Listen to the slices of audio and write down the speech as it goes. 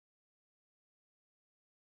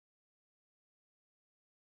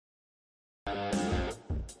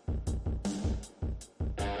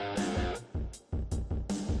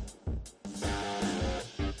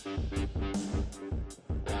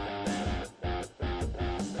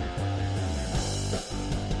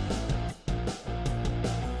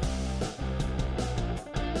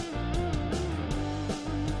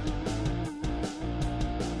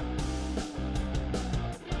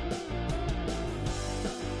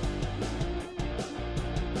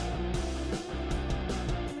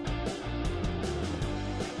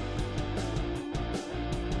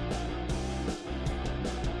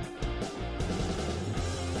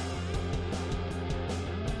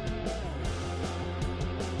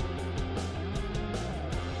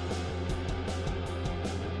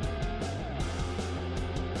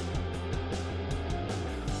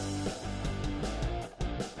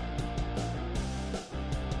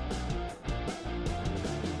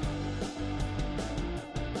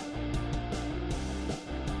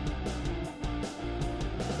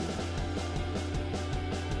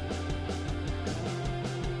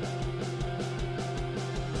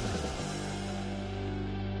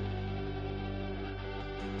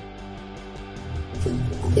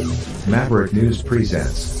Maverick News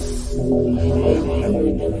presents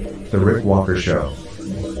The Rick Walker Show.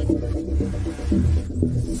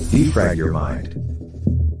 Defrag your mind.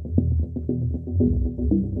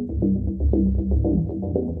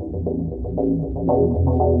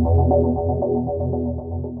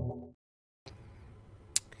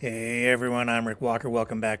 Hey everyone, I'm Rick Walker.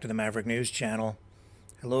 Welcome back to the Maverick News channel.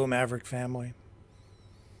 Hello, Maverick family.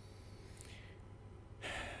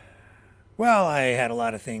 Well, I had a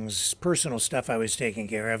lot of things, personal stuff I was taking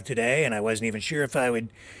care of today, and I wasn't even sure if I would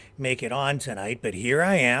make it on tonight, but here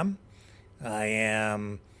I am. I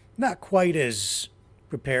am not quite as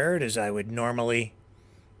prepared as I would normally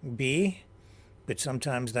be, but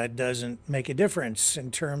sometimes that doesn't make a difference in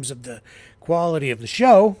terms of the quality of the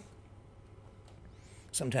show.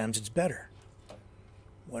 Sometimes it's better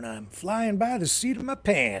when I'm flying by the seat of my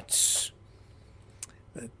pants.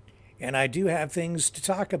 And I do have things to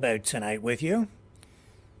talk about tonight with you.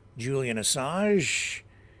 Julian Assange,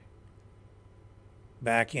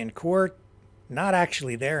 back in court, not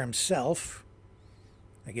actually there himself.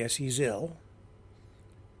 I guess he's ill.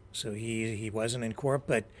 So he wasn't in court,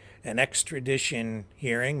 but an extradition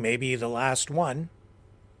hearing, maybe the last one,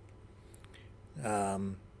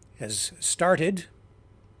 has started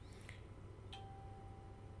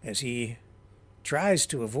as he tries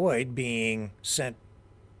to avoid being sent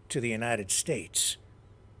to the United States.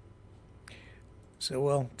 So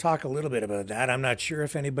we'll talk a little bit about that. I'm not sure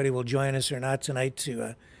if anybody will join us or not tonight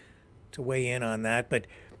to weigh in on that, but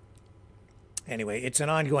anyway, it's an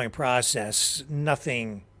ongoing process.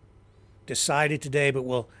 Nothing decided today, but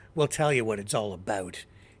we'll tell you what it's all about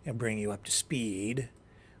and bring you up to speed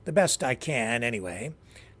the best I can anyway.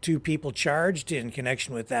 2 people charged in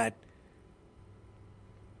connection with that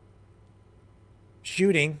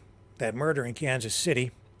shooting, that murder in Kansas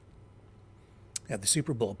City at the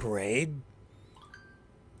Super Bowl parade.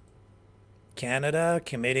 Canada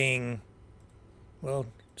committing,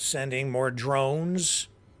 sending more drones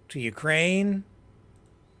to Ukraine.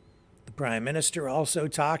 The Prime Minister also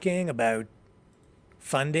talking about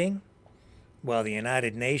funding, while the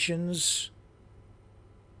United Nations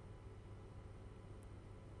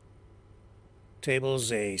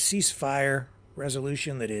tables a ceasefire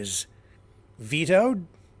resolution that is vetoed,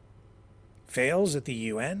 fails at the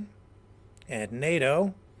UN, and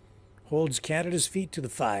NATO holds Canada's feet to the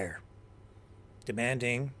fire,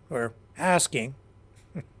 demanding or asking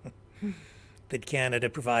that Canada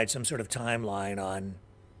provide some sort of timeline on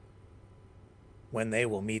when they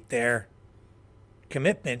will meet their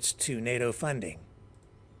commitments to NATO funding.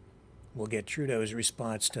 We'll get Trudeau's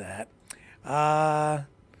response to that.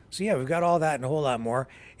 So yeah, we've got all that and a whole lot more,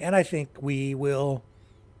 and I think we will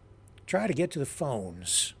try to get to the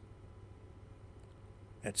phones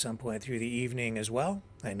at some point through the evening as well.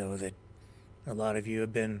 I know that a lot of you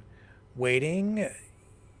have been waiting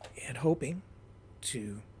and hoping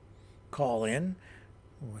to call in.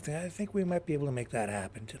 I think we might be able to make that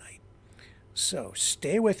happen tonight. So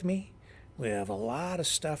stay with me. We have a lot of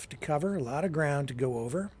stuff to cover, a lot of ground to go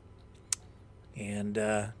over. And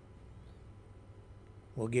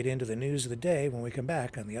we'll get into the news of the day when we come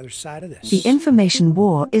back on the other side of this. The information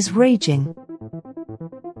war is raging.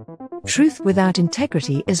 Truth without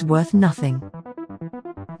integrity is worth nothing.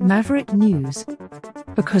 Maverick News.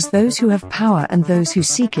 Because those who have power and those who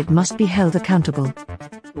seek it must be held accountable.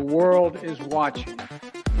 The world is watching.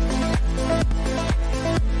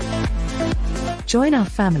 Join our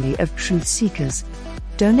family of truth seekers.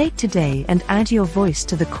 Donate today and add your voice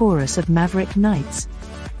to the chorus of Maverick Knights.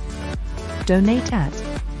 Donate at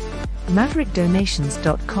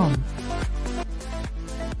maverickdonations.com.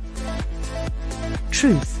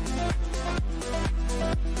 Truth.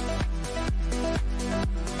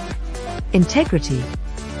 Integrity.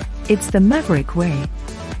 It's the Maverick way.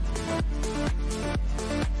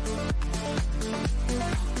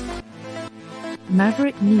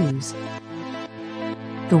 Maverick News.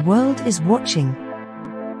 The world is watching.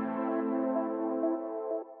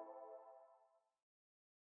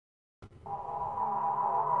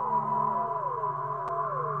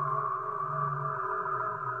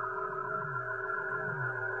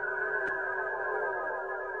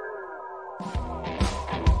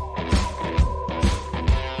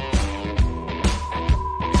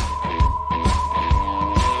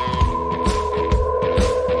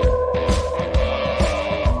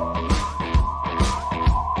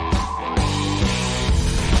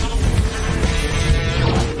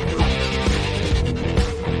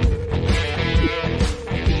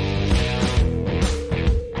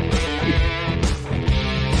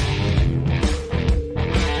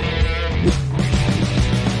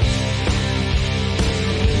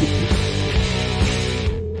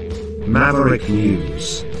 Maverick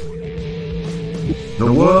News.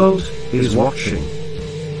 The world is watching.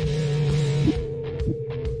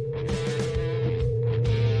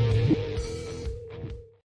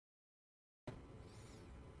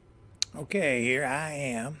 Okay, here I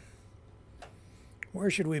am. Where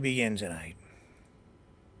should we begin tonight?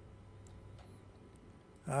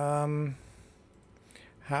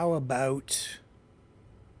 How about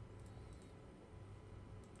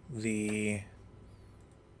the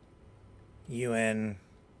UN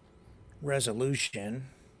resolution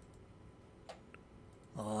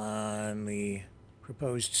on the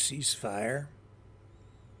proposed ceasefire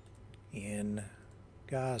in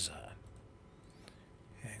Gaza?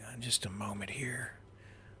 Hang on just a moment here.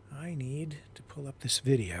 I need to pull up this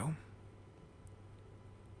video.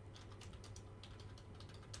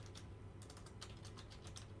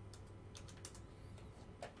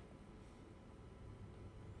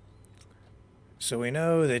 So we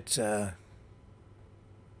know that,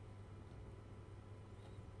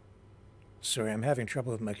 sorry, I'm having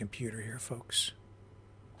trouble with my computer here, folks.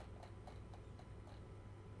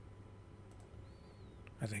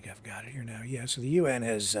 I think I've got it here now. Yeah, so the UN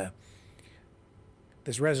has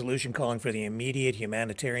this resolution calling for the immediate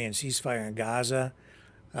humanitarian ceasefire in Gaza.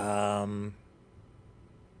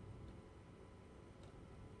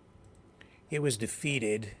 It was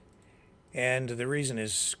defeated, and the reason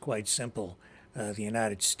is quite simple. The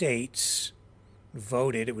United States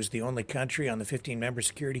voted, it was the only country on the 15-member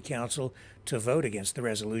Security Council to vote against the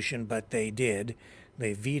resolution, but they did.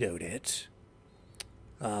 They vetoed it.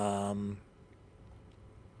 The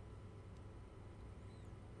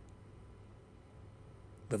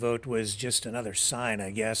vote was just another sign,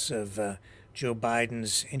 I guess, of Joe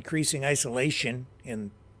Biden's increasing isolation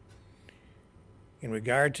in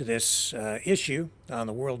regard to this issue on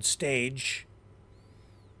the world stage.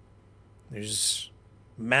 There's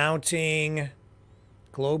mounting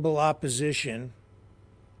global opposition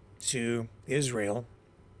to Israel.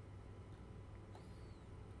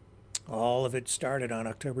 All of it started on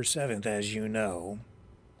October 7th, as you know.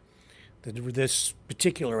 This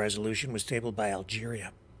particular resolution was tabled by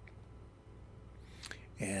Algeria.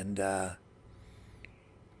 And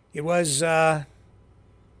it was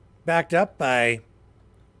backed up by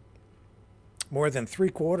more than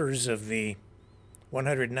 3/4 of the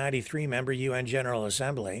 193-member UN General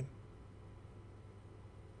Assembly.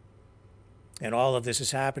 And all of this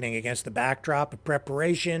is happening against the backdrop of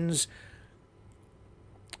preparations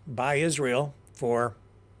by Israel for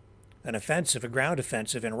an offensive, a ground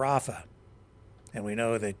offensive in Rafah. And we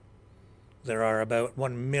know that there are about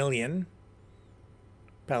 1 million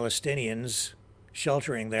Palestinians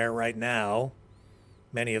sheltering there right now.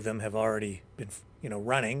 Many of them have already been,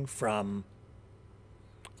 running from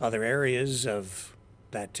other areas of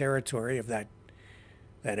that territory, of that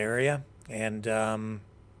area. And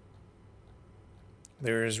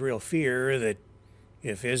there is real fear that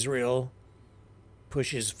if Israel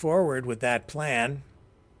pushes forward with that plan,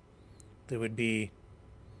 there would be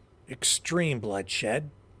extreme bloodshed.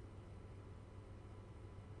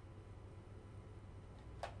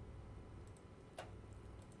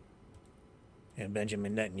 And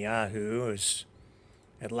Benjamin Netanyahu is,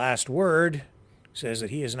 at last word, says that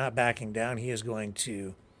he is not backing down. He is going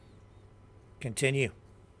to continue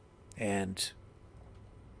and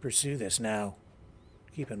pursue this. Now,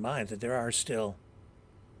 keep in mind that there are still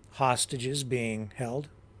hostages being held.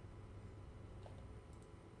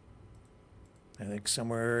 I think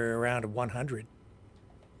somewhere around 100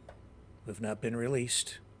 who have not been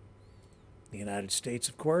released. The United States,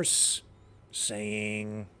 of course,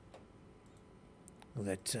 saying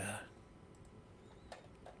that a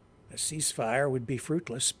ceasefire would be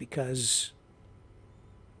fruitless because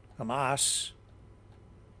Hamas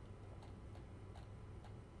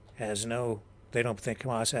they don't think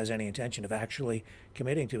Hamas has any intention of actually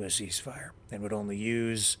committing to a ceasefire and would only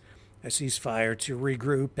use a ceasefire to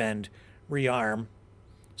regroup and rearm.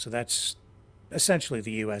 So that's essentially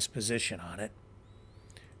the U.S. position on it.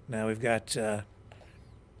 Now we've got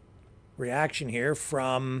reaction here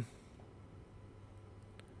from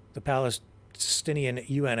the Palestinian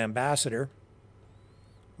UN ambassador.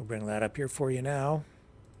 We'll bring that up here for you now.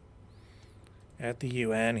 At the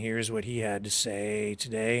UN, here's what he had to say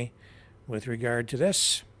today with regard to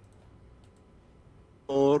this.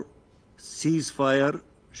 Or ceasefire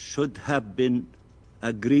should have been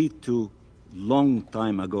agreed to long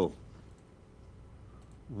time ago.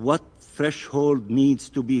 What threshold needs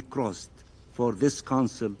to be crossed for this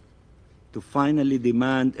council to finally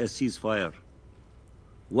demand a ceasefire?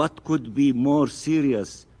 What could be more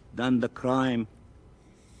serious than the crime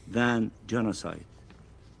than genocide?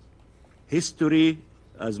 History,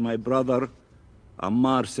 as my brother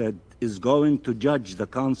Ammar said, is going to judge the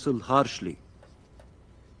council harshly.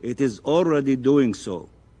 It is already doing so,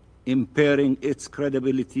 impairing its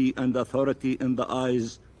credibility and authority in the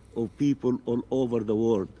eyes of people all over the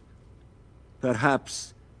world,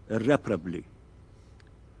 perhaps irreparably.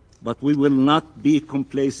 But we will not be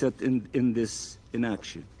complacent in this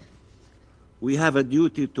inaction. We have a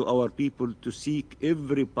duty to our people to seek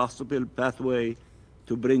every possible pathway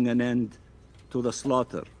to bring an end to the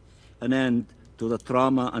slaughter, an end to the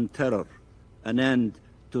trauma and terror, an end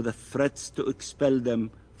to the threats to expel them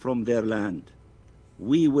from their land.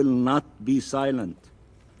 We will not be silent,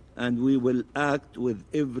 and we will act with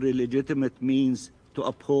every legitimate means to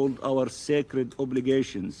uphold our sacred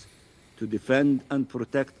obligations to defend and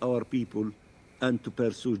protect our people and to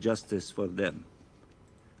pursue justice for them.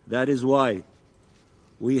 That is why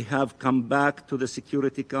we have come back to the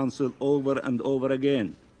Security Council over and over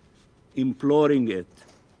again, imploring it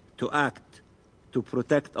to act to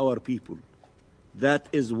protect our people. That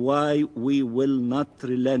is why we will not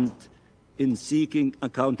relent in seeking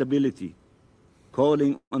accountability,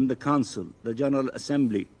 calling on the Council, the General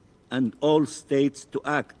Assembly, and all states to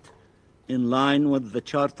act in line with the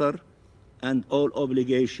Charter and all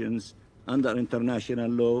obligations under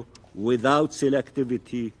international law without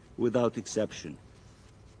selectivity, without exception.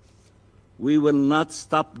 We will not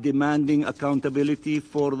stop demanding accountability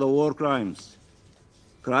for the war crimes,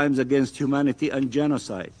 crimes against humanity and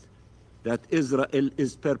genocide that Israel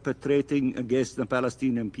is perpetrating against the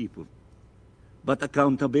Palestinian people. But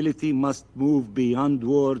accountability must move beyond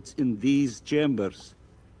words in these chambers.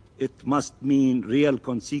 It must mean real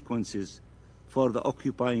consequences for the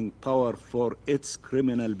occupying power for its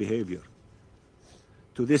criminal behavior.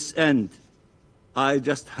 To this end, I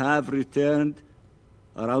just have returned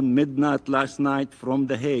around midnight last night from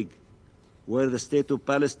The Hague, where the State of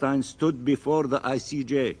Palestine stood before the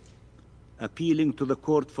ICJ, appealing to the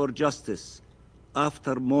Court for Justice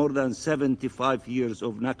after more than 75 years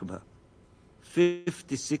of Nakba,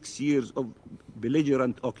 56 years of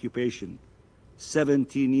belligerent occupation,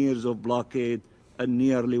 17 years of blockade, and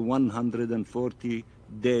nearly 140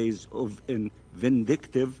 days of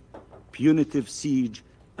vindictive, punitive siege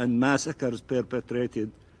and massacres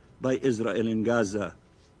perpetrated by Israel in Gaza,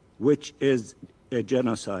 which is a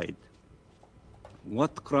genocide.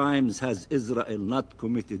 What crimes has Israel not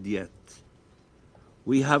committed yet?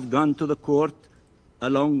 We have gone to the court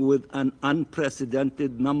along with an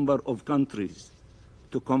unprecedented number of countries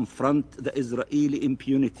to confront the Israeli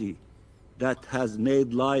impunity that has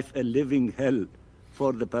made life a living hell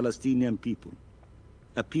for the Palestinian people,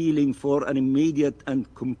 appealing for an immediate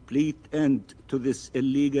and complete end to this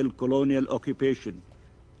illegal colonial occupation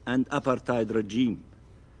and apartheid regime,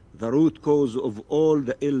 the root cause of all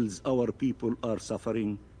the ills our people are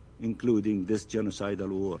suffering, including this genocidal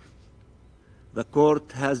war. The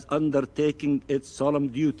court has undertaken its solemn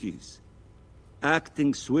duties,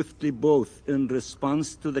 acting swiftly both in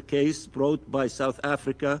response to the case brought by South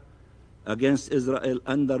Africa against Israel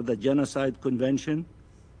under the Genocide Convention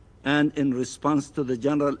and in response to the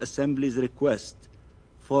General Assembly's request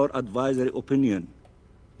for advisory opinion,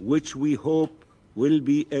 which we hope will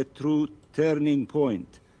be a true turning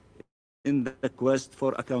point in the quest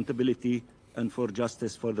for accountability and for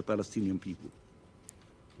justice for the Palestinian people.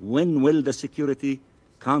 When will the Security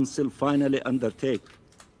Council finally undertake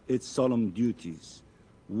its solemn duties?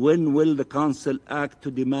 When will the Council act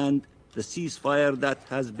to demand the ceasefire that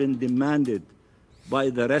has been demanded by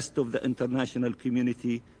the rest of the international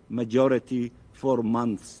community majority for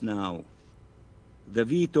months now? The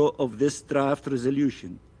veto of this draft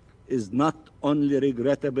resolution is not only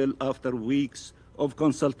regrettable after weeks of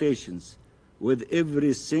consultations with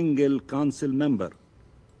every single council member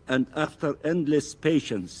and after endless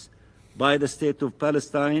patience by the State of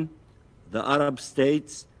Palestine, the Arab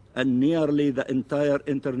states, and nearly the entire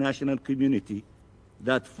international community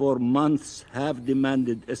that for months have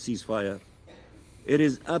demanded a ceasefire. It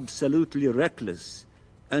is absolutely reckless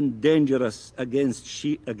and dangerous against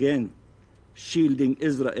shielding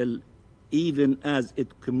Israel even as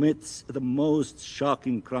it commits the most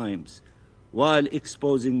shocking crimes while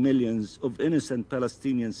exposing millions of innocent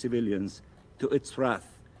Palestinian civilians to its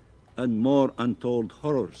wrath and more untold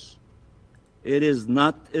horrors. It is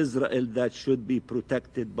not Israel that should be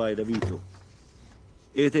protected by the veto.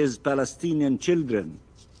 It is Palestinian children,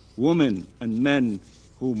 women, and men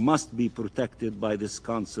who must be protected by this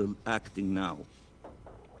council acting now.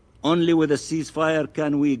 Only with a ceasefire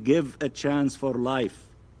can we give a chance for life,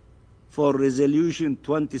 for Resolution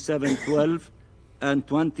 2712 and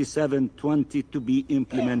 2720 to be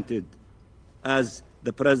implemented, as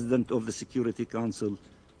the President of the Security Council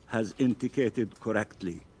has indicated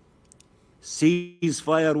correctly.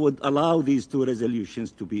 Ceasefire would allow these two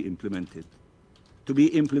resolutions to be implemented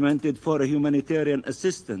for humanitarian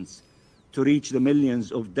assistance to reach the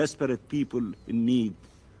millions of desperate people in need,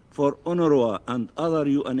 for UNRWA and other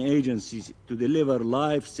UN agencies to deliver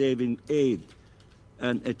life-saving aid,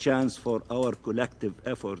 and a chance for our collective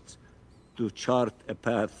efforts to chart a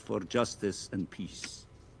path for justice and peace.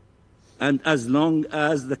 And as long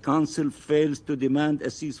as the Council fails to demand a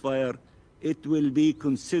ceasefire, it will be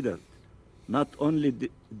considered not only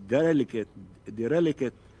derelict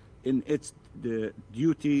in its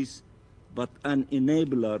duties, but an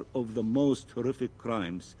enabler of the most horrific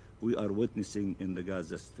crimes we are witnessing in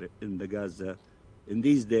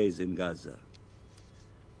these days in Gaza.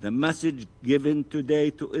 The message given today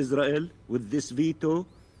to Israel with this veto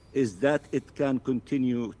is that it can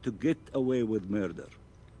continue to get away with murder.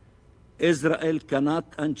 Israel cannot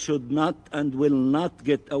and should not and will not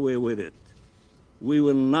get away with it. We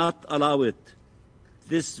will not allow it.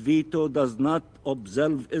 This veto does not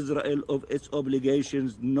absolve Israel of its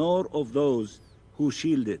obligations, nor of those who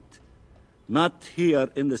shield it. Not here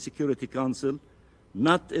in the Security Council,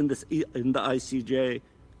 not in the ICJ,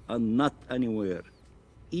 and not anywhere.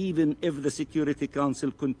 Even if the Security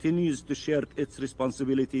Council continues to shirk its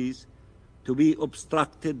responsibilities, to be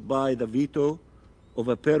obstructed by the veto of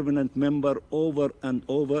a permanent member over and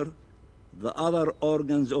over, the other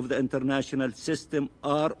organs of the international system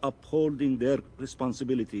are upholding their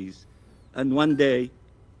responsibilities. And one day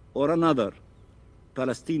or another,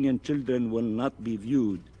 Palestinian children will not be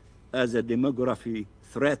viewed as a demography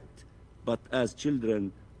threat, but as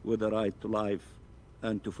children with a right to life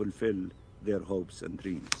and to fulfill their hopes and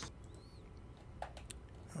dreams.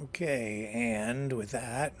 Okay, and with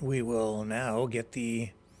that, we will now get the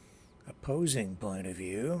opposing point of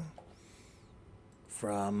view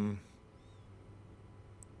from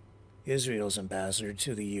Israel's ambassador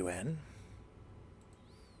to the UN,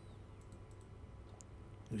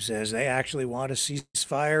 who says they actually want a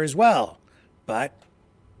ceasefire as well, but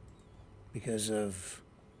because of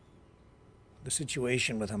the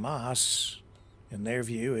situation with Hamas, in their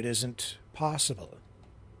view, it isn't possible.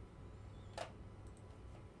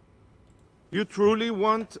 You truly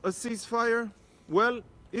want a ceasefire? Well,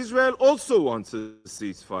 Israel also wants a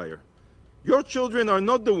ceasefire. Your children are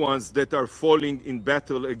not the ones that are falling in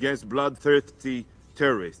battle against bloodthirsty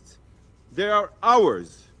terrorists. They are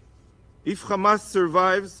ours. If Hamas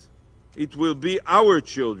survives, it will be our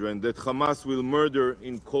children that Hamas will murder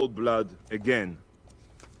in cold blood again.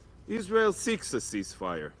 Israel seeks a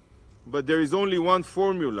ceasefire, but there is only one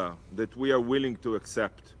formula that we are willing to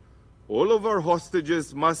accept. All of our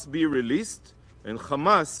hostages must be released, and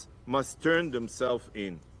Hamas must turn themselves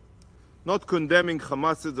in. Not condemning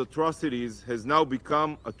Hamas's atrocities has now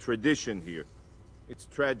become a tradition here. It's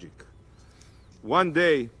tragic. One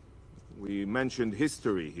day, we mentioned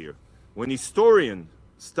history here, when historians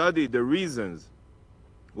studied the reasons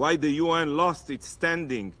why the UN lost its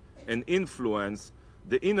standing and influence,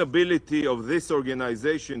 the inability of this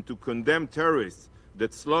organization to condemn terrorists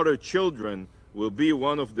that slaughter children will be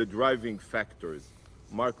one of the driving factors.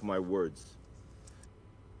 Mark my words.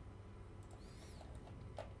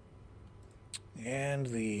 And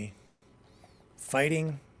the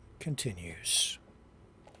fighting continues.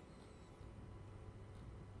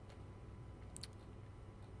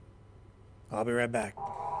 I'll be right back.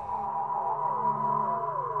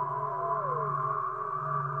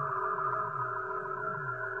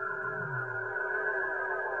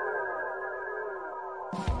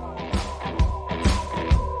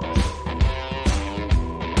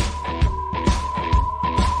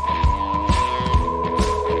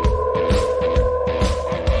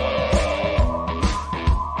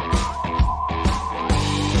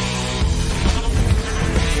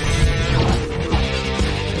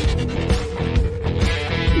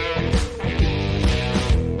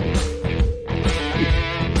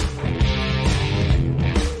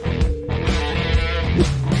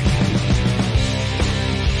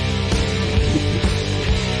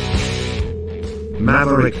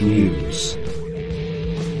 Maverick News.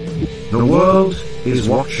 The world is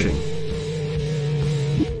watching.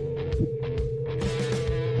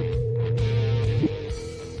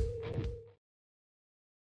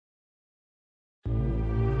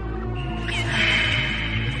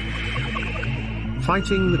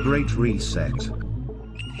 Fighting the Great Reset.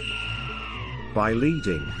 By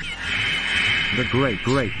leading the Great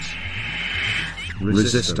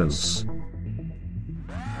Resistance.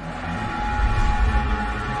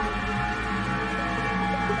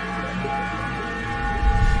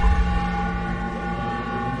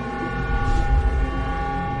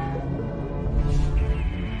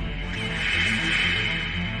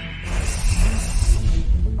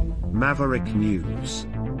 Maverick News.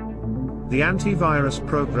 The antivirus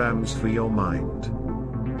programs for your mind.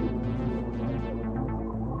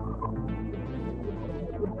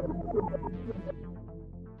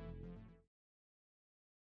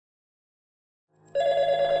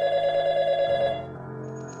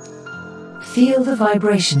 Feel the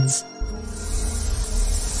vibrations.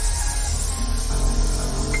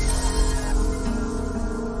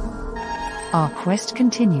 Our quest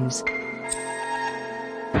continues.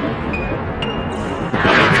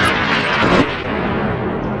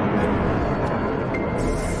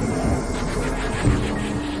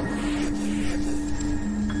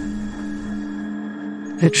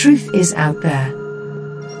 The truth is out there.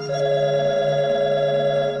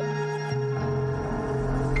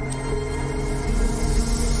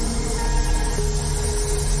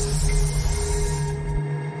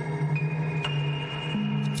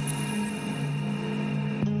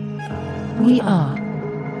 We are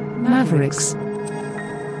Mavericks.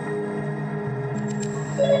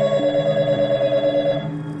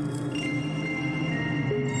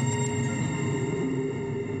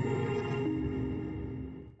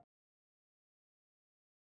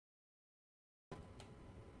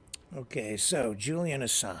 Okay, so Julian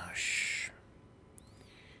Assange.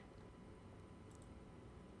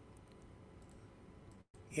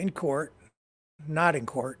 In court, not in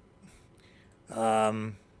court.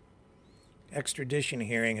 Extradition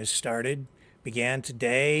hearing has started, began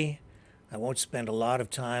today. I won't spend a lot of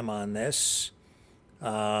time on this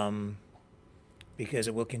because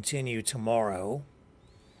it will continue tomorrow.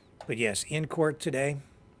 But yes, in court today.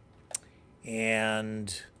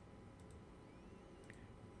 And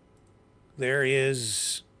there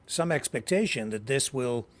is some expectation that this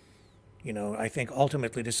will, I think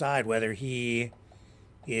ultimately decide whether he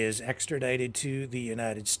is extradited to the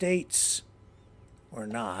United States or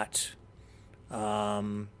not.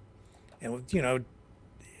 And, a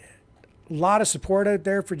lot of support out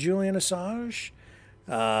there for Julian Assange,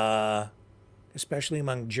 especially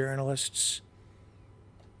among journalists,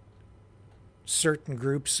 certain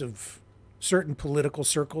groups of certain political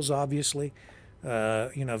circles, obviously.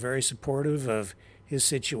 Very supportive of his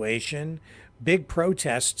situation. Big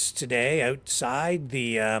protests today outside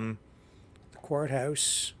the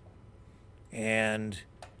courthouse, and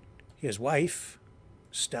his wife,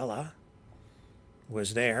 Stella,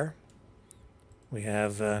 was there. We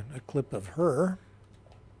have a clip of her.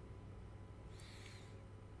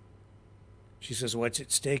 She says, "What's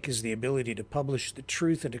at stake is the ability to publish the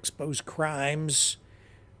truth and expose crimes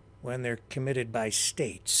when they're committed by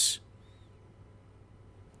states."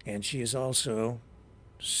 And she is also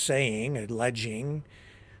alleging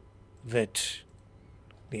that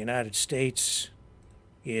the United States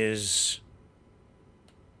is,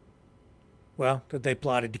 that they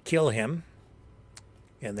plotted to kill him.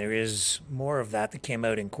 And there is more of that came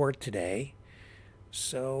out in court today.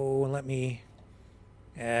 So let me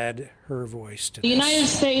add her voice to this. The United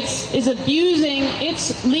States is abusing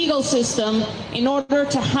its legal system in order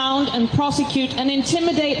to hound and prosecute and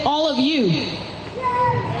intimidate all of you.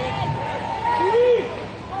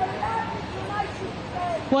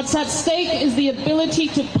 What's at stake is the ability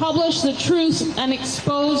to publish the truth and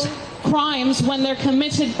expose crimes when they're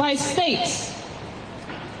committed by states.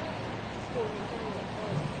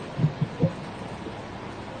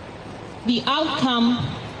 The outcome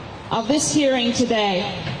of this hearing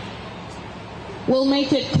today will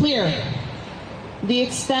make it clear the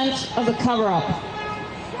extent of the cover-up.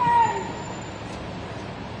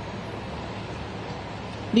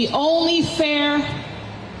 The only fair,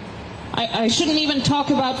 I shouldn't even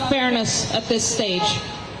talk about fairness at this stage,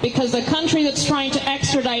 because the country that's trying to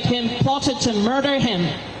extradite him plotted to murder him.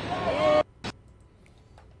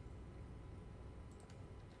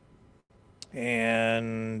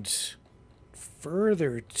 And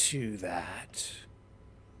further to that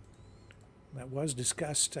was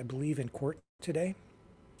discussed, I believe, in court today.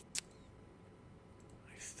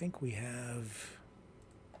 I think we have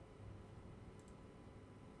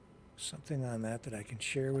something on that I can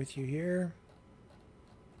share with you here.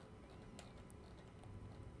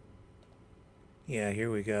 Yeah,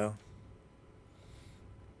 here we go.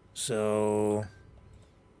 So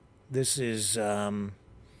this is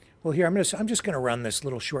well, here I'm just gonna run this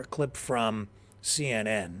little short clip from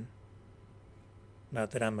CNN.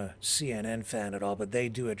 Not that I'm a CNN fan at all, but they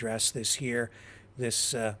do address this here.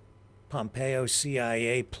 This Pompeo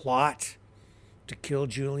CIA plot to kill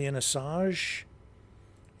Julian Assange.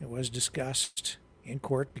 It was discussed in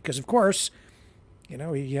court because, of course, you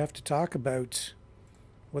know, you have to talk about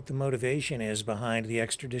what the motivation is behind the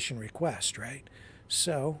extradition request, right?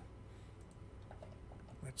 So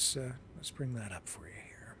let's bring that up for you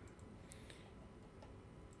here.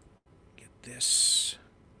 Get this.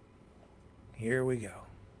 Here we go.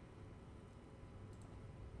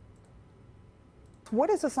 What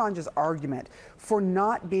is Assange's argument for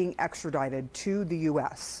not being extradited to the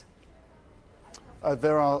U.S.?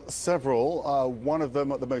 There are several. One of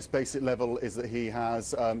them at the most basic level is that he has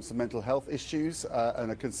some mental health issues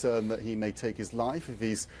and a concern that he may take his life if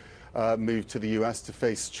he's moved to the US to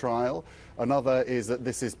face trial. Another is that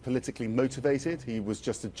this is politically motivated. He was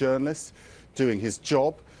just a journalist doing his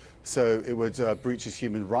job, so it would breach his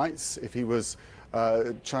human rights if he was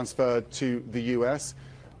transferred to the US.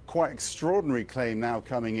 Quite extraordinary claim now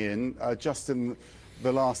coming in just in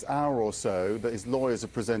the last hour or so that his lawyers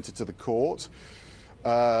have presented to the court.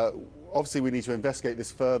 Obviously, we need to investigate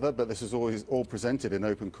this further, but this is always all presented in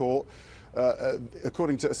open court.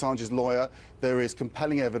 According to Assange's lawyer, there is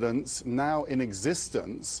compelling evidence now in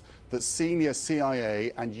existence that senior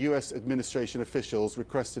CIA and US administration officials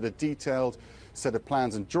requested a detailed set of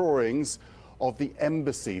plans and drawings of the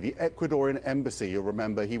embassy, the Ecuadorian embassy. You'll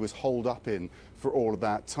remember he was holed up in for all of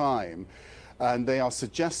that time. And they are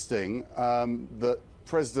suggesting that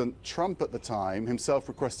President Trump at the time himself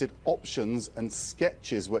requested options, and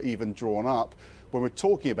sketches were even drawn up. When we're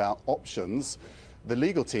talking about options, the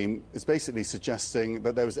legal team is basically suggesting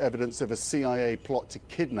that there was evidence of a CIA plot to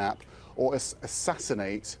kidnap or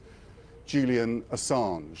assassinate Julian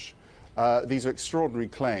Assange. These are extraordinary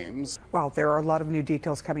claims. Well, there are a lot of new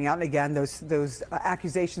details coming out. And again, those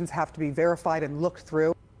accusations have to be verified and looked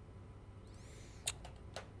through.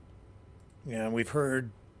 Yeah, we've heard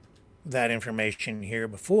that information here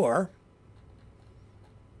before.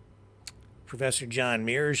 Professor John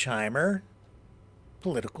Mearsheimer,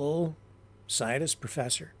 political scientist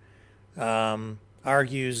professor,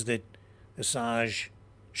 argues that Assange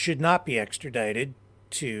should not be extradited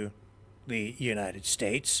to the United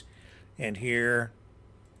States. And here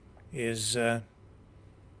is here's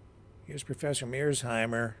Professor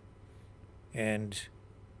Mearsheimer and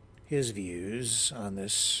his views on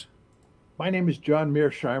this. My name is John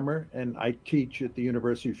Mearsheimer, and I teach at the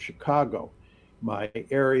University of Chicago. My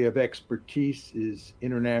area of expertise is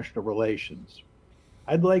international relations.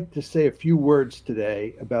 I'd like to say a few words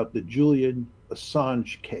today about the Julian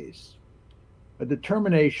Assange case. A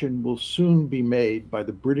determination will soon be made by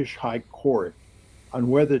the British High Court on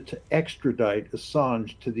whether to extradite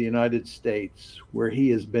Assange to the United States, where he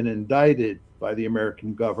has been indicted by the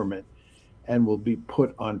American government and will be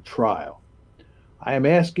put on trial. I am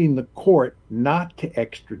asking the court not to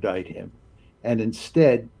extradite him and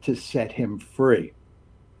instead to set him free.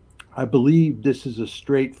 I believe this is a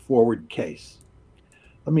straightforward case.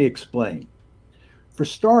 Let me explain. For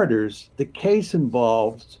starters, the case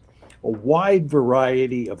involves a wide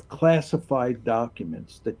variety of classified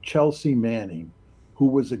documents that Chelsea Manning, who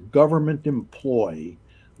was a government employee,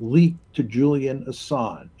 leaked to Julian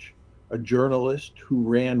Assange, a journalist who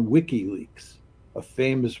ran WikiLeaks, a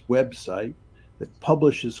famous website that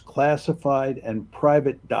publishes classified and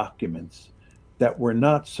private documents that were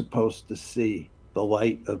not supposed to see the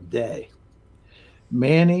light of day.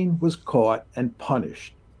 Manning was caught and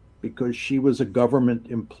punished because she was a government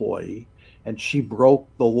employee and she broke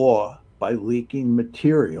the law by leaking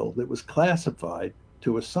material that was classified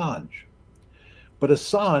to Assange. But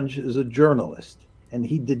Assange is a journalist and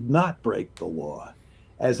he did not break the law,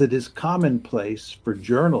 as it is commonplace for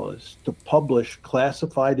journalists to publish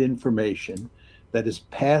classified information that is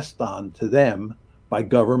passed on to them by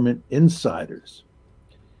government insiders.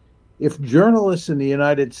 If journalists in the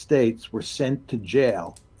United States were sent to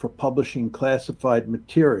jail for publishing classified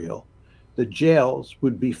material, the jails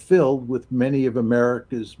would be filled with many of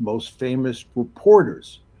America's most famous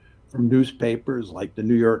reporters from newspapers like the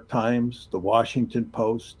New York Times, the Washington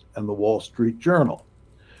Post, and the Wall Street Journal.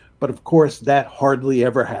 But of course, that hardly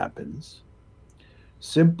ever happens.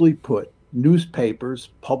 Simply put, newspapers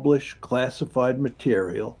publish classified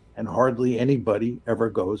material and hardly anybody ever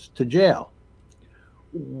goes to jail.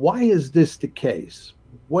 Why is this the case?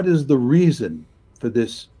 What is the reason for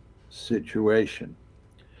this situation.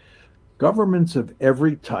 Governments of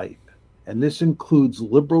every type, and this includes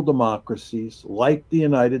liberal democracies like the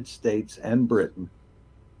United States and Britain,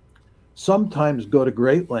 sometimes go to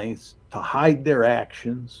great lengths to hide their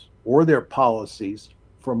actions or their policies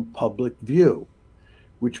from public view,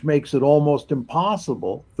 which makes it almost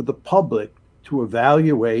impossible for the public to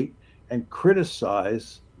evaluate and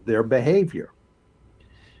criticize their behavior.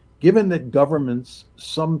 Given that governments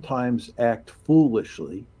sometimes act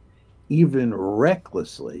foolishly, even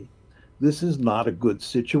recklessly, this is not a good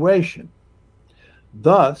situation.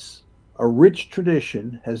 Thus, a rich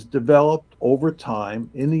tradition has developed over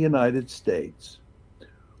time in the United States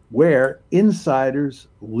where insiders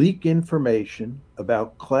leak information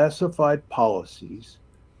about classified policies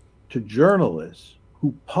to journalists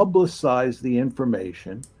who publicize the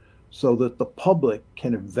information so that the public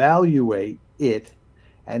can evaluate it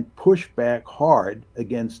and push back hard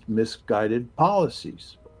against misguided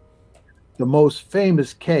policies. The most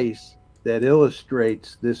famous case that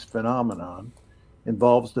illustrates this phenomenon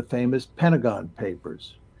involves the famous Pentagon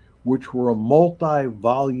Papers, which were a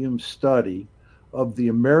multi-volume study of the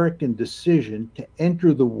American decision to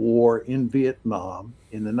enter the war in Vietnam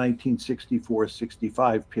in the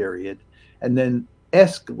 1964-65 period, and then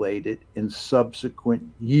escalated in subsequent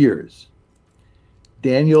years.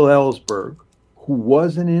 Daniel Ellsberg, who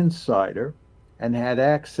was an insider and had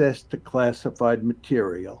access to classified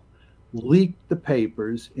material, leaked the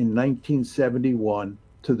papers in 1971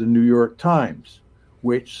 to the New York Times,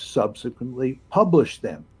 which subsequently published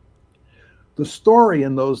them. The story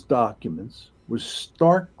in those documents was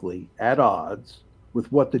starkly at odds with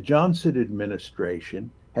what the Johnson administration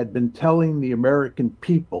had been telling the American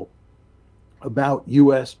people about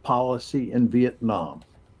U.S. policy in Vietnam.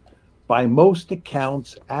 By most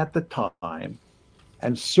accounts at the time,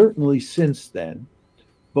 and certainly since then,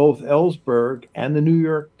 both Ellsberg and the New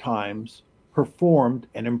York Times performed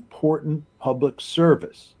an important public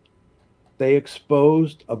service. They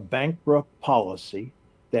exposed a bankrupt policy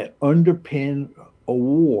that underpinned a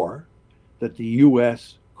war that the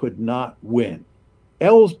U.S. could not win.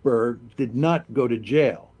 Ellsberg did not go to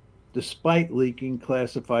jail, despite leaking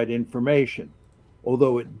classified information,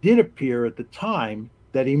 although it did appear at the time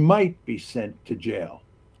that he might be sent to jail.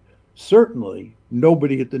 Certainly,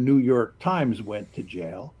 nobody at the New York Times went to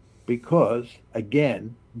jail because,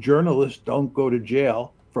 again, journalists don't go to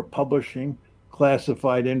jail for publishing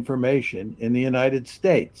classified information in the United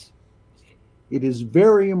States. It is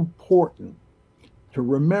very important to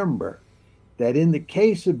remember that in the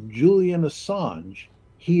case of Julian Assange,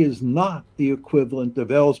 he is not the equivalent of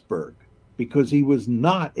Ellsberg because he was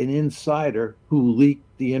not an insider who leaked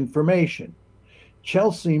the information.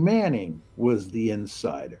 Chelsea Manning was the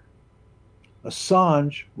insider.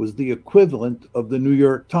 Assange was the equivalent of the New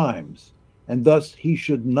York Times, and thus he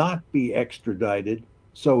should not be extradited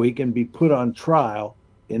so he can be put on trial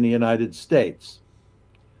in the United States.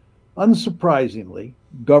 Unsurprisingly,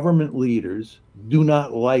 government leaders do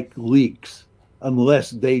not like leaks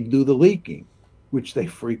unless they do the leaking, which they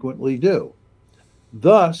frequently do.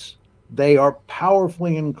 Thus, they are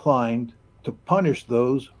powerfully inclined to punish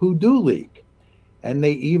those who do leak, and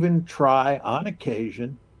they even try on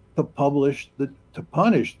occasion to punish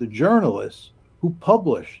the journalists who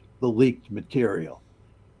publish the leaked material,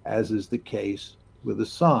 as is the case with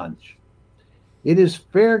Assange. It is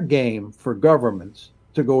fair game for governments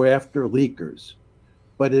to go after leakers,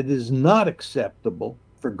 but it is not acceptable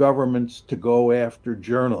for governments to go after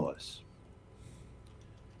journalists.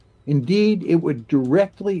 Indeed, it would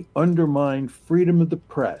directly undermine freedom of the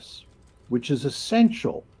press, which is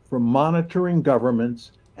essential for monitoring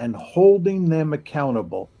governments and holding them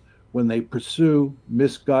accountable when they pursue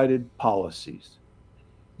misguided policies.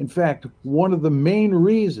 In fact, one of the main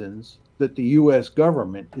reasons that the U.S.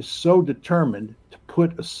 government is so determined to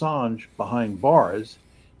put Assange behind bars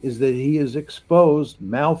is that he has exposed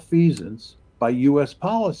malfeasance by U.S.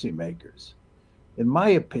 policymakers. In my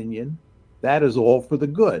opinion, that is all for the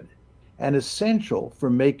good and essential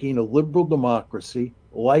for making a liberal democracy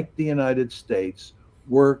like the United States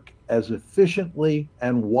work as efficiently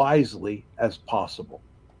and wisely as possible.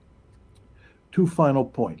 Two final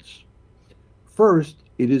points. First,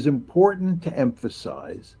 it is important to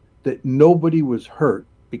emphasize that nobody was hurt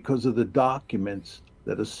because of the documents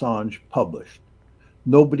that Assange published.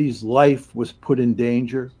 Nobody's life was put in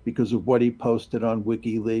danger because of what he posted on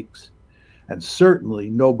WikiLeaks, and certainly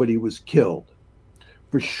nobody was killed.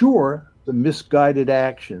 For sure, the misguided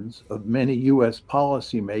actions of many U.S.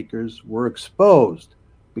 policymakers were exposed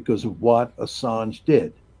because of what Assange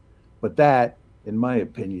did, but that, in my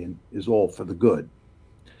opinion, is all for the good.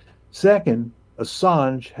 Second,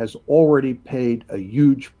 Assange has already paid a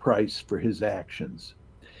huge price for his actions.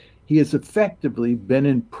 He has effectively been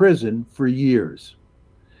in prison for years.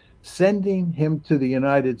 Sending him to the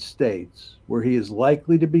United States, where he is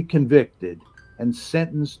likely to be convicted and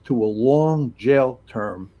sentenced to a long jail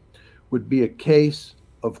term, would be a case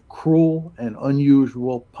of cruel and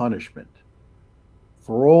unusual punishment.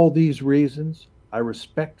 For all these reasons, I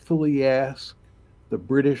respectfully ask the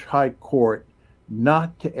British High Court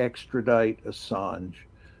not to extradite Assange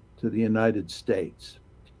to the United States.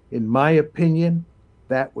 In my opinion,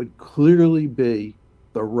 that would clearly be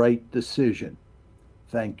the right decision.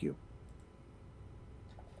 Thank you.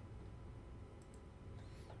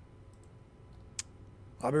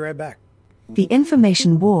 I'll be right back. The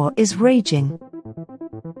information war is raging.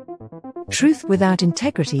 Truth without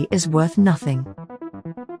integrity is worth nothing.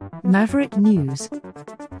 Maverick News.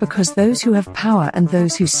 Because those who have power and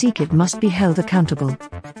those who seek it must be held accountable.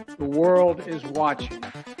 The world is watching.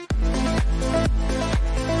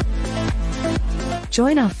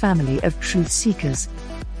 Join our family of truth seekers.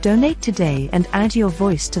 Donate today and add your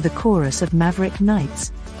voice to the chorus of Maverick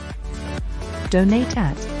Knights. Donate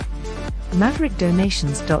at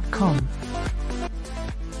maverickdonations.com.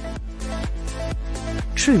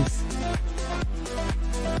 Truth.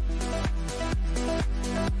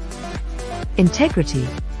 Integrity.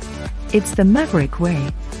 It's the Maverick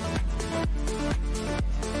way.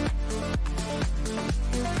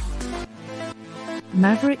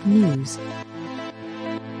 Maverick News.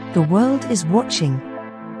 The world is watching.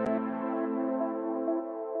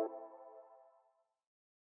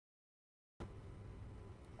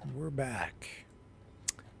 We're back.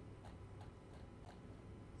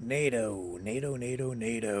 NATO.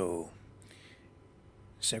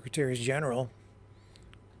 Secretary General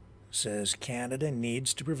says Canada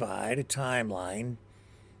needs to provide a timeline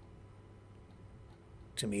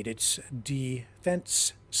to meet its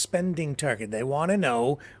defense spending target. They want to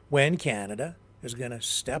know when Canada is going to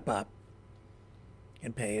step up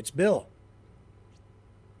and pay its bill.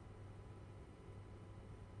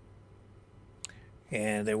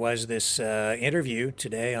 And there was this interview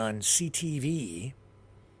today on CTV,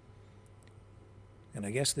 and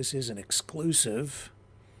I guess this is an exclusive.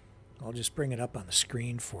 I'll just bring it up on the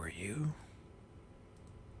screen for you.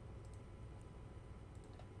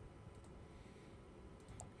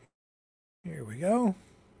 Here we go.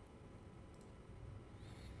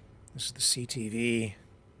 This is the CTV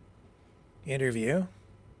interview.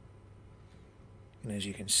 And as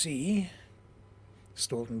you can see,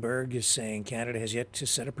 Stoltenberg is saying Canada has yet to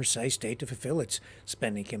set a precise date to fulfill its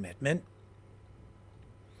spending commitment.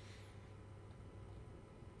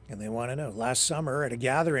 And they want to know. Last summer, at a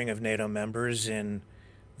gathering of NATO members in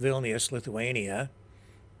Vilnius, Lithuania,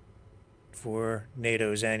 for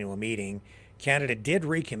NATO's annual meeting, Canada did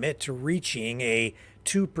recommit to reaching a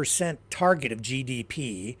 2% target of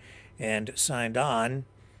GDP and signed on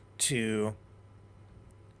to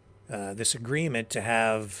this agreement to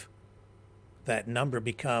have that number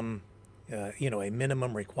become, a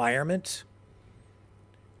minimum requirement.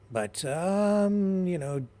 But,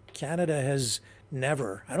 Canada has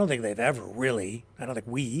never, I don't think they've ever really, I don't think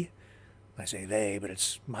we, I say they, but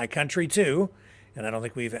it's my country too, and I don't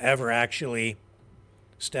think we've ever actually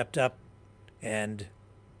stepped up and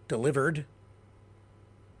delivered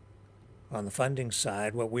on the funding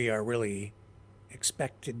side what we are really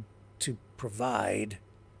expected to provide.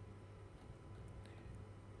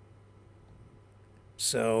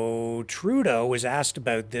 So Trudeau was asked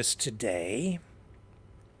about this today,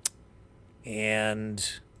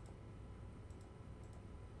 and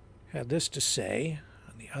had this to say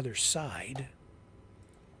on the other side.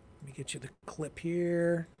 Let me get you the clip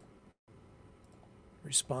here.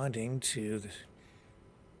 Responding to the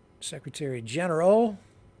Secretary General.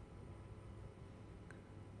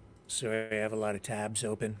 Sorry, I have a lot of tabs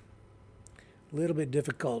open. A little bit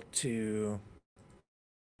difficult to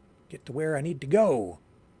get to where I need to go.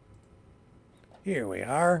 Here we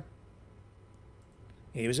are.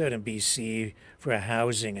 He was out in BC for a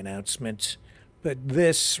housing announcement, but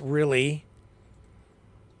this really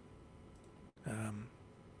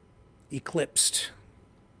eclipsed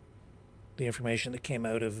the information that came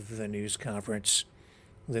out of the news conference.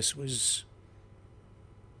 This was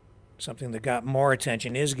something that got more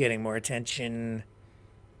attention, is getting more attention,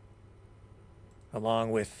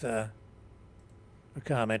 along with a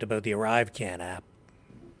comment about the ArriveCan app.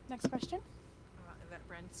 Next question. that,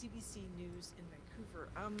 Brand. CBC News in Vancouver.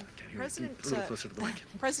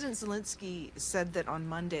 President Zelensky said that on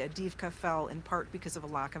Monday Avdiivka fell in part because of a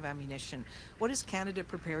lack of ammunition. What is Canada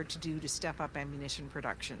prepared to do to step up ammunition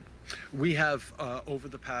production? We have, over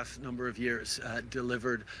the past number of years,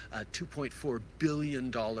 delivered $2.4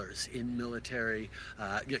 billion in military,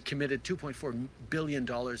 committed $2.4 billion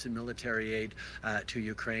in military aid to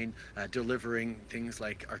Ukraine, delivering things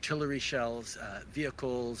like artillery shells,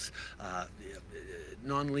 vehicles,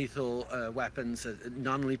 non-lethal weapons,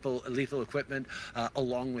 lethal equipment,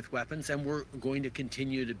 along with weapons, and we're going to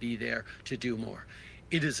continue to be there to do more.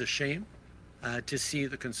 It is a shame to see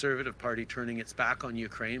the Conservative Party turning its back on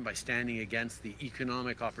Ukraine by standing against the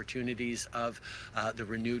economic opportunities of the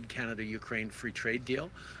renewed Canada-Ukraine free trade deal.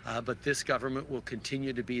 But this government will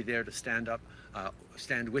continue to be there to stand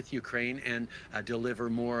with Ukraine and deliver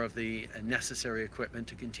more of the necessary equipment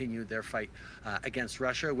to continue their fight against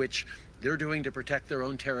Russia, which they're doing to protect their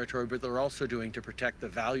own territory, but they're also doing to protect the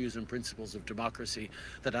values and principles of democracy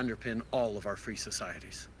that underpin all of our free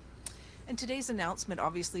societies. And today's announcement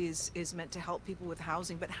obviously is meant to help people with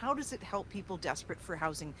housing, but how does it help people desperate for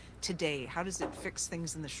housing today? How does it fix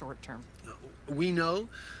things in the short term? We know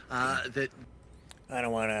that... I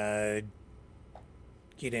don't want to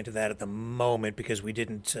get into that at the moment because we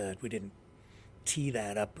didn't tee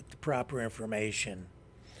that up with the proper information.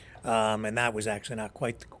 And that was actually not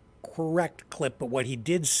quite the correct clip, but what he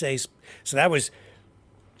did say, so that was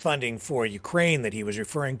funding for Ukraine that he was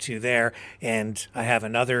referring to there, and I have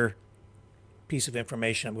another piece of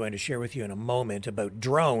information I'm going to share with you in a moment about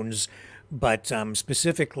drones, but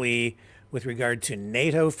specifically with regard to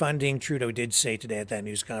NATO funding, Trudeau did say today at that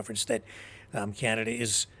news conference that Canada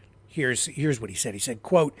is, here's what he said. He said,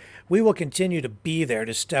 quote, "We will continue to be there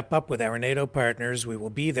to step up with our NATO partners. We will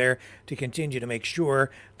be there to continue to make sure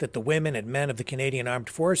that the women and men of the Canadian Armed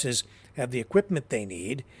Forces have the equipment they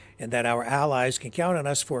need, and that our allies can count on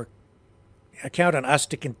us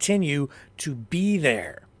to continue to be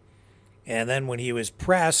there." And then when he was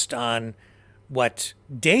pressed on what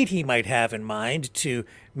date he might have in mind to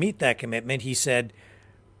meet that commitment, he said,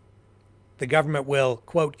 the government will,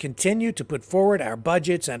 quote, "continue to put forward our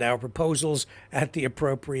budgets and our proposals at the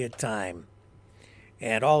appropriate time."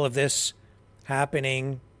 And all of this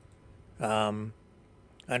happening under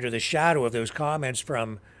the shadow of those comments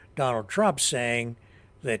from Donald Trump saying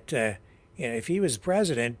that if he was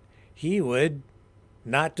president, he would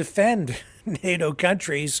not defend NATO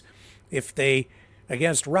countries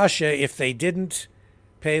against Russia if they didn't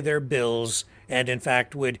pay their bills, and in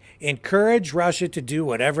fact would encourage Russia to do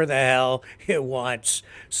whatever the hell it wants.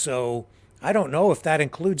 So I don't know if that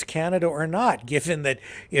includes Canada or not, given that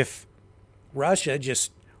if Russia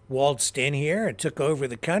just waltzed in here and took over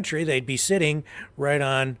the country, they'd be sitting right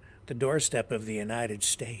on the doorstep of the United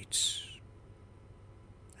States.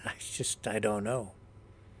 I don't know.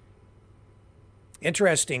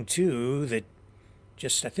 Interesting, too, that I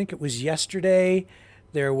think it was yesterday,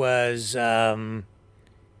 there were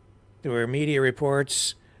media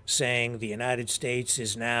reports saying the United States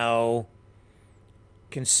is now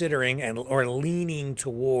considering or leaning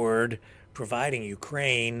toward providing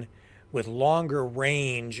Ukraine with longer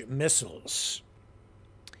range missiles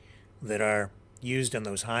that are used in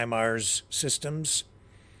those HIMARS systems.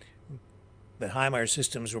 The HIMARS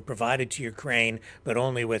systems were provided to Ukraine, but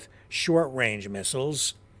only with short range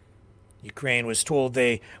missiles. Ukraine was told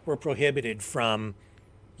they were prohibited from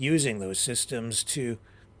using those systems to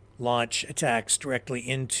launch attacks directly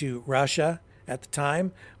into Russia at the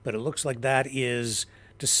time, but it looks like that is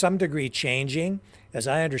to some degree changing. As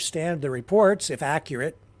I understand the reports, if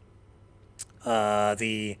accurate,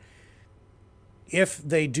 if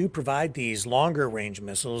they do provide these longer range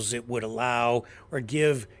missiles, it would allow or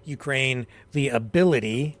give Ukraine the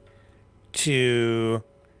ability to,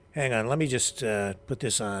 hang on, let me just put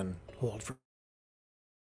this on hold for.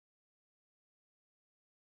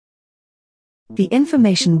 The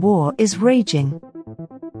information war is raging.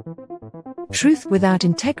 Truth without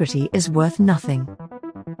integrity is worth nothing.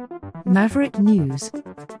 Maverick News.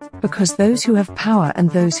 Because those who have power and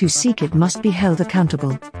those who seek it must be held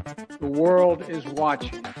accountable. The world is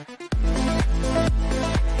watching.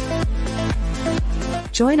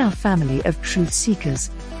 Join our family of truth seekers.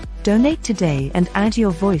 Donate today and add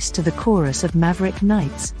your voice to the chorus of Maverick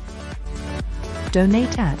Knights.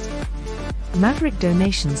 Donate at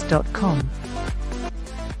maverickdonations.com.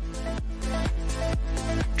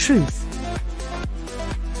 Truth.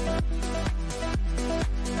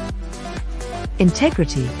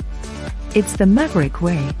 Integrity. It's the Maverick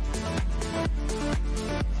way.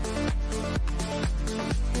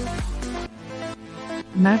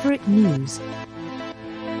 Maverick News.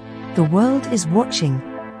 The world is watching.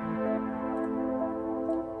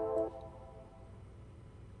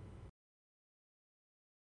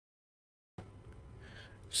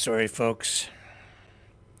 Sorry, folks.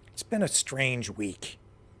 It's been a strange week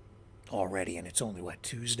already, and it's only, what,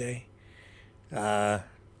 Tuesday? Yeah,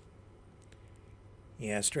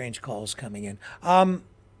 strange calls coming in.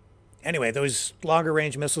 Anyway, those longer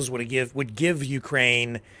range missiles would give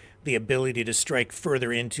Ukraine the ability to strike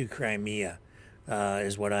further into Crimea,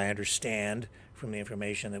 is what I understand from the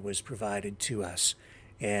information that was provided to us.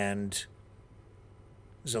 And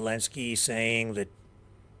Zelensky saying that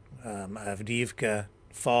Avdiivka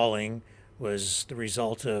falling was the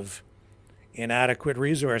result of inadequate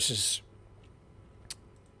resources.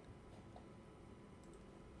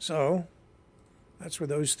 So that's where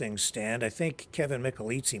those things stand. I think Kevin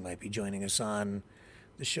Michelizzi might be joining us on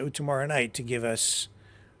the show tomorrow night to give us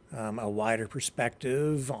a wider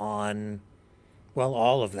perspective on, well,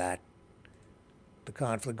 all of that. The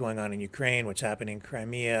conflict going on in Ukraine, what's happening in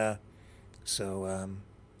Crimea. So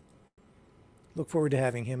look forward to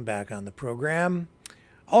having him back on the program.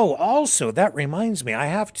 Oh, also, that reminds me, I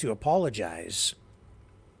have to apologize.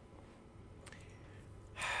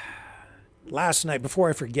 Last night, before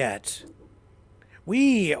I forget,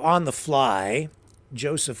 we, on the fly,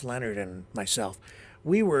 Joseph Leonard and myself,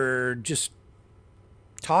 we were just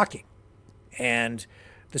talking. And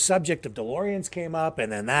the subject of DeLoreans came up, and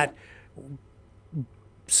then that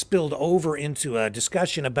spilled over into a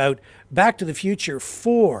discussion about Back to the Future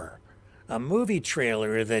 4, a movie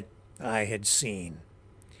trailer that I had seen.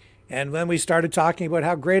 And then we started talking about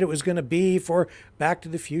how great it was going to be for Back to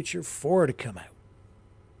the Future 4 to come out.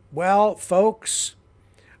 Well, folks,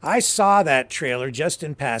 I saw that trailer just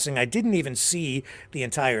in passing. I didn't even see the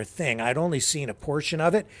entire thing. I'd only seen a portion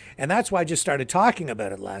of it, and that's why I just started talking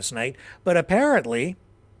about it last night. But apparently,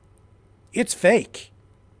 it's fake,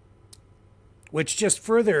 which just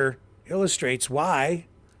further illustrates why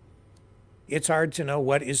it's hard to know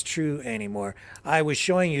what is true anymore. I was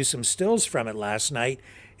showing you some stills from it last night,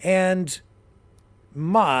 and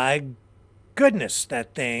my goodness,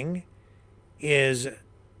 that thing is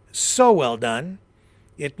so well done.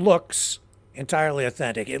 It looks entirely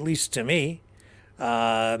authentic, at least to me.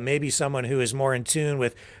 Maybe someone who is more in tune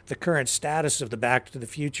with the current status of the Back to the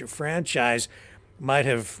Future franchise might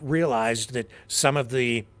have realized that some of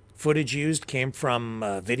the footage used came from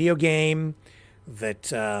a video game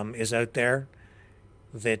that is out there,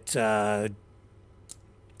 that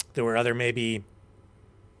there were other maybe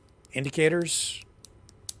indicators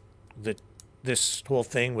that this whole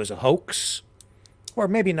thing was a hoax. Or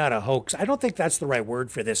maybe not a hoax. I don't think that's the right word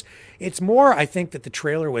for this. It's more, I think, that the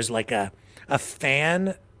trailer was like a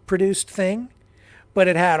fan-produced thing, but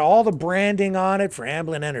it had all the branding on it for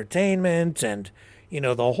Amblin Entertainment and,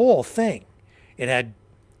 the whole thing. It had,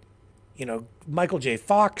 Michael J.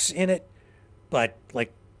 Fox in it, but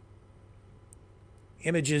like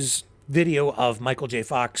images, video of Michael J.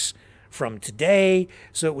 Fox from today.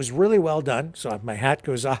 So it was really well done. So my hat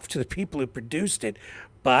goes off to the people who produced it.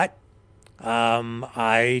 But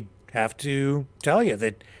I have to tell you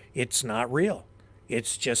that it's not real.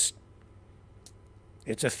 It's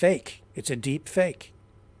a fake. It's a deep fake.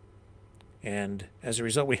 And as a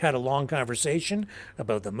result, we had a long conversation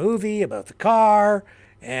about the movie, about the car,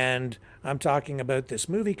 and I'm talking about this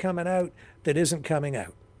movie coming out that isn't coming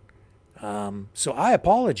out. So I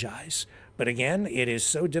apologize. But again, it is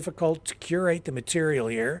so difficult to curate the material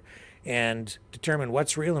here and determine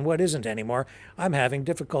what's real and what isn't anymore. I'm having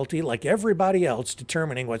difficulty, like everybody else,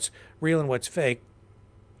 determining what's real and what's fake.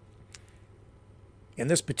 In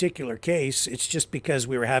this particular case, it's just because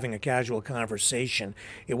we were having a casual conversation.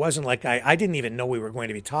 It wasn't like I didn't even know we were going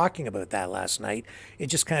to be talking about that last night. It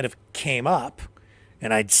just kind of came up,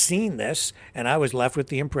 and I'd seen this, and I was left with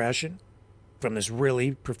the impression from this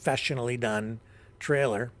really professionally done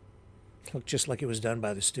trailer, it looked just like it was done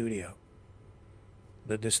by the studio,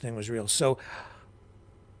 that this thing was real. So,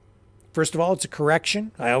 first of all, it's a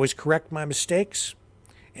correction. I always correct my mistakes.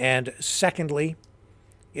 And secondly,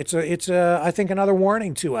 it's I think another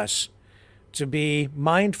warning to us to be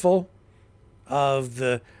mindful of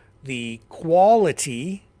the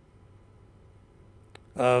quality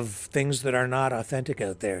of things that are not authentic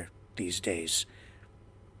out there these days.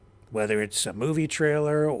 Whether it's a movie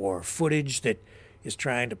trailer or footage that is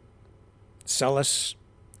trying to sell us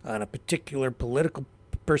on a particular political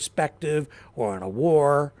perspective or on a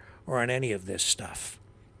war or on any of this stuff.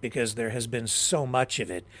 Because there has been so much of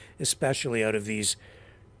it, especially out of these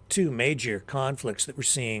two major conflicts that we're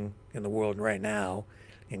seeing in the world right now,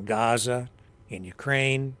 in Gaza, in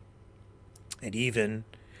Ukraine, and even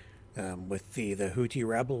with the Houthi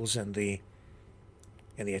rebels and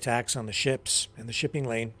and the attacks on the ships and the shipping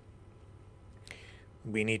lane,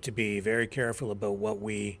 we need to be very careful about what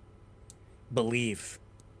we believe.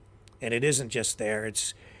 And it isn't just there.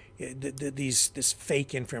 It's this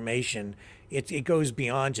fake information. It goes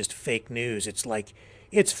beyond just fake news. It's like,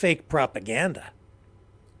 it's fake propaganda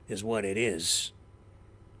is what it is.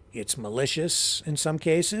 It's malicious in some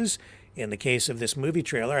cases. In the case of this movie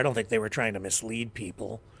trailer, I don't think they were trying to mislead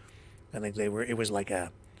people. I think it was like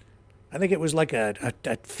a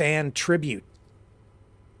fan tribute.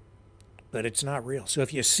 But it's not real. So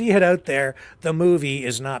if you see it out there, the movie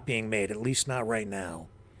is not being made, at least not right now.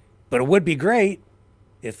 But it would be great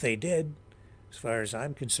if they did, as far as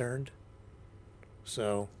I'm concerned.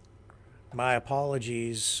 So my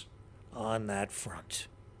apologies on that front.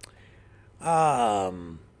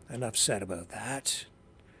 Enough said about that.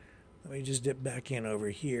 Let me just dip back in over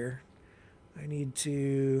here. I'm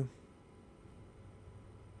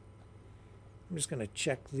just going to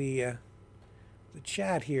check the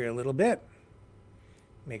chat here a little bit.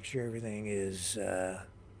 Make sure everything is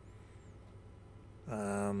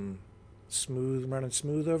smooth, running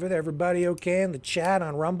smooth over there. Everybody okay in the chat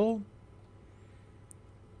on Rumble?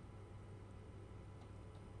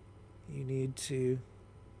 You need to...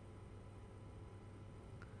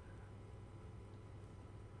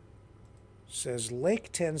 Says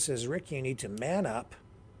Lake 10 says, Rick, you need to man up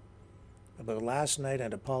about last night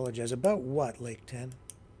and apologize. About what, Lake 10?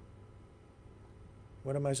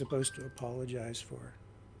 What am I supposed to apologize for?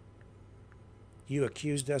 You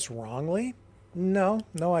accused us wrongly? No,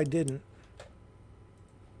 I didn't.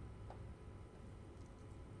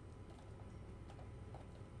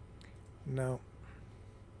 No.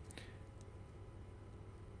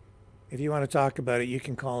 If you want to talk about it, you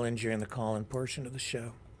can call in during the call-in portion of the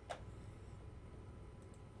show.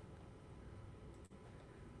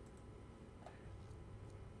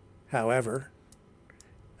 However,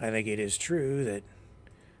 I think it is true that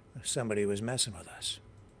somebody was messing with us.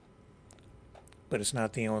 But it's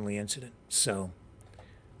not the only incident. So,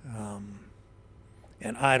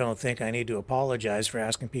 and I don't think I need to apologize for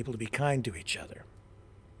asking people to be kind to each other,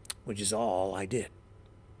 which is all I did.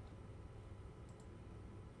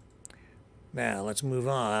 Now, let's move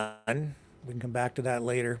on. We can come back to that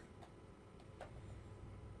later.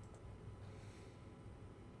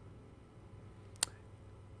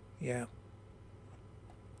 Yeah.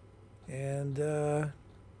 And,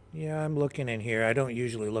 yeah, I'm looking in here. I don't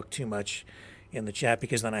usually look too much in the chat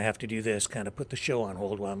because then I have to do this, kind of put the show on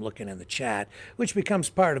hold while I'm looking in the chat, which becomes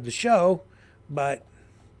part of the show, but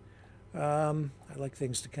I like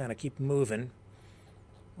things to kind of keep moving.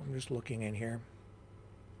 I'm just looking in here.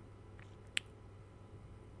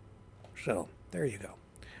 So, there you go.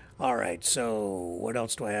 All right, so what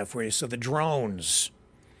else do I have for you? So the drones.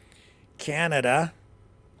 Canada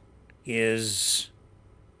is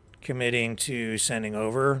committing to sending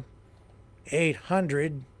over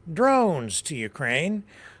 800 drones to Ukraine.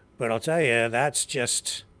 But I'll tell you, that's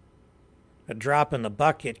just a drop in the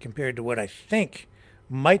bucket compared to what I think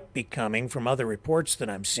might be coming from other reports that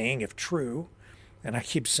I'm seeing, if true. And I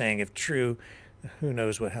keep saying if true, who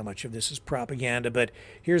knows how much of this is propaganda. But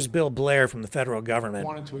here's Bill Blair from the federal government. I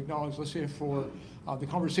wanted to acknowledge Lucia for the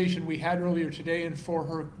conversation we had earlier today and for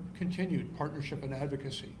her continued partnership and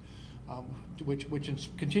advocacy, which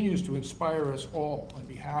continues to inspire us all on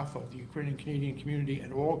behalf of the Ukrainian Canadian community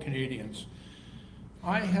and all Canadians.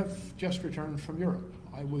 I have just returned from Europe.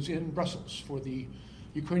 I was in Brussels for the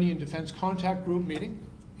Ukrainian Defense Contact Group meeting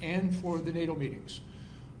and for the NATO meetings,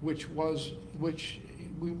 which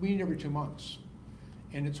we meet every 2 months.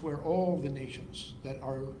 And it's where all the nations that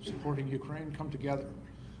are supporting Ukraine come together.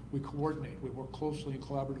 We coordinate, we work closely and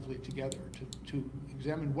collaboratively together to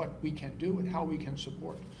examine what we can do and how we can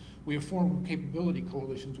support. We have formed capability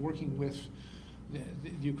coalitions working with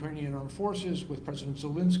the Ukrainian Armed Forces, with President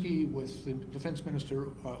Zelensky, with the Defense Minister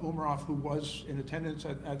Umarov, who was in attendance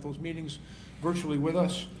at those meetings virtually with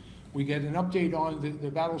us. We get an update on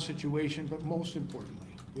the battle situation, but most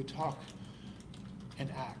importantly, we talk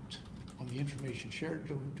and act on the information shared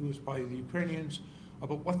to us by the Ukrainians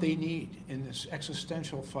about what they need in this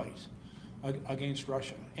existential fight against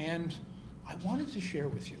Russia. And I wanted to share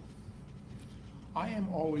with you, I am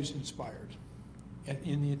always inspired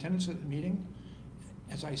in the attendance at the meeting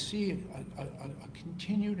as I see a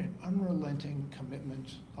continued and unrelenting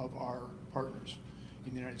commitment of our partners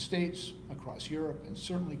in the United States, across Europe, and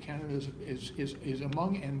certainly Canada is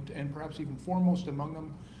among, and perhaps even foremost among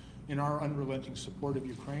them, in our unrelenting support of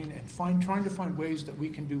Ukraine and trying to find ways that we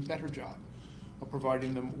can do a better job of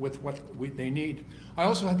providing them with what they need. I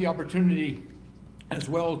also had the opportunity as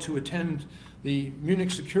well to attend the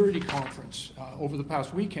Munich Security Conference over the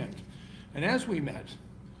past weekend. And as we met,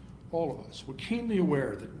 all of us, we're keenly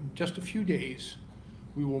aware that in just a few days,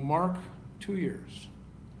 we will mark 2 years,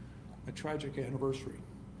 a tragic anniversary,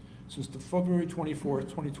 since the February 24th,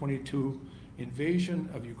 2022 invasion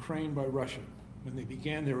of Ukraine by Russia, when they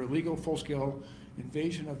began their illegal full-scale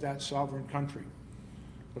invasion of that sovereign country.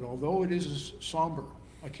 But although it is a somber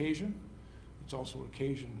occasion, it's also an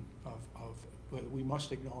occasion we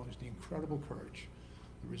must acknowledge the incredible courage,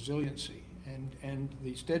 the resiliency, and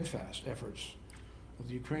the steadfast efforts of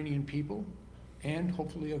the Ukrainian people and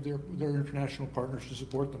hopefully of their international partners to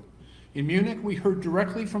support them. In Munich, we heard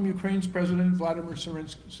directly from Ukraine's President Vladimir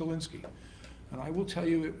Zelensky, and I will tell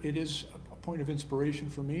you it is a point of inspiration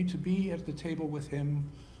for me to be at the table with him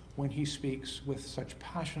when he speaks with such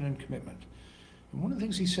passion and commitment. And one of the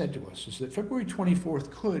things he said to us is that February 24th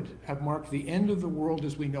could have marked the end of the world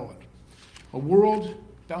as we know it. A world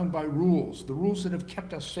bound by rules, the rules that have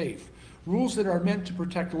kept us safe, rules that are meant to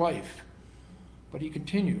protect life. But he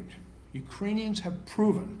continued, Ukrainians have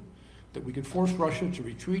proven that we can force Russia to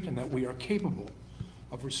retreat and that we are capable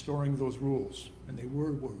of restoring those rules. And they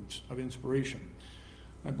were words of inspiration.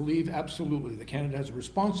 I believe absolutely that Canada has a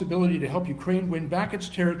responsibility to help Ukraine win back its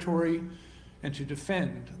territory and to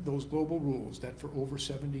defend those global rules that for over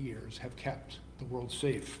 70 years have kept the world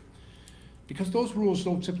safe. Because those rules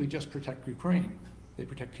don't simply just protect Ukraine. They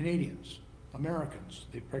protect Canadians, Americans,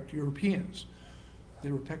 they protect Europeans.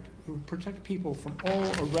 They protect people from all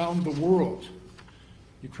around the world.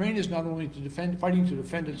 Ukraine is not only fighting to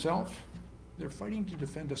defend itself, they're fighting to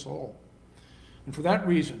defend us all. And for that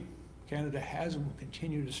reason, Canada has and will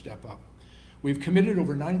continue to step up. We've committed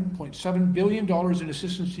over $9.7 billion in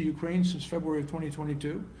assistance to Ukraine since February of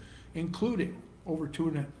 2022, including over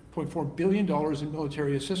 $2.4 billion in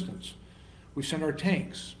military assistance. We've sent our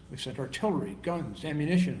tanks, we've sent artillery, guns,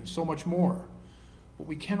 ammunition, and so much more. But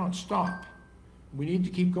we cannot stop. We need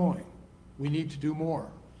to keep going. We need to do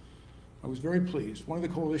more. I was very pleased. One of the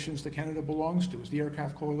coalitions that Canada belongs to is the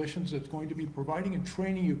aircraft coalitions that's going to be providing and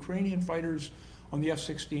training Ukrainian fighters on the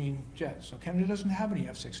F-16 jets. Now, Canada doesn't have any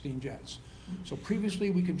F-16 jets. So previously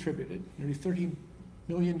we contributed nearly $30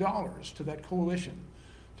 million to that coalition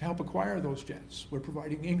to help acquire those jets. We're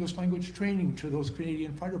providing English language training to those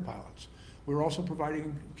Canadian fighter pilots. We're also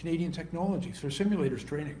providing Canadian technologies for simulators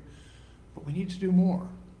training. But we need to do more.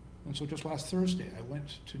 And so just last Thursday, I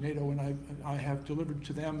went to NATO and I have delivered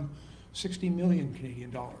to them 60 million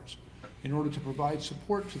Canadian dollars in order to provide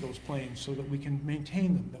support to those planes so that we can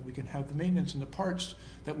maintain them, that we can have the maintenance and the parts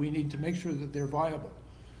that we need to make sure that they're viable.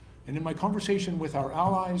 And in my conversation with our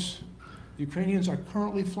allies, the Ukrainians are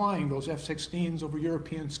currently flying those F-16s over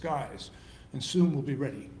European skies, and soon will be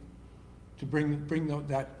ready to bring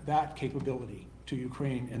that capability to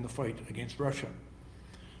Ukraine in the fight against Russia.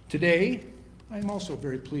 Today, I'm also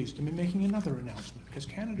very pleased to be making another announcement, because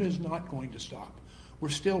Canada is not going to stop. We're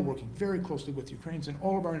still working very closely with Ukrainians and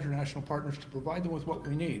all of our international partners to provide them with what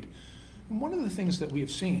we need. And one of the things that we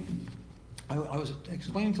have seen, I was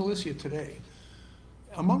explaining to Alicia today,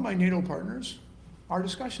 among my NATO partners, our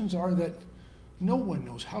discussions are that no one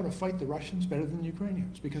knows how to fight the Russians better than the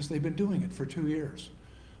Ukrainians, because they've been doing it for 2 years.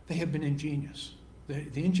 They have been ingenious.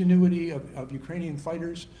 The ingenuity of Ukrainian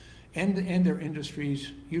fighters and their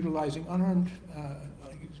industries utilizing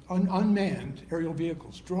unmanned aerial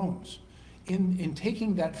vehicles, drones, in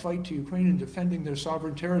taking that fight to Ukraine and defending their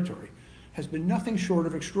sovereign territory has been nothing short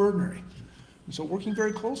of extraordinary. And so working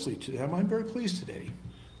very closely to them, I'm very pleased today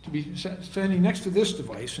to be standing next to this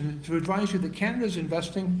device and to advise you that Canada is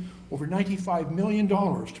investing over $95 million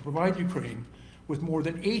to provide Ukraine with more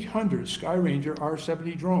than 800 Skyranger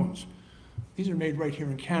R-70 drones. These are made right here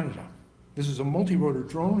in Canada. This is a multi-rotor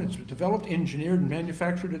drone. It's developed, engineered, and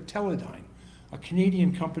manufactured at Teledyne, a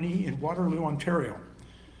Canadian company in Waterloo, Ontario.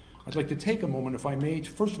 I'd like to take a moment, if I may,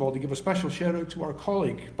 first of all, to give a special shout out to our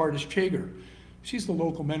colleague, Bartis Chager. She's the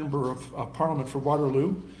local member of Parliament for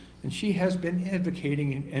Waterloo, and she has been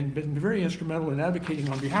advocating and been very instrumental in advocating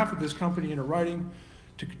on behalf of this company in a riding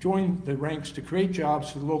to join the ranks to create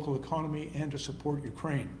jobs for the local economy and to support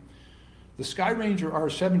Ukraine. The Skyranger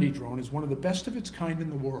R-70 drone is one of the best of its kind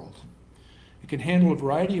in the world. It can handle a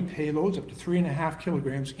variety of payloads up to 3.5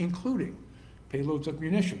 kilograms, including payloads of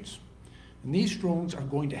munitions. And these drones are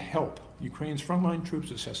going to help Ukraine's frontline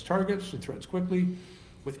troops assess targets and threats quickly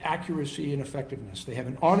with accuracy and effectiveness. They have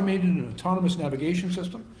an automated and autonomous navigation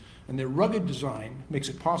system, and their rugged design makes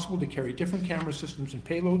it possible to carry different camera systems and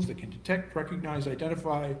payloads that can detect, recognize,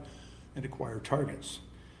 identify, and acquire targets.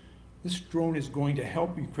 This drone is going to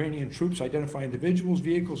help Ukrainian troops identify individuals,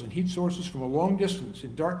 vehicles, and heat sources from a long distance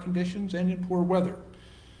in dark conditions and in poor weather.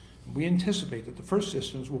 We anticipate that the first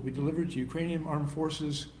systems will be delivered to Ukrainian armed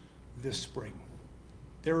forces this spring.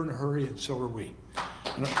 They're in a hurry, and so are we.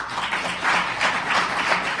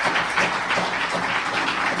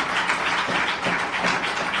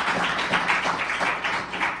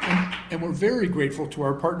 And we're very grateful to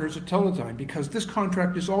our partners at Teledyne because this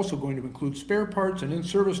contract is also going to include spare parts and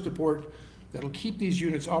in-service support that'll keep these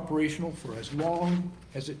units operational for as long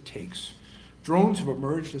as it takes. Drones have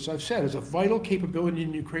emerged, as I've said, as a vital capability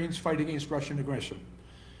in Ukraine's fight against Russian aggression.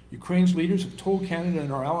 Ukraine's leaders have told Canada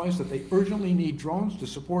and our allies that they urgently need drones to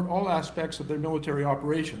support all aspects of their military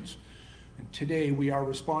operations. And today we are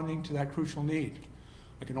responding to that crucial need.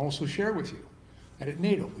 I can also share with you that at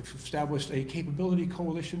NATO, we've established a capability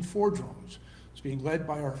coalition for drones. It's being led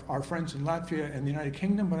by our friends in Latvia and the United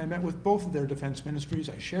Kingdom. When I met with both of their defense ministries,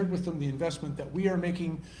 I shared with them the investment that we are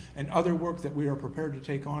making and other work that we are prepared to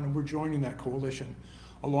take on, and we're joining that coalition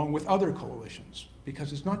along with other coalitions,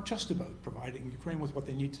 because it's not just about providing Ukraine with what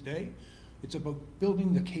they need today, it's about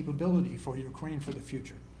building the capability for Ukraine for the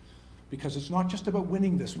future. Because it's not just about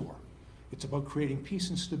winning this war, it's about creating peace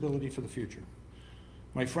and stability for the future.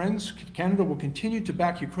 My friends, Canada will continue to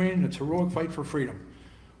back Ukraine in its heroic fight for freedom.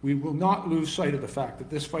 We will not lose sight of the fact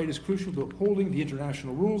that this fight is crucial to upholding the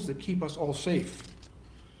international rules that keep us all safe.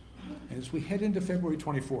 And as we head into February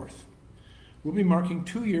 24th, we'll be marking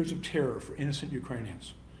 2 years of terror for innocent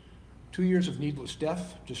Ukrainians. 2 years of needless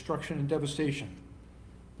death, destruction, and devastation.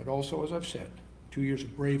 But also, as I've said, 2 years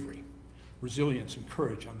of bravery, resilience, and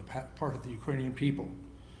courage on the part of the Ukrainian people.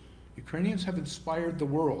 Ukrainians have inspired the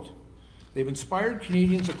world. They've inspired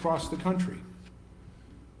Canadians across the country.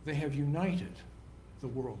 They have united the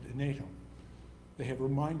world in NATO. They have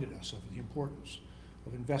reminded us of the importance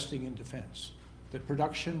of investing in defense, that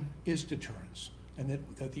production is deterrence, and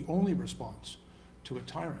that the only response to a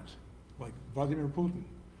tyrant like Vladimir Putin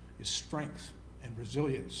is strength and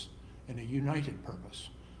resilience and a united purpose.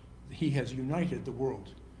 He has united the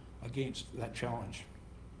world against that challenge.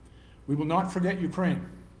 We will not forget Ukraine.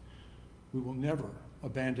 We will never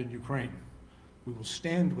abandon Ukraine. We will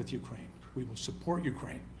stand with Ukraine. We will support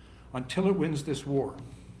Ukraine until it wins this war.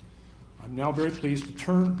 I'm now very pleased to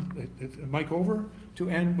turn the mic over to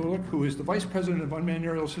Anne Bullock, who is the Vice President of Unmanned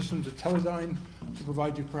Aerial Systems at Teledyne, to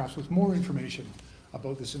provide you perhaps with more information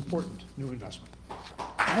about this important new investment.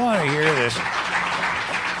 I want to hear this.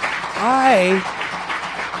 I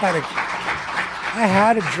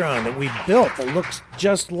had a drone that we built that looks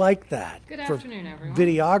just like that. Good afternoon, everyone.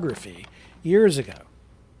 Videography years ago.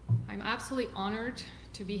 I'm absolutely honored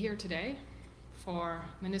to be here today for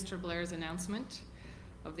Minister Blair's announcement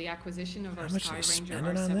of the acquisition of our Skyranger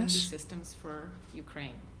R-70 systems for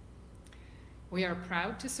Ukraine. We are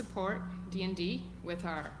proud to support D&D with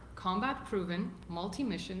our combat-proven,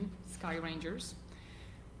 multi-mission Skyrangers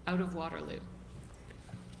out of Waterloo.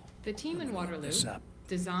 The team in Waterloo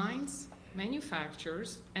designs,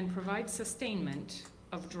 manufactures, and provides sustainment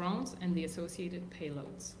of drones and the associated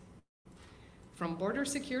payloads. From border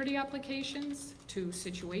security applications to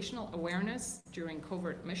situational awareness during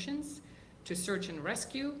covert missions to search and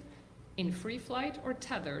rescue, in free flight or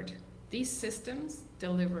tethered, these systems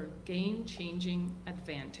deliver game-changing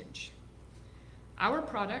advantage. Our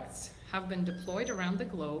products have been deployed around the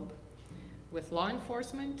globe with law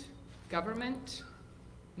enforcement, government,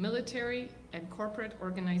 military, and corporate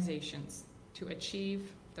organizations to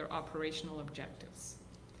achieve their operational objectives.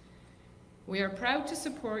 We are proud to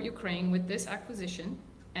support Ukraine with this acquisition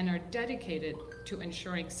and are dedicated to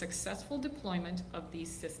ensuring successful deployment of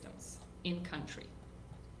these systems in country.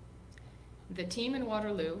 The team in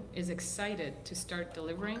Waterloo is excited to start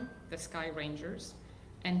delivering the Skyrangers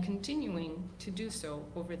and continuing to do so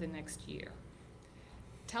over the next year.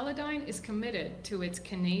 Teledyne is committed to its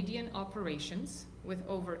Canadian operations with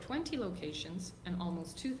over 20 locations and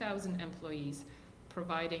almost 2,000 employees,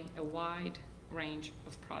 providing a wide range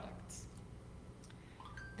of products.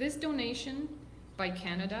 This donation by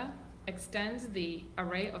Canada extends the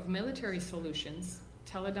array of military solutions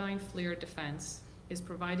Teledyne FLIR Defense is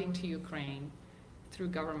providing to Ukraine through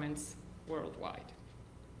governments worldwide.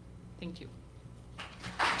 Thank you.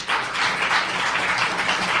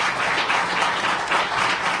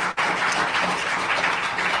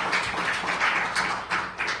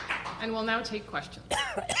 And we'll now take questions.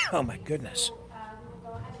 Oh my goodness. We'll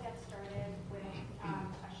go ahead and get started with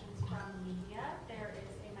questions from media. There is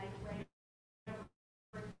a mic right over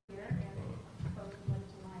here, and folks would like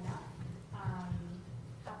to line up.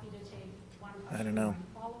 Happy to take one question. I don't know.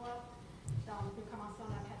 Follow-up.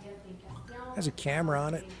 Has a camera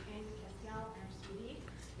on it.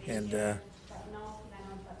 And I'll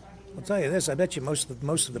tell you this, I bet you most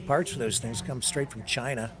of the parts for those things come straight from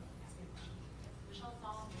China.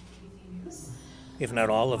 If not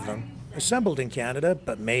all of them. Assembled in Canada,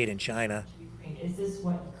 but made in China. Is this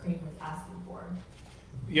what Ukraine was asking for?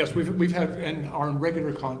 Yes, we've had and are in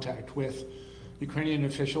regular contact with Ukrainian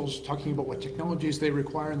officials, talking about what technologies they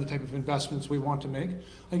require and the type of investments we want to make.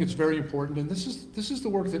 I think it's very important, and this is the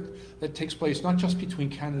work that takes place not just between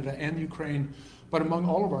Canada and Ukraine, but among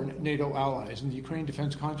all of our NATO allies. In the Ukraine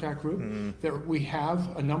Defense Contact Group, there we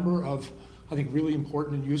have a number of, I think, really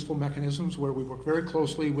important and useful mechanisms where we work very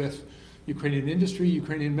closely with Ukrainian industry,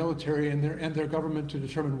 Ukrainian military, and their government to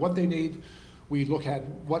determine what they need. We look at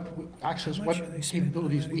what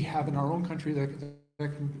capabilities we have in our own country that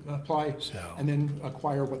can apply, and then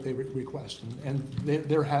acquire what they request. And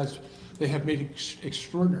they have made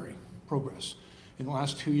extraordinary progress in the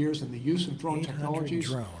last 2 years in the use of drone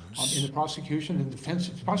technologies in the prosecution and defense,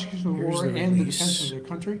 prosecution of war and the defense of their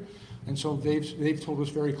country. And so they've told us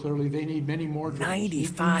very clearly they need many more drones,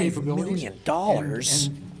 $95 million.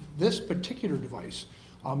 And this particular device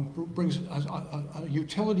brings a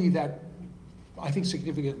utility that I think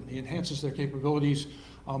significantly enhances their capabilities,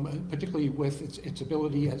 particularly with its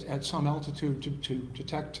ability at some altitude to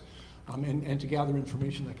detect and to gather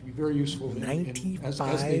information that can be very useful as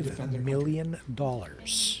they defend their $95 million.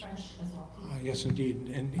 Yes,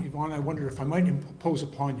 indeed. And Yvonne, I wonder if I might impose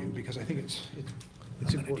upon you, because I think it's I'm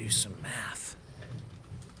going to do some math.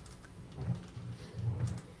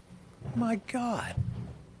 My God.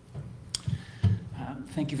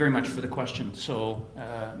 Thank you very much for the question. So,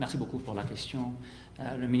 merci beaucoup pour la question.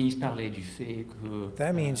 Le ministre parlait du fait que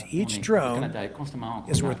that means each drone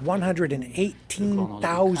is worth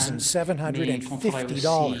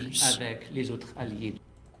 $118,750.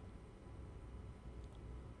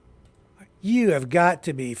 You have got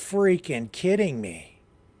to be freaking kidding me.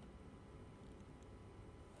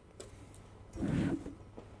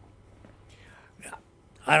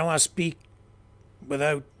 I don't want to speak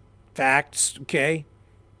without facts, okay?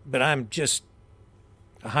 But I'm just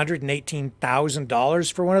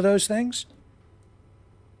 $118,000 for one of those things?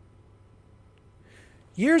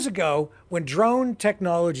 Years ago, when drone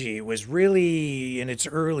technology was really in its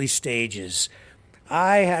early stages,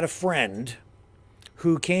 I had a friend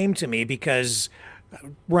who came to me because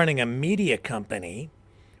running a media company,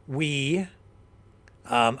 I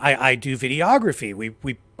do videography.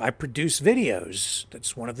 I produce videos.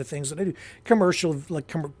 That's one of the things that I do. Commercials,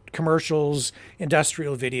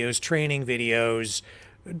 industrial videos, training videos,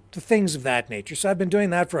 things of that nature. So I've been doing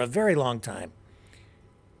that for a very long time.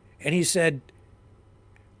 And he said,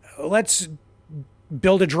 let's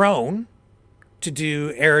build a drone to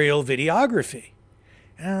do aerial videography.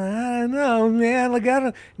 I don't know,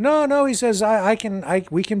 man. No, he says,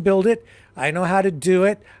 we can build it. I know how to do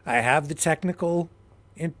it. I have the technical,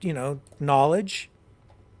 knowledge.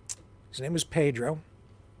 His name was Pedro.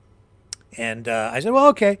 And I said, well,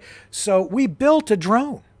 okay. So we built a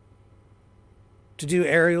drone to do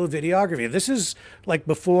aerial videography. This is like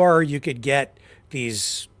before you could get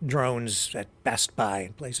these drones at Best Buy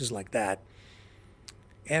and places like that.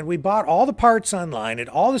 And we bought all the parts online, and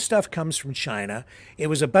all the stuff comes from China. It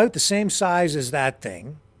was about the same size as that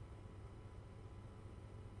thing.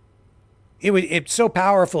 It's so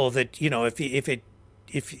powerful that, if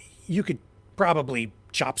you could probably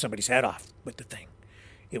chop somebody's head off with the thing.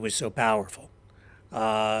 It was so powerful.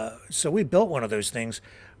 So we built one of those things,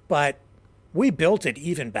 but we built it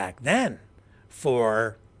even back then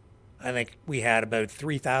for, I think we had about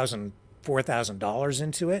 $3,000, $4,000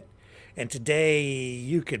 into it. And today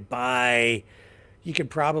you could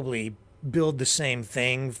probably build the same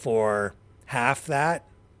thing for half that.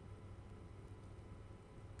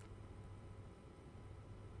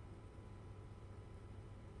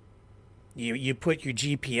 You put your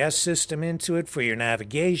GPS system into it for your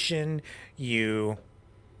navigation.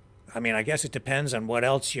 I guess it depends on what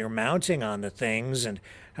else you're mounting on the things and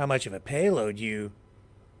how much of a payload you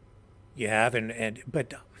have.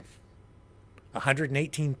 But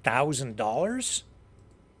 $118,000?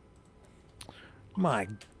 My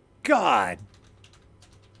God.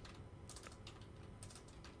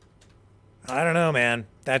 I don't know, man.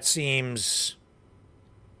 That seems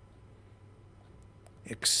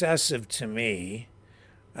excessive to me.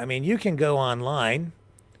 I mean, you can go online.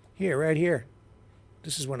 Here, right here.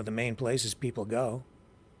 This is one of the main places people go.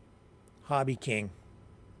 Hobby King.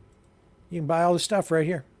 You can buy all the stuff right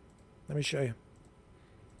here. Let me show you.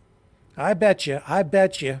 I bet you. You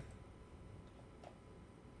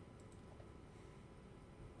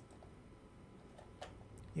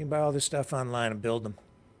can buy all this stuff online and build them.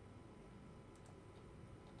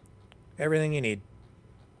 Everything you need.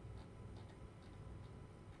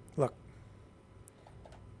 Look.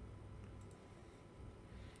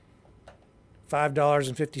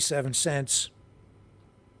 $5.57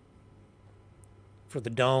 for the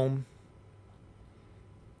dome.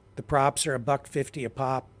 The props are $1.50 a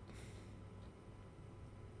pop.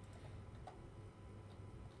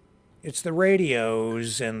 It's the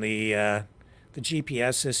radios and the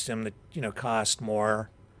GPS system that cost more.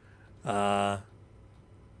 But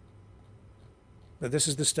this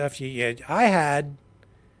is the stuff I had.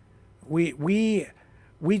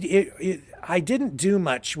 I didn't do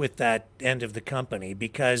much with that end of the company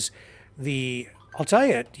because I'll tell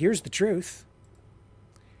you, here's the truth.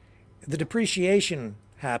 The depreciation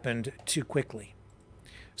happened too quickly.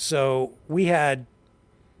 So we had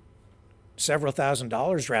several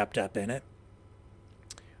 $1,000s wrapped up in it.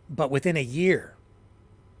 But within a year,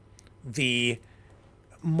 the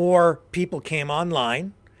more people came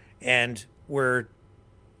online and were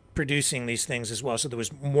producing these things as well. So there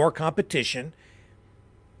was more competition.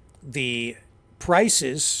 The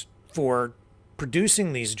prices for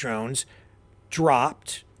producing these drones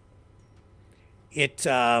dropped.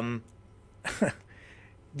 The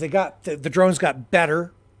drones got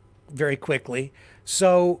better very quickly.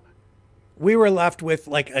 So we were left with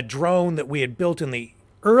like a drone that we had built in the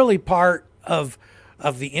early part of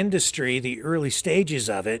the industry, the early stages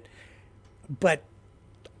of it, but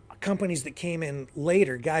companies that came in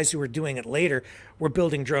later, guys who were doing it later, were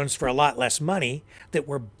building drones for a lot less money that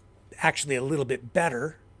were actually a little bit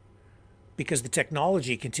better because the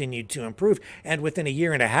technology continued to improve. And within a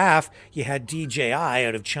year and a half, you had DJI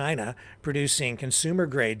out of China producing consumer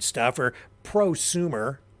grade stuff or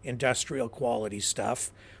prosumer industrial quality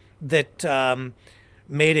stuff that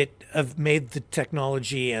made the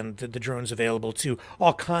technology and the drones available to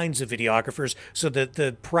all kinds of videographers, so that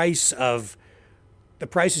the prices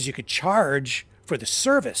you could charge for the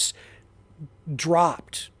service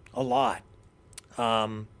dropped a lot.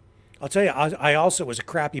 I'll tell you, I also was a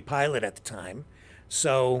crappy pilot at the time.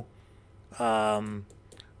 So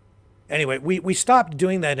anyway, we stopped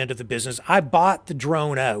doing that end of the business. I bought the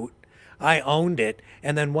drone out. I owned it.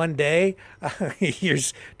 And then one day,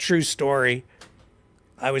 here's true story.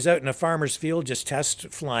 I was out in a farmer's field just test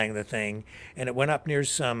flying the thing, and it went up near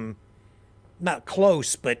some, not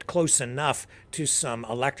close, but close enough to some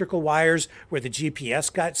electrical wires where the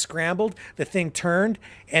GPS got scrambled. The thing turned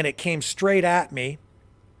and it came straight at me.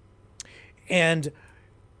 And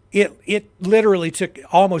it literally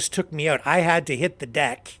almost took me out. I had to hit the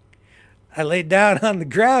deck. I laid down on the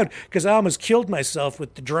ground because I almost killed myself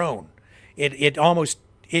with the drone.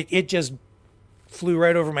 It just flew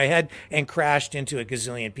right over my head and crashed into a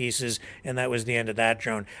gazillion pieces, and that was the end of that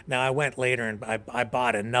drone. Now, I went later and I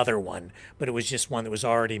bought another one, but it was just one that was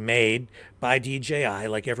already made by DJI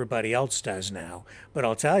like everybody else does now. But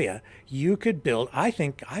I'll tell you, I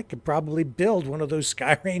think I could probably build one of those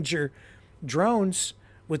Skyranger drones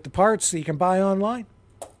with the parts that you can buy online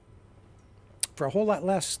for a whole lot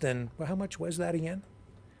less than, well, how much was that again?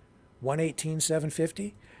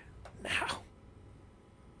 $118,750. Now,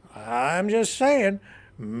 I'm just saying,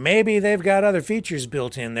 maybe they've got other features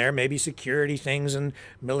built in there, maybe security things and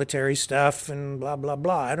military stuff and blah, blah,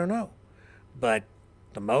 blah. I don't know. But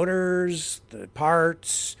the motors, the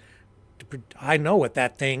parts, I know what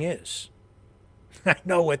that thing is. I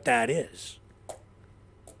know what that is.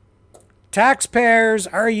 Taxpayers,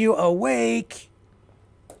 are you awake?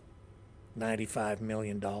 $95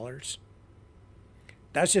 million.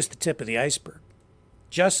 That's just the tip of the iceberg.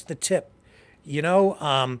 Just the tip.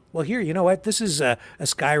 Well, here, you know what? This is a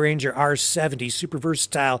Skyranger R70 super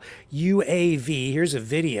versatile UAV. Here's a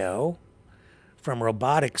video from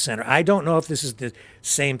Robotics Center. I don't know if this is the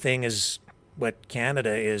same thing as what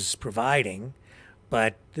Canada is providing,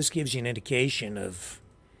 but this gives you an indication of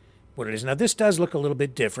what it is. Now, this does look a little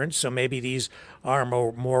bit different, so maybe these are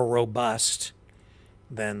more robust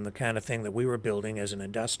than the kind of thing that we were building as an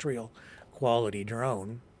industrial quality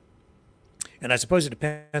drone. And I suppose it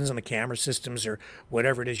depends on the camera systems or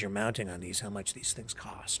whatever it is you're mounting on these, how much these things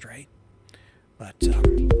cost, right? But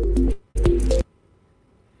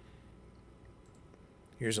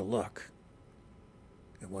here's a look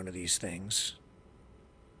at one of these things.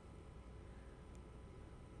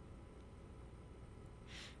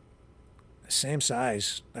 Same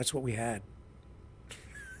size. That's what we had.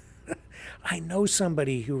 I know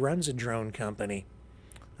somebody who runs a drone company.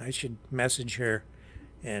 I should message her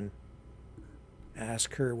and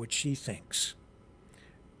ask her what she thinks.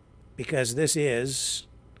 Because this is,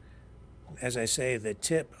 as I say, the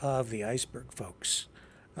tip of the iceberg, folks.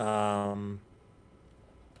 The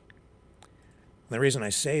reason I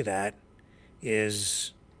say that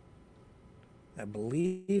is I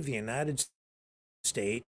believe the United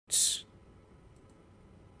States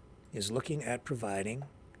is looking at providing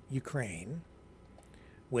Ukraine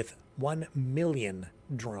with 1 million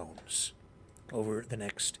drones over the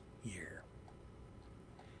next year.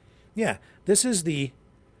 Yeah, this is they're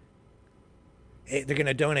going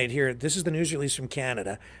to donate here. This is the news release from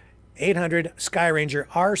Canada. 800 Skyranger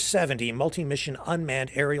R-70 multi-mission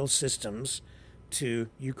unmanned aerial systems to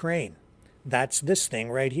Ukraine. That's this thing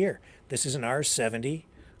right here. This is an R-70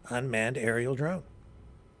 unmanned aerial drone.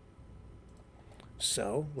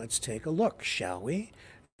 So let's take a look, shall we,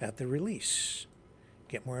 at the release.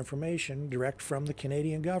 Get more information direct from the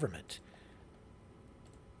Canadian government.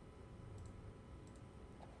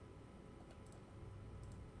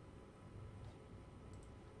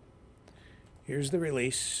 Here's the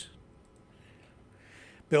release.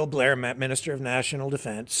 Bill Blair, Minister of National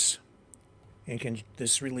Defense, and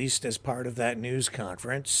this released as part of that news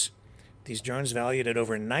conference. These drones, valued at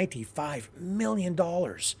over $95 million,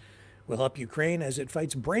 will help Ukraine as it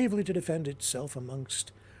fights bravely to defend itself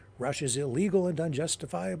amongst Russia's illegal and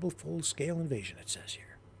unjustifiable full-scale invasion, it says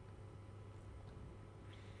here.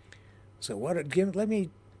 So let me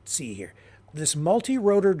see here. This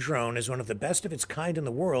multi-rotor drone is one of the best of its kind in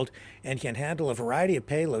the world and can handle a variety of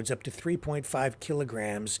payloads up to 3.5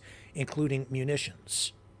 kilograms, including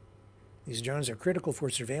munitions. These drones are critical for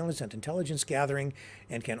surveillance and intelligence gathering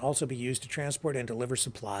and can also be used to transport and deliver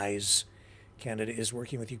supplies. Canada is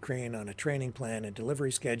working with Ukraine on a training plan and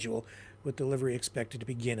delivery schedule, with delivery expected to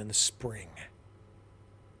begin in the spring.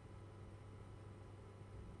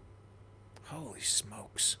 Holy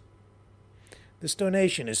smokes. This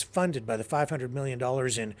donation is funded by the $500 million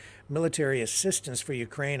in military assistance for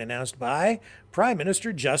Ukraine announced by Prime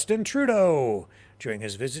Minister Justin Trudeau during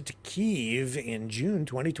his visit to Kyiv in June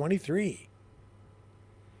 2023.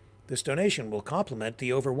 This donation will complement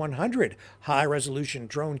the over 100 high-resolution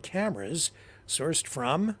drone cameras sourced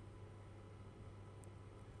from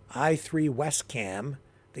I3 Westcam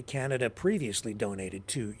that Canada previously donated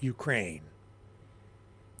to Ukraine.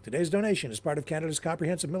 Today's donation is part of Canada's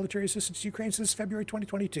comprehensive military assistance to Ukraine since February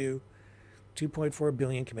 2022. $2.4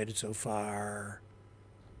 billion committed so far.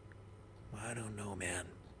 I don't know, man.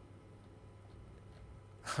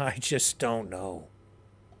 I just don't know.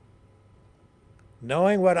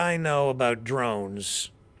 Knowing what I know about drones,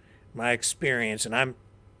 my experience, and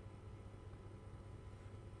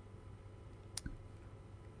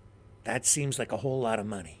that seems like a whole lot of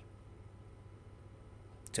money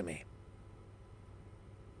to me.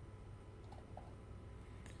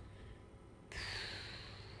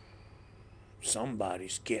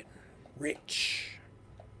 Somebody's getting rich.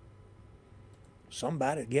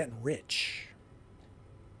 Somebody's getting rich.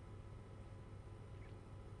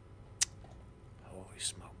 Holy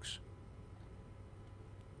smokes.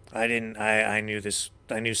 I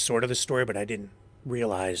knew sort of the story, but I didn't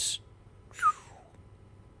realize. Whew.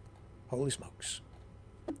 Holy smokes.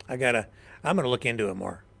 I'm gonna look into it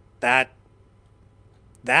more. That's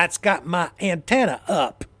got my antenna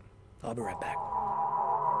up. I'll be right back.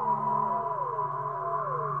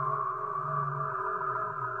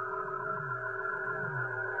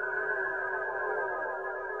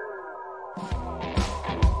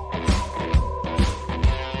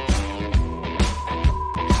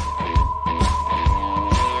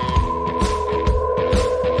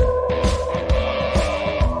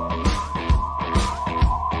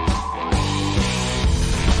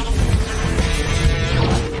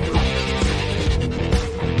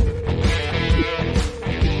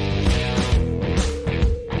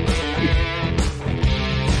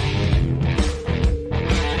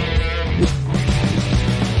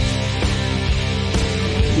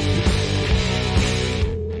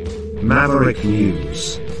 Maverick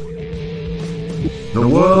News. The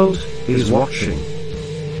world is watching.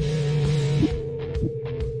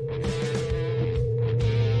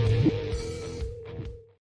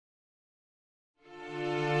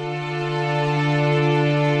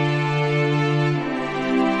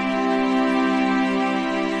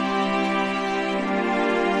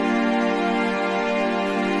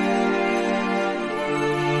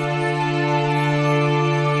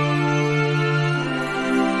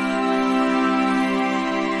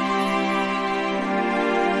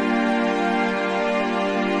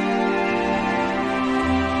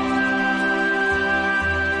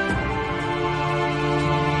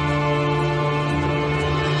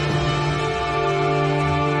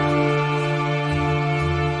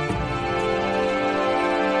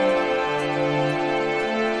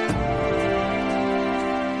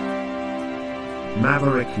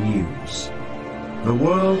 Maverick News. The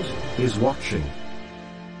world is watching.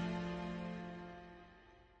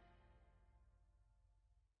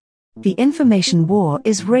 The information war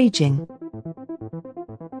is raging.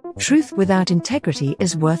 Truth without integrity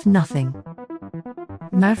is worth nothing.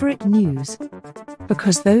 Maverick News.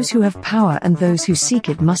 Because those who have power and those who seek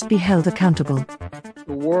it must be held accountable.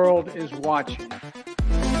 The world is watching.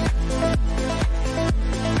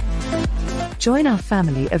 Join our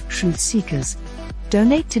family of truth seekers.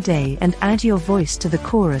 Donate today and add your voice to the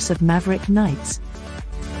chorus of Maverick Knights.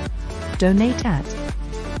 Donate at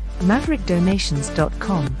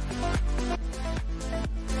maverickdonations.com.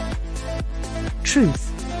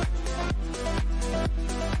 Truth.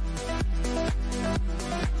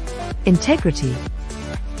 Integrity.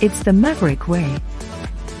 It's the Maverick way.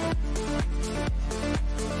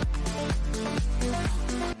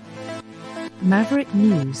 Maverick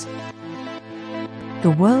News. The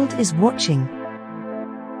world is watching.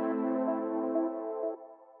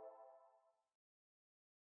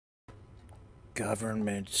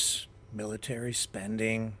 Governments, military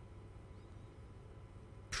spending.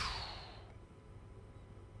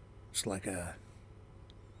 It's like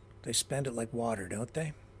they spend it like water, don't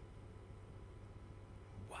they?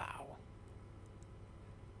 Wow.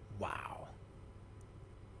 Wow.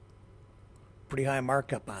 Pretty high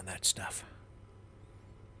markup on that stuff.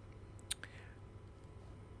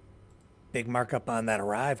 Big markup on that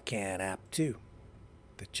ArriveCan app, too,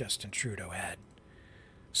 that Justin Trudeau had.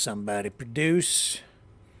 Somebody produce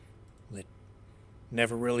that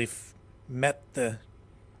never really met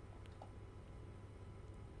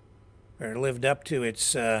or lived up to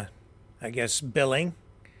its, I guess, billing.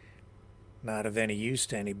 Not of any use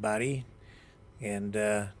to anybody. And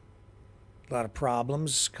a lot of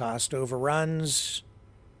problems, cost overruns,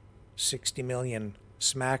 60 million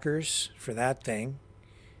smackers for that thing.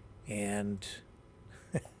 And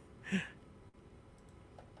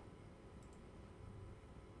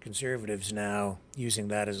Conservatives now using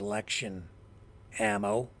that as election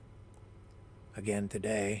ammo again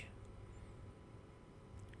today,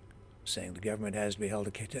 saying the government has to be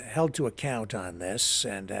held to account on this,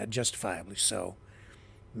 and justifiably so.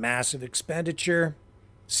 Massive expenditure,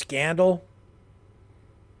 scandal.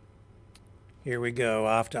 Here we go,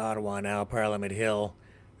 off to Ottawa now, Parliament Hill,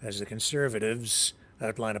 as the Conservatives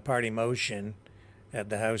outline a party motion at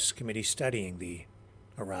the House Committee studying the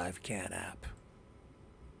ArriveCan app.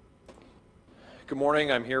 Good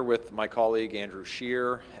morning. I'm here with my colleague Andrew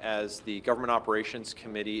Scheer as the Government Operations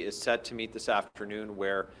Committee is set to meet this afternoon,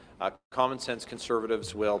 where Common Sense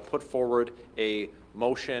Conservatives will put forward a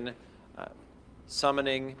motion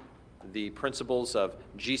summoning the principals of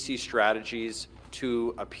GC Strategies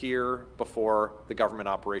to appear before the Government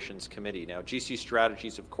Operations Committee. Now, GC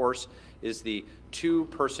Strategies, of course, is the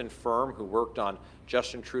two-person firm who worked on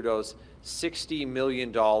Justin Trudeau's $60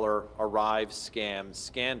 million Arrive scam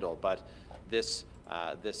scandal. But this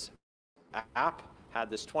app had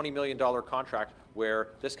this $20 million contract where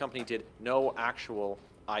this company did no actual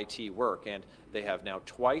IT work, and they have now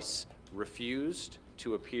twice refused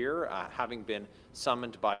to appear, having been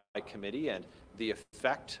summoned by committee. And the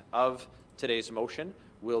effect of today's motion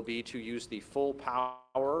will be to use the full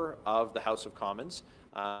power of the House of Commons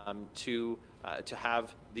to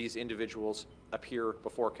have these individuals appear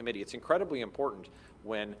before committee. It's incredibly important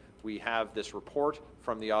when we have this report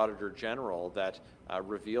from the Auditor General that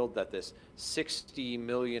revealed that this $60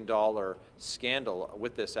 million scandal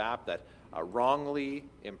with this app that wrongly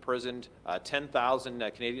imprisoned 10,000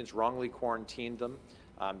 Canadians, wrongly quarantined them,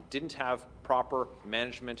 didn't have proper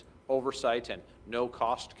management oversight and no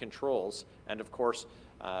cost controls, and of course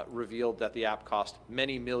revealed that the app cost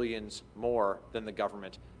many millions more than the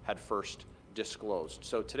government had first disclosed.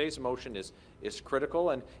 So today's motion is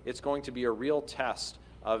critical, and it's going to be a real test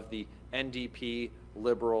of the NDP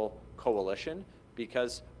Liberal coalition,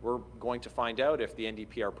 because we're going to find out if the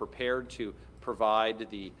NDP are prepared to provide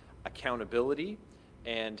the accountability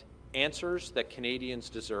and answers that Canadians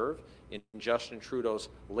deserve in Justin Trudeau's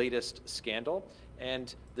latest scandal.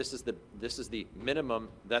 And this is the minimum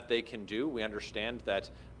that they can do. We understand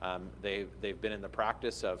that they've been in the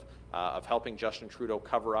practice of helping Justin Trudeau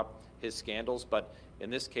cover up his scandals, but in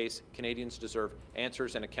this case, Canadians deserve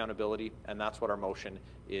answers and accountability, and that's what our motion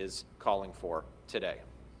is calling for today.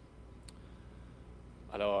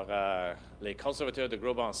 Alors, les conservateurs de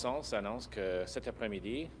Gros Bon Sens annoncent que cet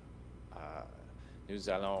après-midi, nous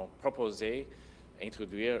allons proposer,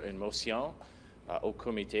 introduire une motion au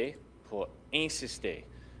comité pour insister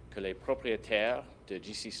que les propriétaires de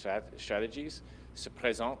GC Strategies se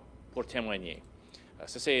présentent pour témoigner.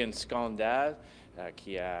 Ça, c'est un scandale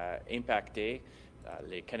qui a impacté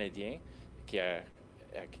les Canadiens, qui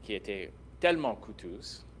était tellement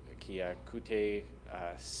coûteuse, qui a coûté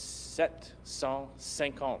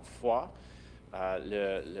 750 fois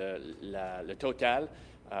le total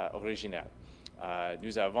original.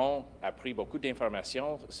 Nous avons appris beaucoup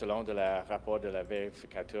d'informations selon le rapport de la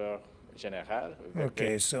vérificateur général.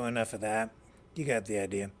 Okay, so enough of that. You got the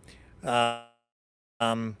idea. The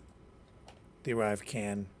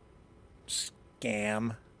ArriveCan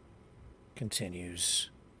scam continues.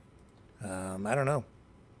 I don't know.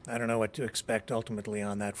 I don't know what to expect ultimately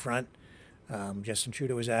on that front. Justin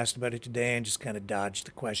Trudeau was asked about it today and just kind of dodged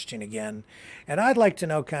the question again. And I'd like to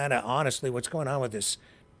know kind of honestly what's going on with this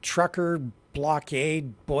trucker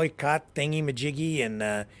blockade boycott thingy-majiggy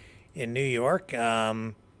in New York.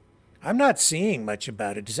 I'm not seeing much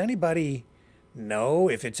about it. Does anybody know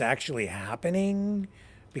if it's actually happening?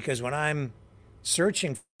 Because when I'm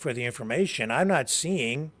searching for the information, I'm not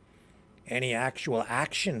seeing any actual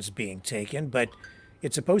actions being taken, but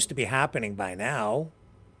it's supposed to be happening by now.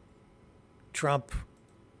 Trump,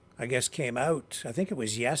 I guess, came out, I think it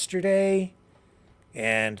was yesterday,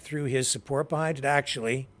 and threw his support behind it.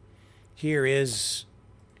 Actually, here is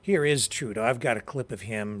Trudeau. I've got a clip of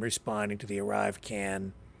him responding to the Arrive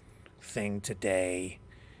Can thing today.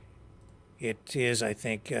 It is, I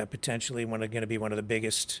think, potentially going to be one of the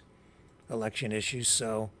biggest election issues,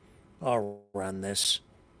 so I'll run this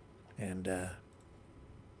and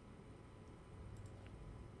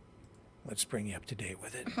let's bring you up to date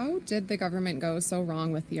with it. How did the government go so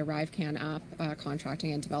wrong with the Arrive Can app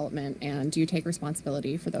contracting and development, and do you take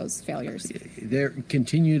responsibility for those failures? There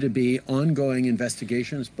continue to be ongoing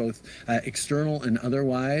investigations, both external and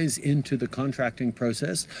otherwise, into the contracting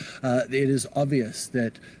process. It is obvious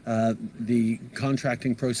that the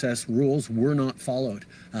contracting process rules were not followed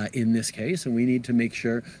in this case, and we need to make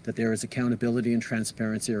sure that there is accountability and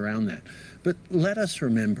transparency around that. But let us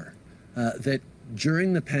remember that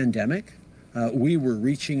during the pandemic, we were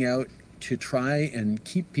reaching out to try and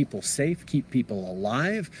keep people safe, keep people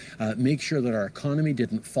alive, make sure that our economy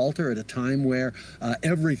didn't falter at a time where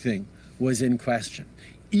everything was in question.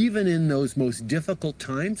 Even in those most difficult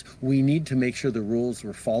times, we need to make sure the rules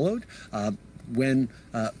were followed. When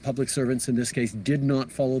public servants, in this case, did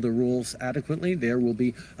not follow the rules adequately, there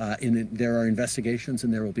are investigations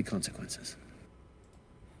and there will be consequences.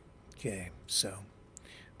 Okay, so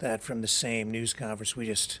that from the same news conference we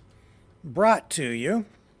just brought to you.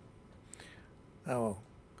 Yeah,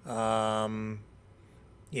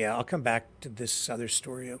 I'll come back to this other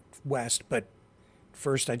story out west, but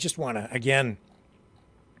first I just want to, again,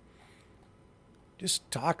 just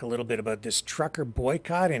talk a little bit about this trucker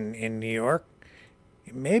boycott in New York.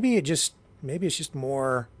 Maybe it's just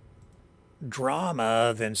more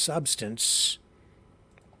drama than substance.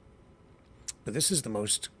 But this is the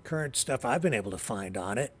most current stuff I've been able to find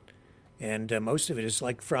on it. And most of it is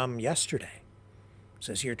like from yesterday. It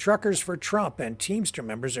says here, truckers for Trump and Teamster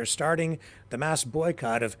members are starting the mass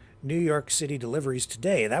boycott of New York City deliveries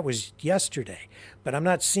today. That was yesterday. But I'm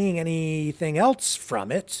not seeing anything else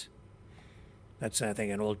from it. That's, I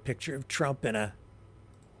think, an old picture of Trump in a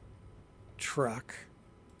truck.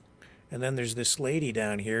 And then there's this lady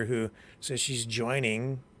down here who says she's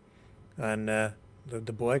joining on the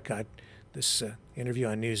boycott. This interview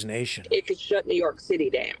on News Nation. It could shut New York City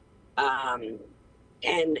down.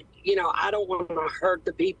 And, you know, I don't want to hurt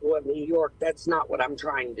the people of New York. That's not what I'm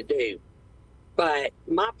trying to do. But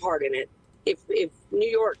my part in it, if New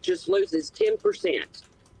York just loses 10%,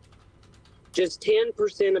 just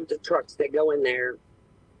 10% of the trucks that go in there,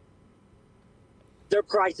 their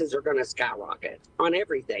prices are going to skyrocket on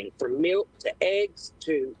everything from milk to eggs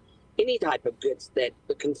to any type of goods that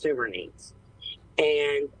the consumer needs.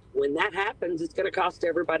 And when that happens, it's going to cost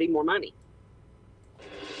everybody more money.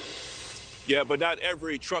 Yeah, but not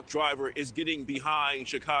every truck driver is getting behind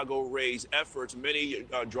Chicago Ray's efforts. Many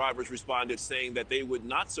drivers responded saying that they would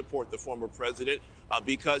not support the former president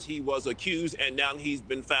because he was accused and now he's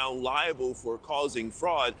been found liable for causing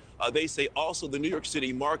fraud. They say also the New York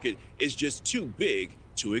City market is just too big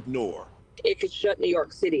to ignore. It could shut New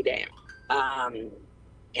York City down.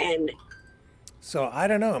 And so I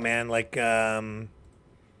don't know, man, like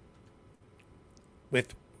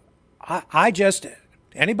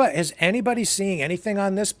is anybody seeing anything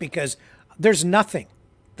on this? Because there's nothing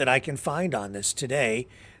that I can find on this today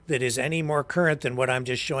that is any more current than what I'm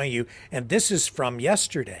just showing you. And this is from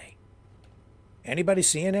yesterday. Anybody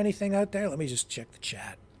seeing anything out there? Let me just check the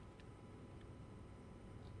chat.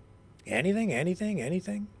 Anything?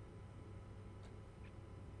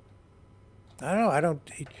 I don't know.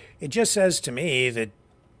 It just says to me that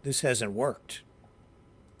this hasn't worked.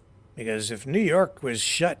 Because if New York was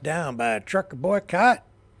shut down by a trucker boycott,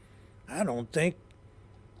 I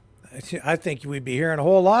think we'd be hearing a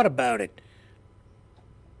whole lot about it.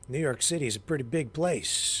 New York City is a pretty big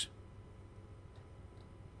place.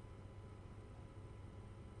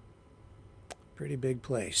 Pretty big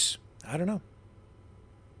place. I don't know.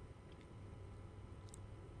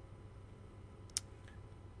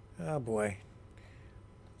 Oh boy.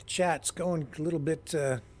 The chat's going a little bit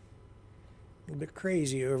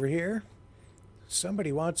crazy over here.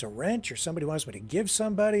 somebody wants a wrench or somebody wants me to give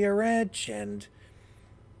somebody a wrench, and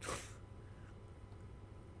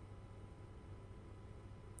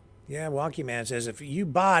yeah, Wonky Man says, if you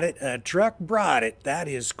bought it, a truck brought it. That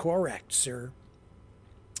is correct, sir.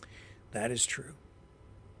 That is true.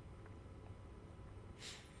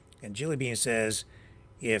 And Jilly Bean says,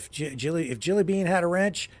 if Jilly Bean had a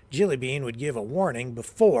wrench, Jilly Bean would give a warning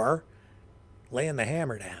before laying the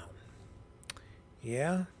hammer down.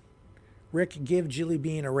 Yeah? Rick, give Jilly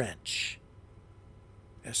Bean a wrench.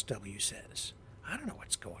 SW says. I don't know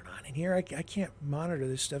what's going on in here. I can't monitor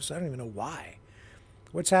this stuff, so I don't even know why.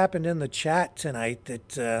 What's happened in the chat tonight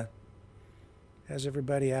that has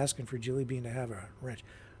everybody asking for Jilly Bean to have a wrench?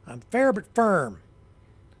 I'm fair but firm.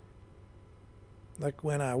 Like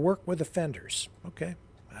when I work with offenders. Okay.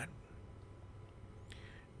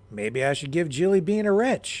 Maybe I should give Jilly Bean a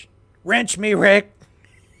wrench. Wrench me, Rick!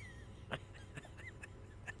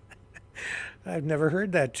 I've never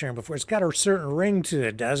heard that term before. It's got a certain ring to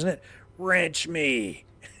it, doesn't it? Wrench me!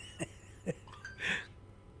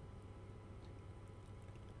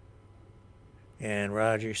 And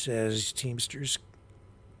Roger says, Teamsters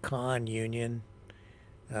Con Union.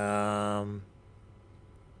 And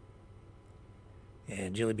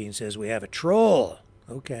Jilly Bean says, we have a troll.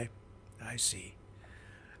 Okay, I see.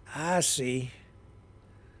 I see.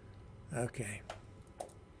 Okay.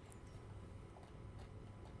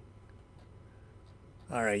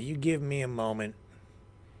 All right, you give me a moment,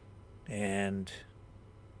 and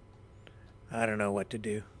I don't know what to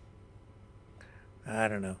do. I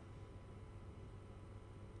don't know.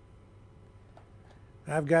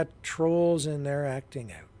 I've got trolls in there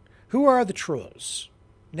acting out. Who are the trolls?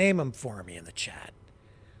 Name them for me in the chat,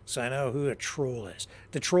 so I know who a troll is.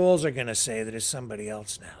 The trolls are going to say that it's somebody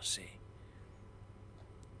else now, see?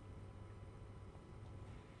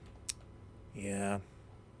 Yeah.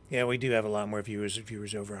 Yeah, we do have a lot more viewers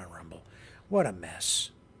over on Rumble. What a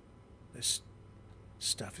mess. This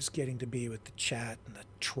stuff is getting to be with the chat and the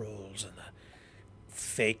trolls and the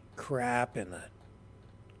fake crap and the...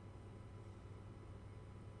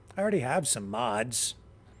 I already have some mods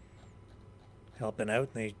helping out,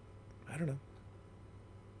 and they... I don't know.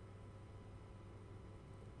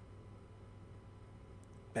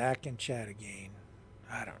 Back in chat again.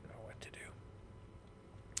 I don't know what to do.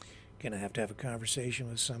 Gonna have to have a conversation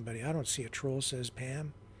with somebody. I don't see a troll, says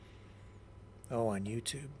Pam. Oh, on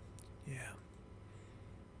YouTube. Yeah.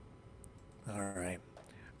 All right.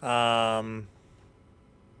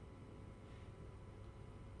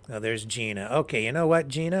 Oh, there's Gina. Okay, you know what,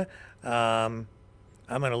 Gina? I'm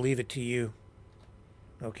gonna leave it to you.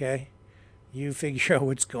 Okay? You figure out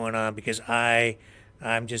what's going on, because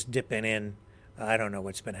I'm just dipping in. I don't know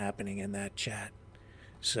what's been happening in that chat.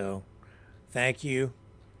 So, thank you,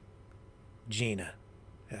 Gina,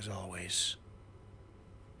 as always.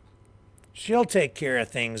 She'll take care of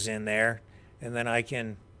things in there, and then I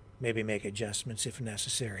can maybe make adjustments if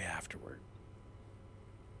necessary afterward.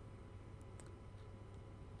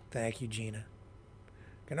 Thank you, Gina.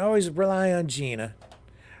 Can always rely on Gina.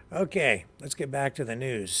 Okay, let's get back to the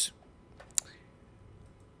news.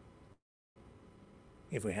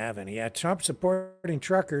 If we have any. Yeah, Trump supporting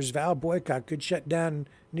truckers vow boycott could shut down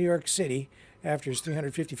New York City after his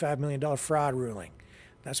 $355 million fraud ruling.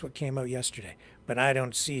 That's what came out yesterday. But I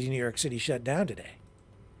don't see New York City shut down today.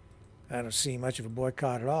 I don't see much of a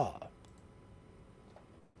boycott at all.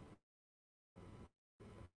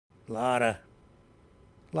 A lot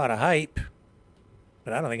of hype,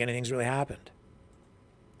 but I don't think anything's really happened.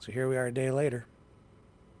 So here we are a day later.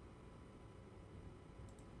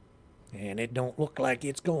 And it don't look like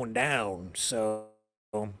it's going down. So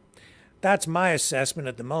that's my assessment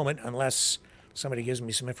at the moment, unless somebody gives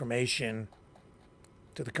me some information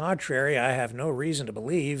to the contrary. I have no reason to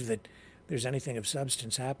believe that there's anything of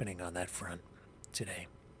substance happening on that front today.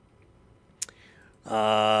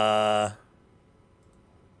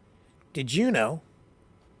 Did you know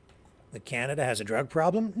that Canada has a drug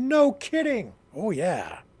problem? No kidding. Oh,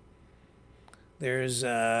 yeah. There's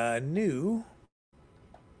new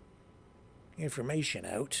information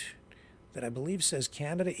out that I believe says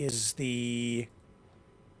Canada is the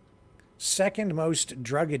second most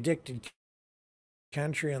drug-addicted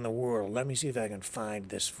country in the world. Let me see if I can find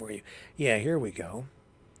this for you. Yeah, here we go.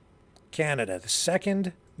 Canada, the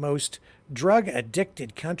second most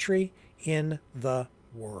drug-addicted country in the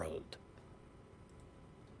world.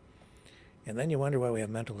 And then you wonder why we have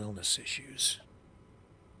mental illness issues.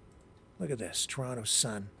 Look at this, Toronto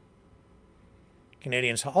Sun.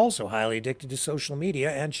 Canadians also highly addicted to social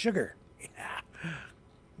media and sugar. Yeah,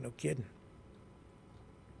 no kidding.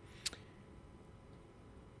 It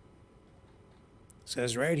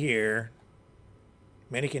says right here,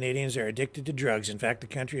 Many Canadians are addicted to drugs. In fact, the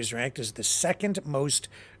country is ranked as the second most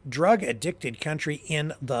drug-addicted country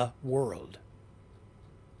in the world.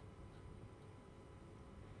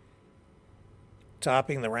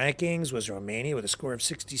 Topping the rankings was Romania with a score of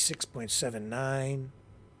 66.79.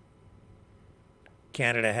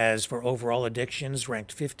 Canada has, for overall addictions,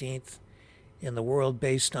 ranked 15th in the world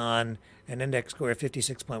based on an index score of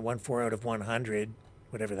 56.14 out of 100,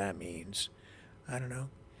 whatever that means. I don't know.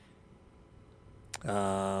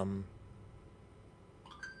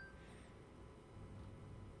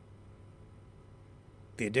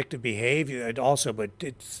 The addictive behavior also, but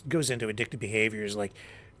it goes into addictive behaviors like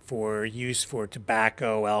for use for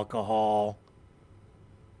tobacco, alcohol,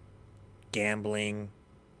 gambling,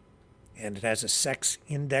 and it has a sex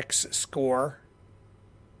index score.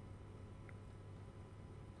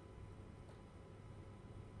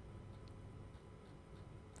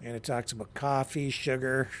 And it talks about coffee,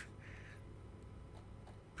 sugar,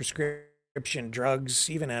 prescription drugs,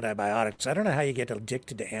 even antibiotics. I don't know how you get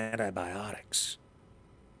addicted to antibiotics.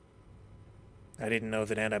 I didn't know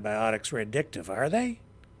that antibiotics were addictive. Are they?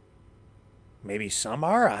 Maybe some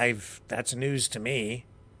are. That's news to me.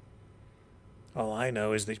 All I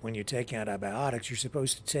know is that when you take antibiotics, you're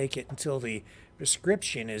supposed to take it until the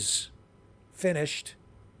prescription is finished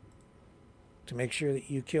to make sure that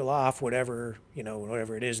you kill off whatever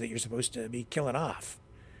it is that you're supposed to be killing off.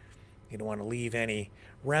 You don't want to leave any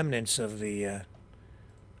remnants of the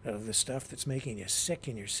stuff that's making you sick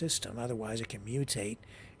in your system. Otherwise, it can mutate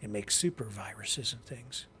and make super viruses and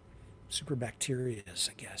things. Super bacterias,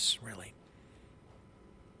 I guess, really.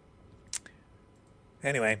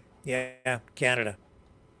 Anyway, yeah, Canada.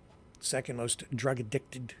 Second most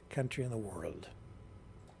drug-addicted country in the world.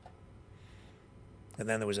 And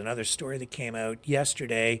then there was another story that came out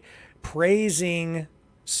yesterday praising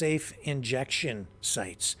safe injection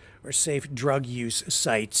sites or safe drug use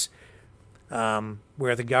sites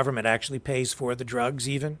where the government actually pays for the drugs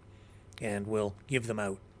even and will give them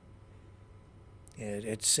out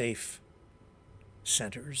at safe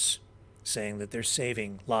centers, saying that they're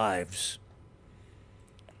saving lives.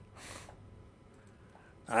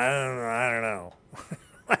 I don't know.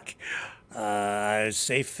 Like,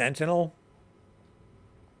 safe fentanyl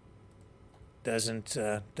doesn't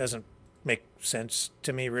make sense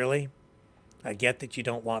to me, really. I get that you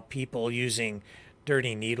don't want people using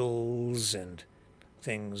dirty needles and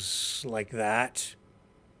things like that,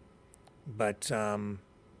 but I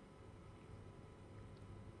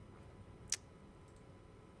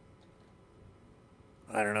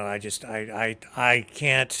don't know.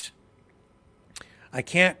 I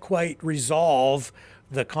can't quite resolve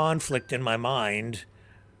the conflict in my mind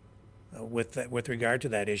with regard to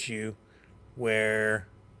that issue, where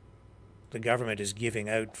the government is giving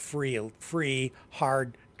out free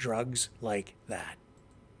hard drugs like that.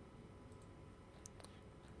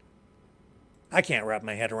 I can't wrap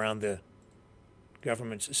my head around the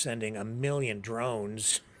government's sending 1 million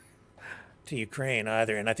drones to Ukraine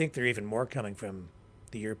either, and I think there are even more coming from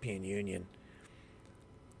the European Union.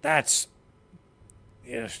 That's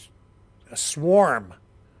a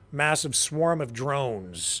massive swarm of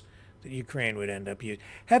drones that Ukraine would end up using.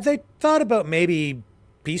 Have they thought about maybe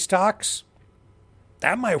peace talks?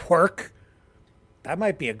 That might work. That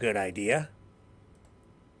might be a good idea.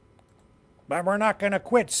 But we're not going to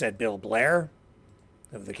quit, said Bill Blair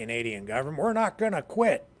of the Canadian government. We're not going to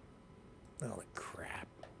quit. Holy crap.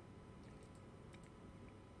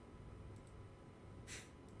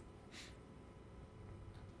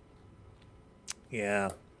 Yeah.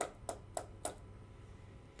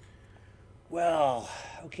 Well,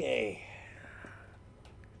 okay.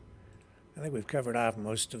 I think we've covered off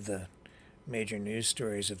most of the major news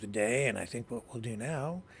stories of the day, and I think what we'll do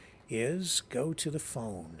now is go to the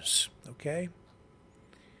phones, okay?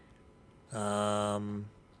 Yeah,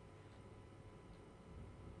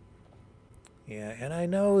 and I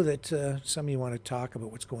know that some of you want to talk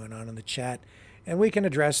about what's going on in the chat, and we can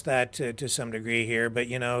address that to some degree here, but,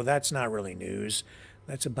 that's not really news.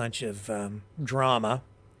 That's a bunch of drama.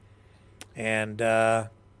 And,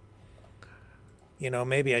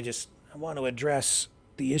 maybe I want to address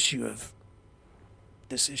the issue of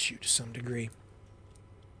this issue to some degree,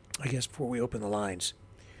 I guess, before we open the lines.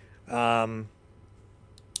 For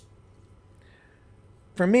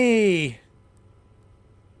me,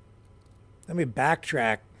 let me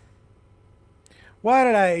backtrack. Why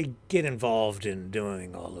did I get involved in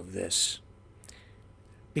doing all of this?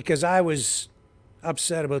 Because I was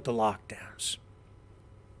upset about the lockdowns.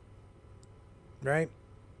 Right?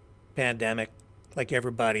 Pandemic, like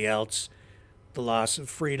everybody else. The loss of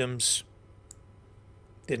freedoms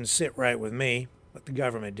didn't sit right with me, but the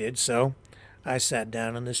government did, so I sat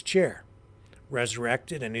down in this chair,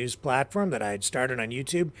 resurrected a news platform that I had started on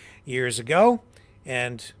YouTube years ago,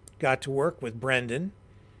 and got to work with Brendan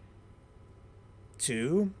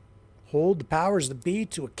to hold the powers that be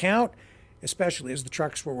to account, especially as the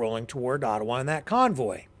trucks were rolling toward Ottawa in that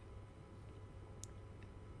convoy.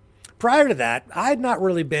 Prior to that, I had not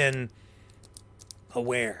really been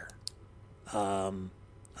aware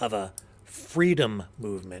of a freedom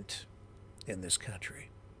movement in this country,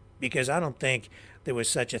 because I don't think there was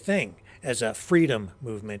such a thing as a freedom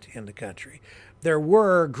movement in the country. There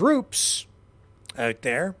were groups out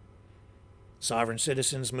there, sovereign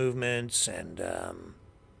citizens movements and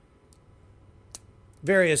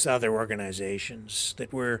various other organizations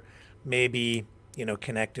that were maybe,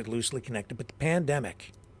 connected, loosely connected, but the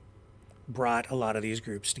pandemic brought a lot of these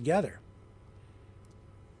groups together.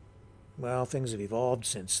 Well, things have evolved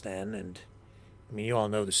since then, and you all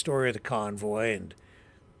know the story of the convoy, and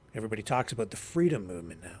everybody talks about the freedom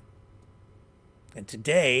movement now. And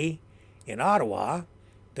today, in Ottawa,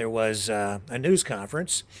 there was a news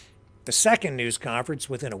conference, the second news conference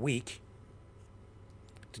within a week.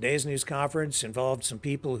 Today's news conference involved some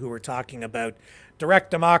people who were talking about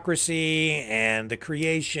direct democracy and the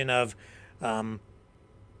creation of an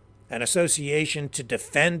association to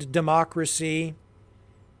defend democracy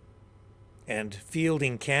and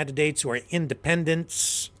fielding candidates who are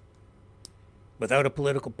independents without a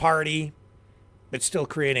political party, but still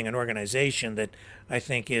creating an organization that I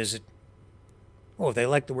think is, if they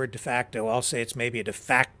like the word de facto, I'll say it's maybe a de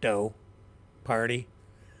facto party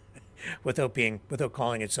without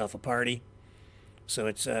calling itself a party. So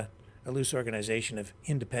it's a loose organization of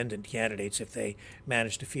independent candidates if they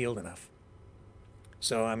manage to field enough.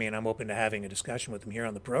 So, I'm open to having a discussion with them here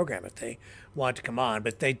on the program if they want to come on,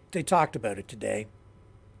 but they talked about it today.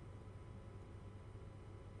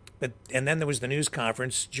 And then there was the news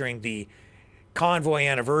conference during the convoy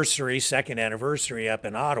anniversary, second anniversary up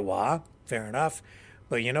in Ottawa. Fair enough.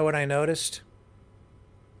 But you know what I noticed?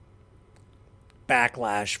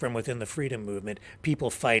 Backlash from within the freedom movement. People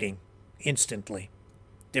fighting instantly.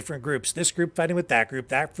 Different groups. This group fighting with that group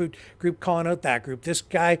group calling out that group, this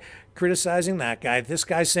guy criticizing that guy, this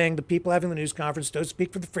guy saying the people having the news conference don't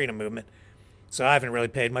speak for the freedom movement. So I haven't really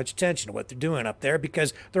paid much attention to what they're doing up there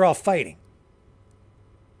because they're all fighting.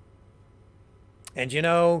 And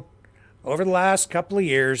over the last couple of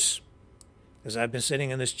years, as I've been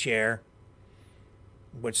sitting in this chair,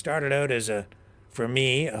 what started out as for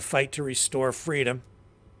me, a fight to restore freedom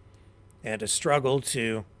and a struggle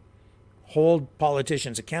to hold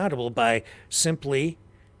politicians accountable by simply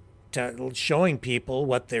showing people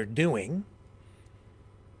what they're doing,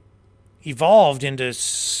 evolved into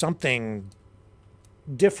something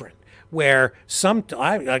different, where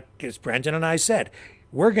like as Brendan and I said,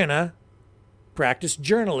 we're going to practice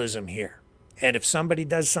journalism here. And if somebody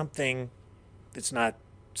does something that's not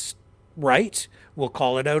right, we'll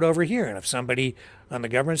call it out over here. And if somebody on the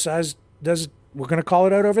government side does it, we're going to call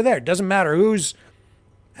it out over there. It doesn't matter who's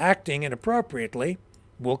acting inappropriately,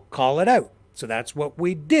 we'll call it out. So that's what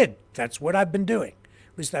we did. That's what I've been doing.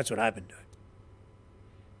 At least that's what I've been doing.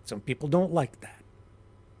 Some people don't like that.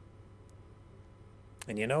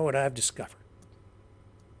 And you know what I've discovered?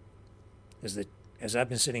 Is that as I've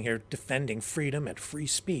been sitting here defending freedom and free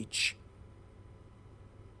speech,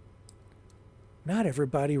 not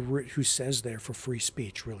everybody who says they're for free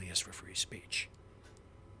speech really is for free speech.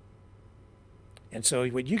 And so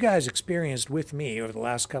what you guys experienced with me over the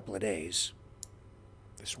last couple of days,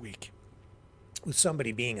 this week, with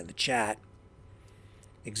somebody being in the chat,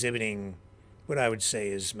 exhibiting what I would say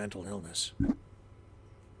is mental illness.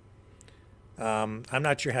 I'm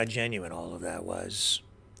not sure how genuine all of that was.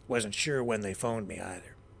 Wasn't sure when they phoned me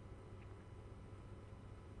either.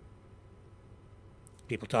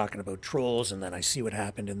 People talking about trolls, and then I see what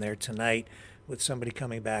happened in there tonight with somebody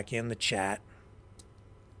coming back in the chat.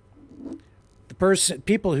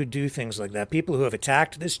 People who do things like that, people who have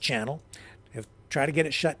attacked this channel, have tried to get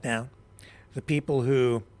it shut down, the people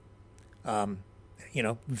who,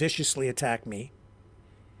 viciously attack me,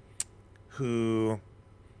 who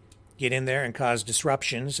get in there and cause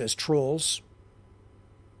disruptions as trolls,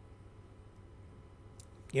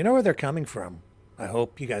 you know where they're coming from. I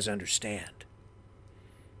hope you guys understand.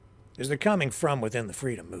 Is they're coming from within the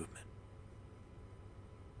freedom movement.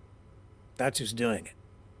 That's who's doing it.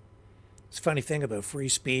 It's a funny thing about free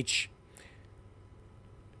speech.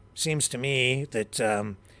 Seems to me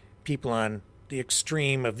that people on the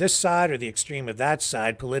extreme of this side or the extreme of that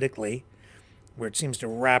side politically, where it seems to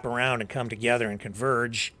wrap around and come together and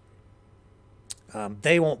converge,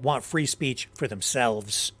 they won't want free speech for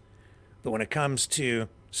themselves. But when it comes to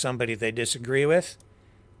somebody they disagree with,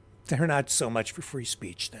 they're not so much for free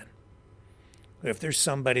speech then. If there's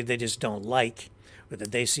somebody they just don't like or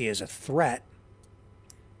that they see as a threat,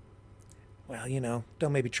 well, they'll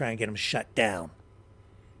maybe try and get them shut down.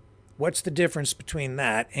 What's the difference between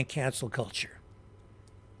that and cancel culture?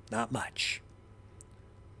 Not much.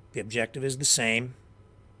 The objective is the same.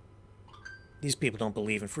 These people don't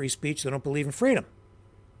believe in free speech. They don't believe in freedom.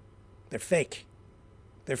 They're fake.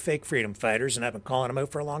 They're fake freedom fighters, and I've been calling them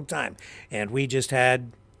out for a long time. And we just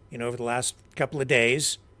had, over the last couple of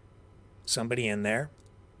days, somebody in there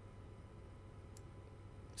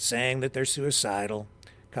saying that they're suicidal,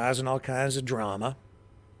 causing all kinds of drama,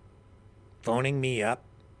 phoning me up.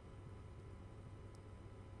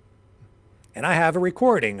 And I have a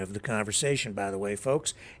recording of the conversation, by the way,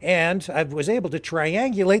 folks. And I was able to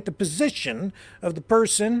triangulate the position of the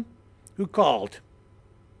person who called.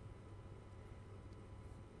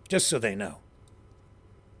 Just so they know.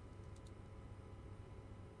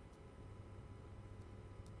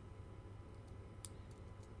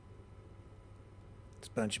 It's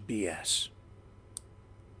a bunch of BS.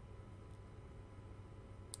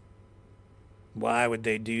 Why would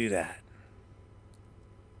they do that?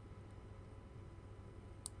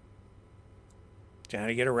 Trying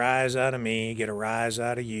to get a rise out of me, get a rise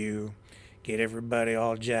out of you, get everybody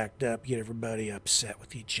all jacked up, get everybody upset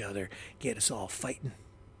with each other, get us all fighting.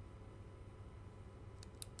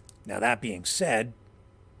 Now, that being said,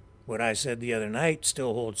 what I said the other night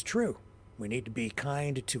still holds true. We need to be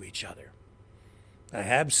kind to each other. I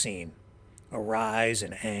have seen a rise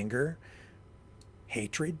in anger,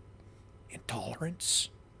 hatred, intolerance.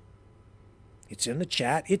 It's in the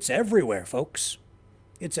chat. It's everywhere, folks.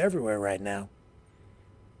 It's everywhere right now.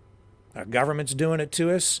 Our government's doing it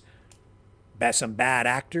to us. Some bad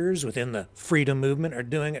actors within the freedom movement are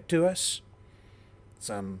doing it to us.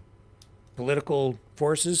 Some political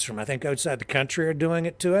forces from, I think, outside the country are doing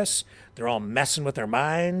it to us. They're all messing with our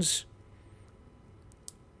minds,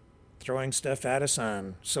 throwing stuff at us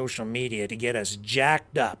on social media to get us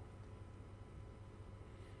jacked up.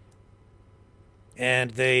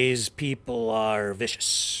 And these people are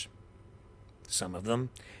vicious, some of them,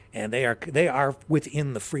 and they are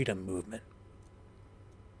within the freedom movement.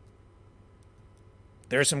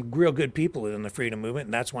 There are some real good people within the freedom movement,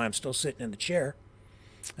 and that's why I'm still sitting in the chair.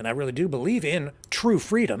 And I really do believe in true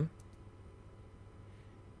freedom.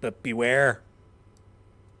 But beware.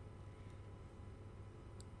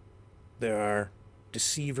 There are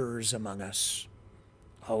deceivers among us.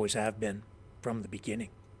 Always have been from the beginning.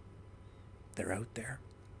 They're out there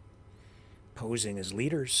posing as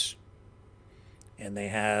leaders. And they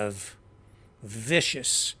have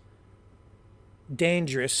vicious,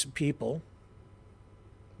 dangerous people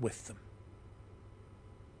with them.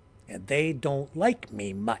 And they don't like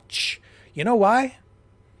me much. You know why?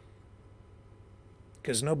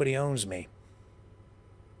 Because nobody owns me.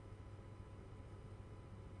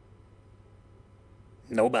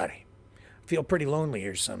 Nobody. I feel pretty lonely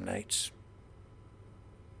here some nights.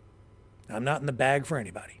 I'm not in the bag for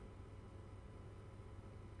anybody.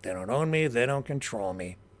 They don't own me. They don't control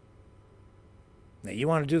me. Now, you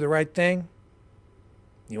want to do the right thing?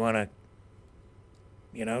 You want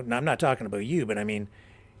to, I'm not talking about you, but I mean,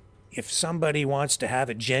 if somebody wants to have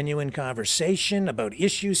a genuine conversation about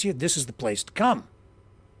issues here, this is the place to come.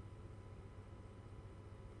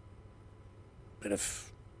 But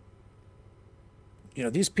if,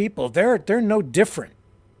 these people, they're no different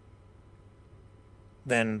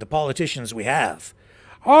than the politicians we have.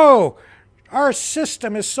 Oh, our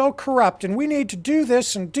system is so corrupt, and we need to do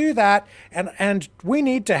this and do that, and we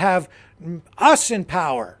need to have us in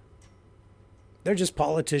power. They're just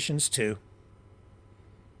politicians too.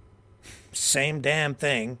 Same damn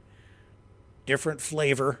thing, different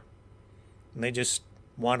flavor, and they just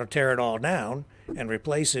want to tear it all down and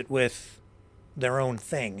replace it with their own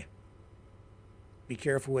thing. Be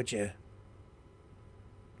careful what you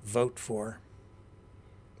vote for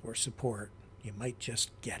or support. You might just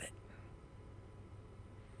get it.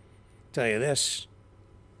 Tell you this,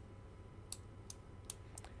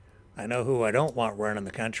 I know who I don't want running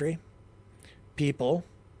the country. People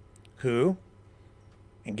who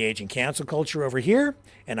engage in cancel culture over here,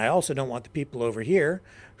 and I also don't want the people over here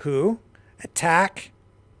who attack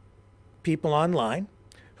people online,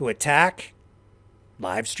 who attack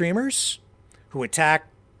live streamers, who attack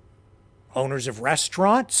owners of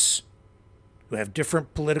restaurants, who have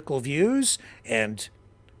different political views, and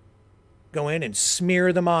go in and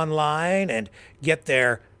smear them online and get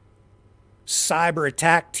their cyber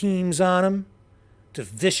attack teams on them to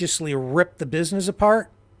viciously rip the business apart.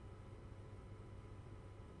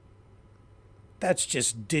 That's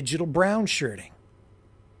just digital brown shirting.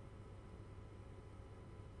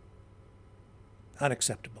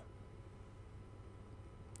 Unacceptable.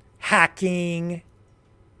 Hacking.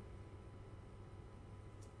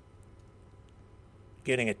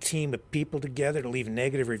 Getting a team of people together to leave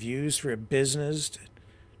negative reviews for a business, to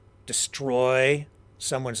destroy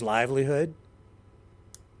someone's livelihood.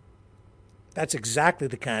 That's exactly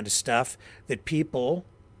the kind of stuff that people,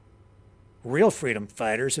 real freedom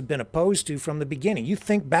fighters, have been opposed to from the beginning. You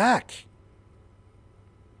think back.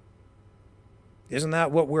 Isn't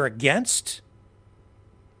that what we're against?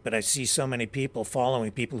 But I see so many people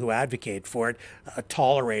following people who advocate for it,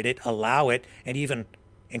 tolerate it, allow it, and even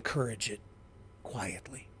encourage it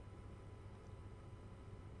quietly.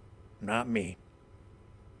 Not me.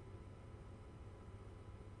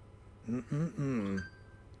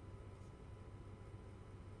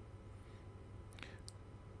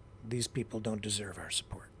 These people don't deserve our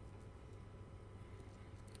support.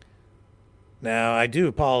 Now, I do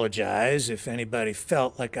apologize if anybody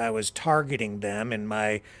felt like I was targeting them in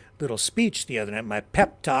my little speech the other night, my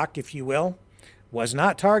pep talk, if you will, was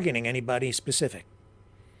not targeting anybody specific.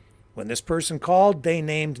 When this person called, they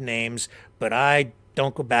named names, but I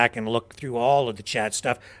don't go back and look through all of the chat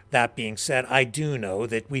stuff. That being said, I do know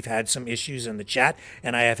that we've had some issues in the chat,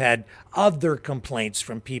 and I have had other complaints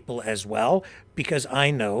from people as well, because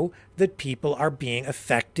I know that people are being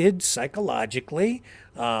affected psychologically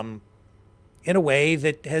in a way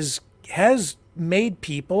that has made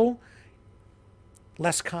people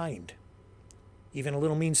less kind, even a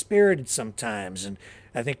little mean-spirited sometimes. And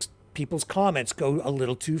I think people's comments go a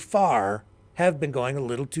little too far, have been going a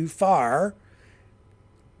little too far,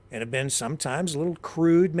 and have been sometimes a little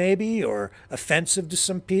crude maybe, or offensive to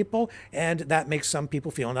some people, and that makes some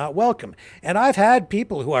people feel not welcome. And I've had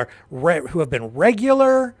people who have been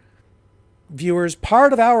regular viewers,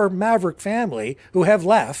 part of our Maverick family, who have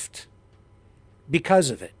left because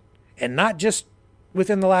of it. And not just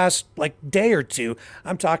within the last day or two.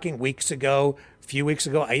 I'm talking weeks ago, a few weeks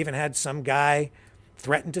ago. I even had some guy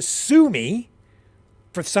threaten to sue me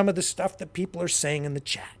for some of the stuff that people are saying in the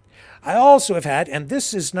chat. I also have had, and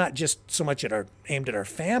this is not just so much aimed at our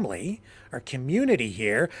family, our community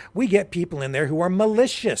here, we get people in there who are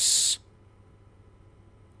malicious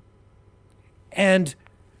and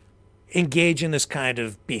engage in this kind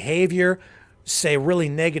of behavior, say really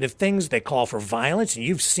negative things. They call for violence, and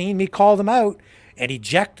you've seen me call them out and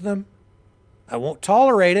eject them. I won't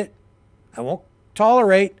tolerate it. I won't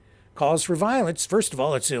tolerate calls for violence. First of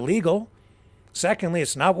all, it's illegal. Secondly,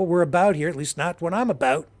 it's not what we're about here, at least not what I'm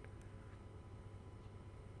about.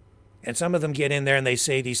 And some of them get in there and they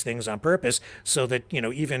say these things on purpose so that,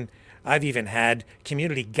 I've even had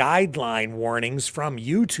community guideline warnings from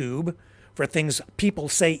YouTube for things people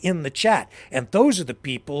say in the chat. And those are the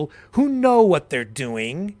people who know what they're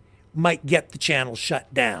doing, might get the channel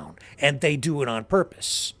shut down, and they do it on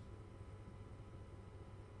purpose.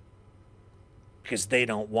 Because they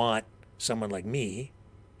don't want someone like me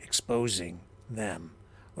exposing them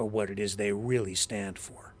or what it is they really stand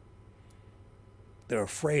for. They're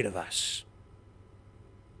afraid of us.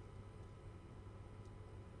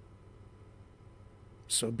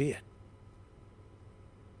 So be it.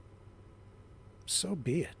 So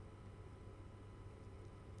be it.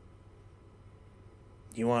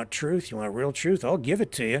 You want truth? You want real truth? I'll give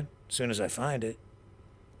it to you as soon as I find it.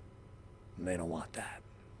 And they don't want that.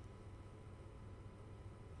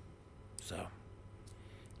 So,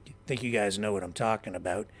 I think you guys know what I'm talking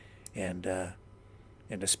about.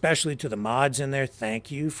 And especially to the mods in there,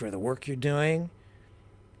 thank you for the work you're doing.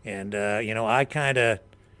 And, I kind of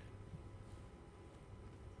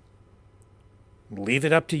leave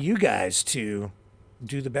it up to you guys to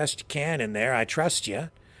do the best you can in there. I trust you.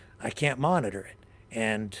 I can't monitor it.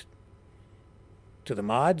 And to the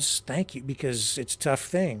mods, thank you, because it's a tough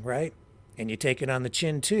thing, right? And you take it on the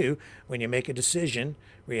chin, too, when you make a decision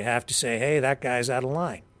where you have to say, hey, that guy's out of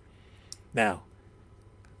line. Now,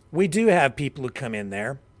 we do have people who come in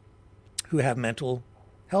there who have mental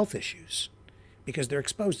health issues because they're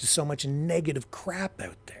exposed to so much negative crap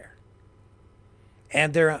out there.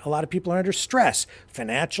 And a lot of people are under stress,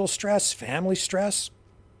 financial stress, family stress,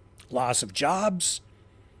 loss of jobs,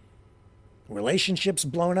 relationships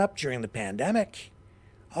blown up during the pandemic,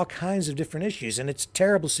 all kinds of different issues. And it's a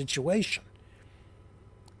terrible situation.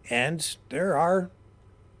 And there are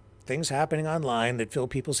things happening online that fill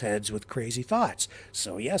people's heads with crazy thoughts.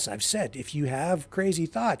 So yes, I've said, if you have crazy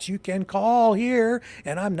thoughts, you can call here,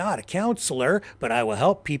 and I'm not a counselor, but I will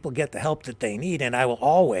help people get the help that they need, and I will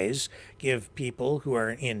always give people who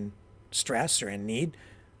are in stress or in need,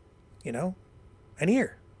 an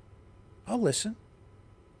ear. I'll listen.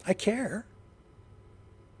 I care.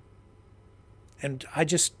 And I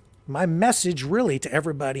just my message really to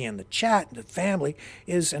everybody in the chat and the family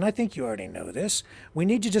is, and I think you already know this, we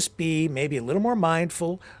need to just be maybe a little more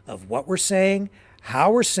mindful of what we're saying,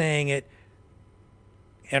 how we're saying it,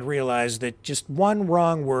 and realize that just one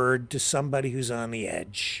wrong word to somebody who's on the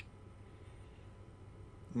edge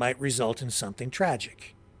might result in something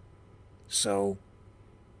tragic. So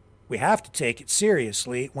we have to take it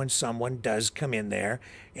seriously when someone does come in there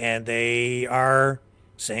and they are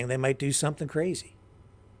saying they might do something crazy.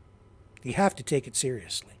 You have to take it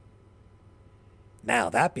seriously. Now,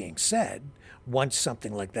 that being said, once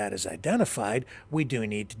something like that is identified, we do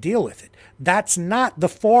need to deal with it. That's not the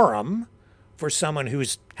forum for someone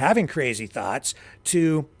who's having crazy thoughts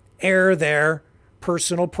to air their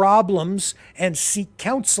personal problems and seek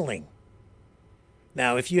counseling.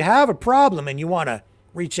 Now, if you have a problem and you want to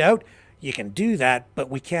reach out, you can do that,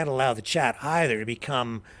 but we can't allow the chat either to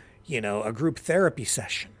become, a group therapy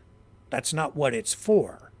session. That's not what it's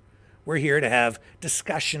for. We're here to have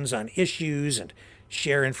discussions on issues and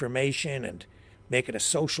share information and make it a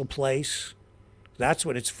social place. That's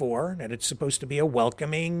what it's for, and it's supposed to be a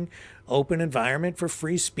welcoming, open environment for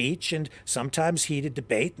free speech and sometimes heated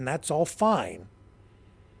debate, and that's all fine.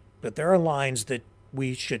 But there are lines that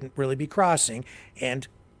we shouldn't really be crossing, and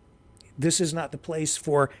this is not the place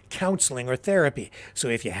for counseling or therapy. So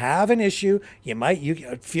if you have an issue,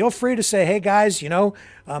 you feel free to say, hey guys,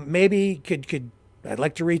 maybe could I'd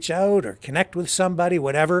like to reach out or connect with somebody,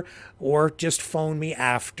 whatever, or just phone me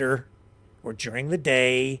after or during the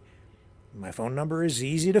day. My phone number is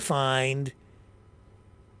easy to find.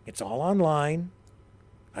 It's all online.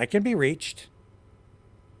 I can be reached,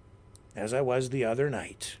 as I was the other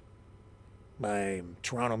night, by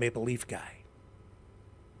Toronto Maple Leaf guy.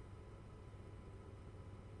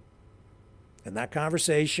 And that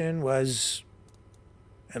conversation was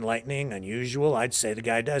enlightening, unusual. I'd say the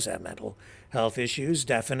guy does have mental health issues,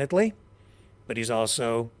 definitely, but he's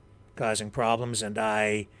also causing problems, and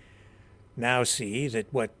I now see that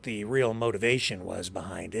what the real motivation was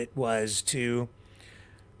behind it was to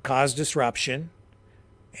cause disruption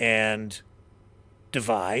and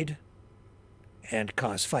divide and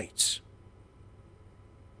cause fights.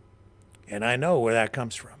 And I know where that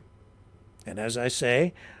comes from. And as I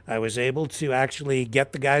say, I was able to actually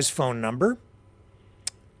get the guy's phone number,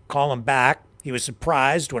 call him back. He was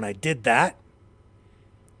surprised when I did that,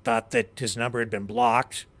 thought that his number had been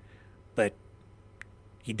blocked, but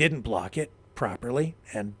he didn't block it properly,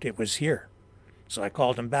 and it was here. So I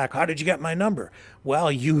called him back. How did you get my number?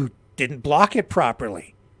 Well, you didn't block it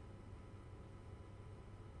properly.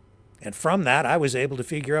 And from that, I was able to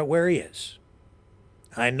figure out where he is.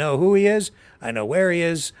 I know who he is. I know where he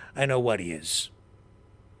is. I know what he is.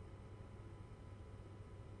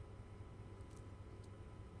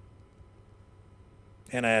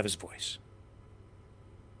 And I have his voice.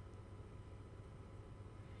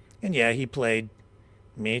 And yeah, he played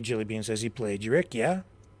me. Jilly Bean says he played you, Rick. Yeah,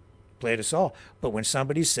 played us all. But when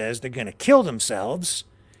somebody says they're going to kill themselves,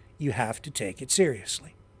 you have to take it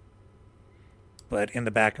seriously. But in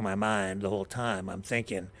the back of my mind the whole time, I'm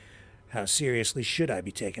thinking, how seriously should I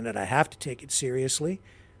be taking it? I have to take it seriously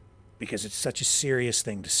because it's such a serious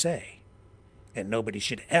thing to say. And nobody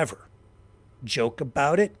should ever joke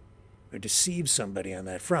about it or deceive somebody on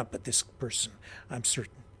that front. But this person, I'm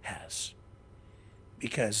certain, has.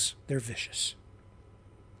 Because they're vicious.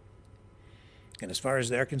 And as far as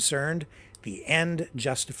they're concerned, the end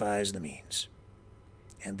justifies the means.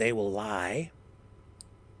 And they will lie,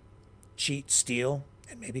 cheat, steal,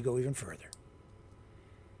 and maybe go even further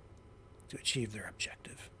to achieve their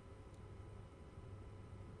objective.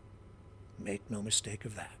 Make no mistake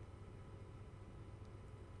of that.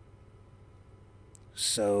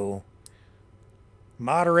 So,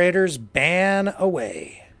 moderators, ban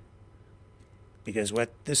away. Because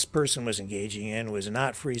what this person was engaging in was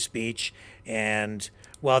not free speech, and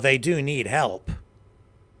while they do need help,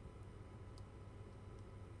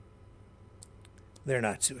 they're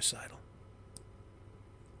not suicidal.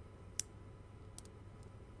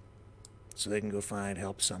 So they can go find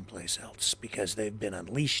help someplace else because they've been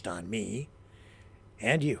unleashed on me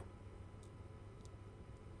and you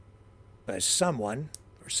by someone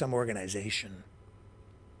or some organization,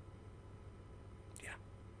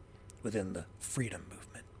 within the freedom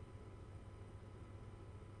movement.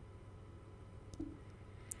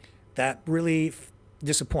 That really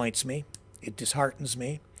disappoints me. It disheartens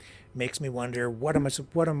me. Makes me wonder, where am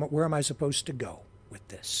I supposed to go with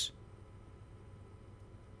this?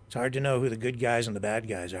 It's hard to know who the good guys and the bad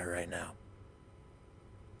guys are right now.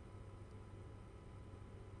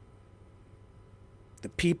 The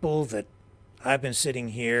people that I've been sitting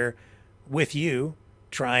here with you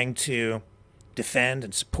trying to defend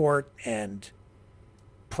and support and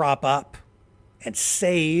prop up and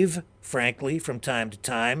save, frankly, from time to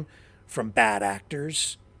time, from bad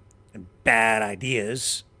actors and bad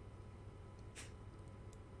ideas.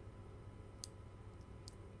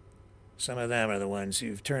 Some of them are the ones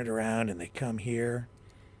who've turned around and they come here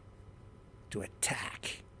to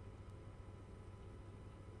attack.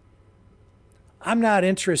 I'm not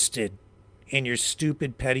interested in your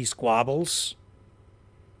stupid petty squabbles,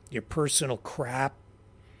 your personal crap,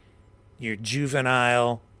 your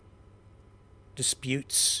juvenile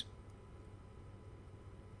disputes.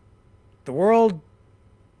 The world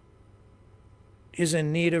is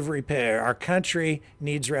in need of repair. Our country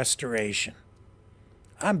needs restoration.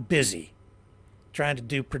 I'm busy trying to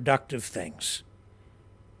do productive things.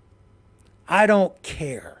 I don't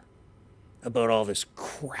care about all this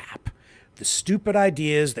crap. The stupid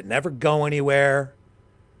ideas that never go anywhere,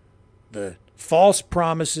 the false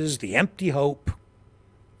promises, the empty hope,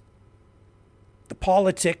 the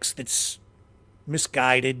politics that's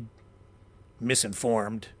misguided,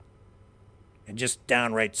 misinformed, and just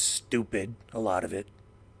downright stupid, a lot of it.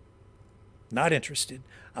 Not interested.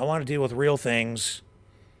 I want to deal with real things,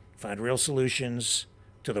 find real solutions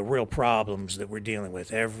to the real problems that we're dealing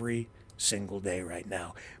with every single day right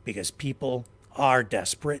now, because people are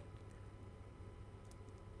desperate.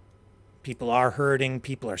 People are hurting,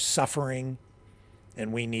 people are suffering,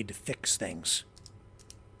 and we need to fix things.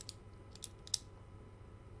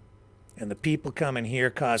 And the people coming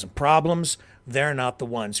here causing problems, they're not the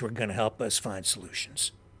ones who are going to help us find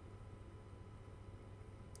solutions.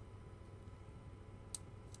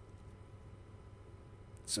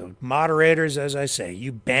 So moderators, as I say,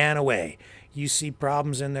 you ban away. You see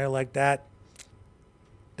problems in there like that,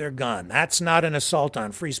 they're gone. That's not an assault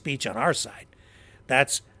on free speech on our side.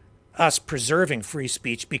 That's us preserving free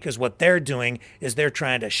speech, because what they're doing is they're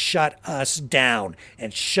trying to shut us down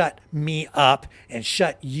and shut me up and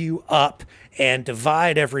shut you up and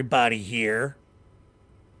divide everybody here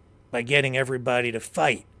by getting everybody to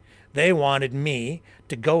fight. They wanted me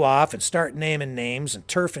to go off and start naming names and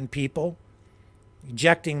turfing people,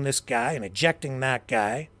 ejecting this guy and ejecting that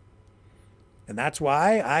guy. And that's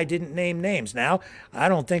why I didn't name names. Now, I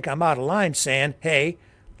don't think I'm out of line saying, hey,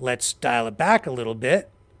 let's dial it back a little bit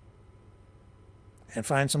and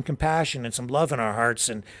find some compassion and some love in our hearts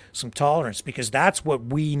and some tolerance, because that's what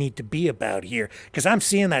we need to be about here. Because I'm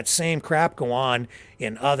seeing that same crap go on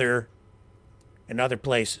in other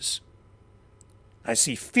places. I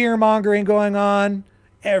see fear-mongering going on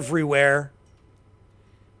everywhere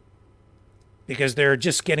because they're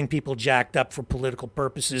just getting people jacked up for political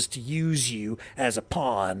purposes to use you as a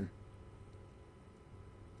pawn.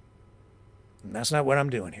 And that's not what I'm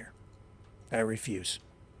doing here. I refuse.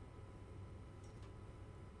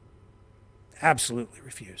 Absolutely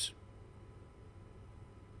refuse.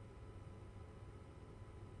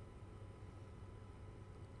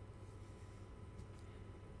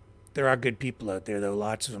 There are good people out there, though,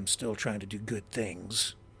 lots of them still trying to do good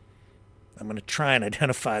things. I'm going to try and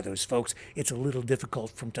identify those folks. It's a little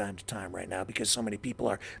difficult from time to time right now because so many people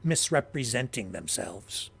are misrepresenting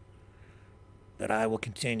themselves. But I will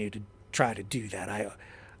continue to try to do that.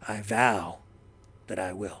 I vow that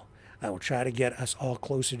I will. I will try to get us all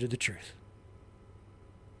closer to the truth.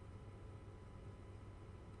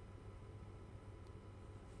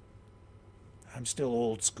 I'm still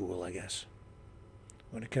old school, I guess.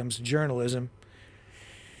 When it comes to journalism,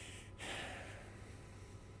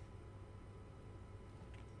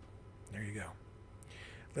 there you go.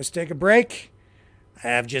 Let's take a break. I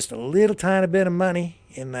have just a little tiny bit of money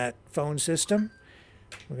in that phone system.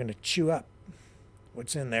 We're going to chew up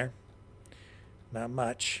what's in there. Not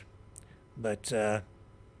much, but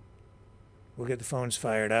we'll get the phones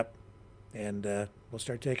fired up, and we'll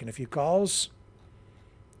start taking a few calls,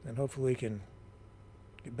 and hopefully we can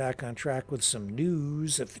get back on track with some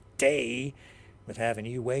news of the day with having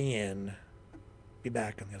you weigh in. Be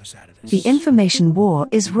back on the other side of this. The information war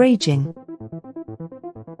is raging.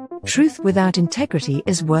 Truth without integrity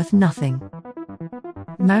is worth nothing.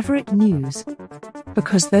 Maverick News.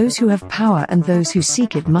 Because those who have power and those who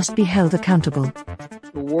seek it must be held accountable.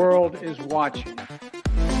 The world is watching.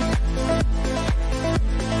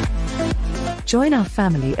 Join our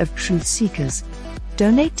family of truth seekers.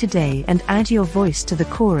 Donate today and add your voice to the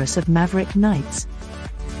chorus of Maverick Knights.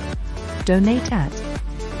 Donate at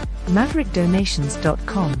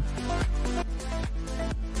maverickdonations.com.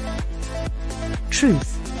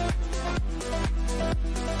 Truth.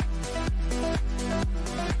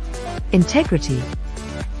 Integrity.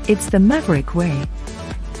 It's the Maverick way.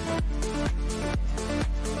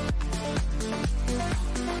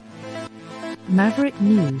 Maverick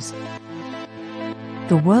News.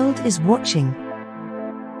 The world is watching.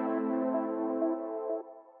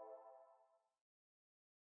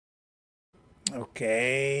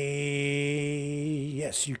 Okay.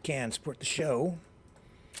 Yes, you can support the show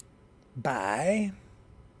by...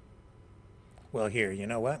 Well, here, you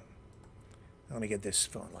know what? Let me get this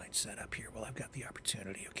phone line set up here while I've got the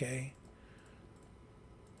opportunity, okay?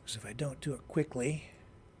 Because if I don't do it quickly,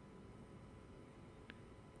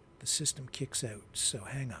 the system kicks out. So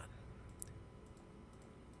hang on.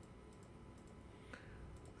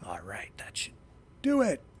 All right, that should do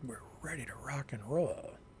it. We're ready to rock and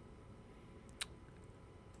roll.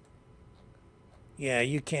 Yeah,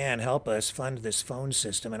 you can help us fund this phone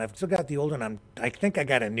system. And I've still got the old one. I think I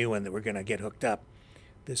got a new one that we're going to get hooked up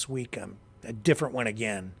this week. A different one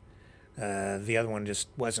again. The other one just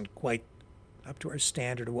wasn't quite up to our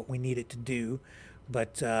standard of what we need it to do.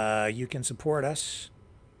 But you can support us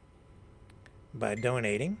by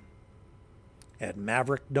donating at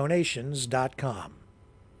maverickdonations.com.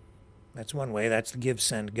 That's one way. That's the Give,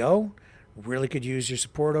 Send, Go. Really could use your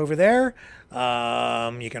support over there.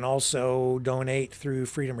 You can also donate through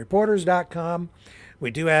freedomreporters.com.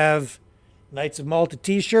 We do have Knights of Malta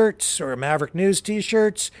t-shirts or Maverick News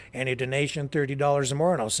t-shirts. Any donation, $30 or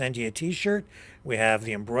more, and I'll send you a t-shirt. We have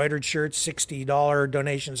the embroidered shirts, $60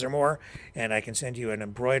 donations or more, and I can send you an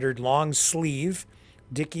embroidered long sleeve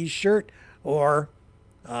Dickies shirt, or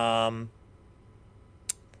got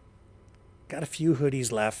a few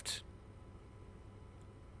hoodies left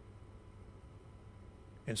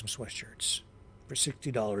and some sweatshirts for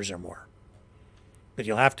 $60 or more. But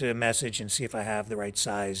you'll have to message and see if I have the right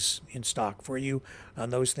size in stock for you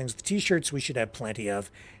on those things. The t-shirts we should have plenty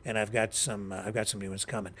of, and I've got some new ones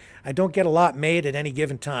coming. I don't get a lot made at any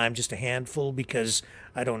given time, just a handful, because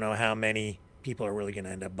I don't know how many people are really going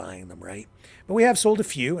to end up buying them, right? But we have sold a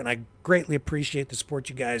few, and I greatly appreciate the support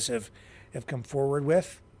you guys have come forward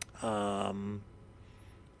with. And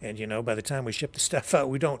you know, by the time we ship the stuff out,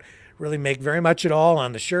 we don't really make very much at all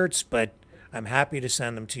on the shirts, but I'm happy to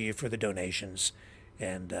send them to you for the donations.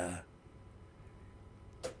 And I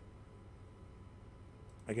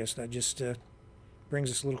guess that just brings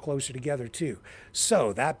us a little closer together, too.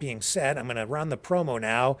 So, that being said, I'm going to run the promo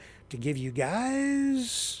now to give you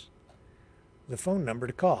guys the phone number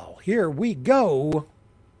to call. Here we go.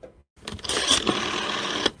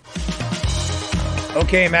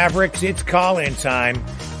 Okay, Mavericks, it's call-in time.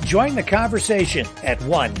 Join the conversation at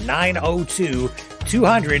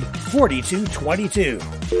 1-902-200-4222.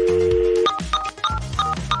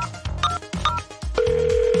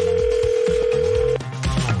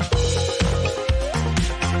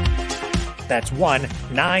 That's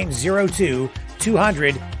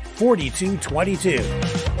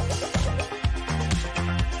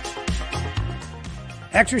 1-902-200-4222.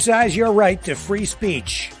 Exercise your right to free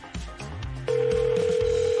speech.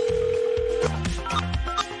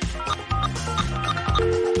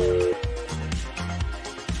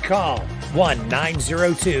 Call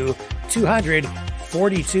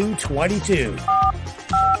 1-902-200-4222.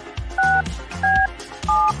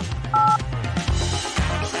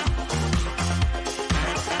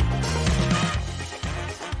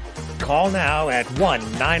 Call now at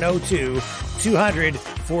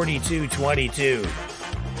 1-902-200-4222.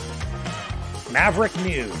 Maverick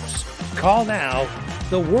News. Call now.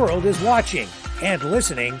 The world is watching and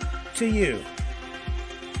listening to you.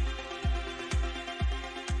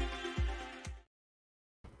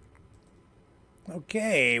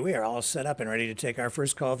 Okay, we are all set up and ready to take our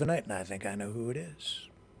first call of the night, and I think I know who it is.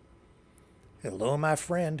 Hello, my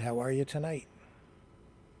friend. How are you tonight?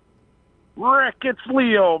 Rick, it's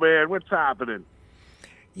Leo, man. What's happening?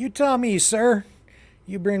 You tell me, sir.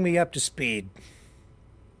 You bring me up to speed.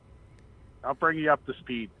 I'll bring you up to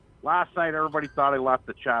speed. Last night, everybody thought I left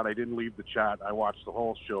the chat. I didn't leave the chat. I watched the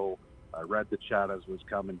whole show. I read the chat as it was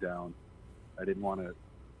coming down. I didn't want to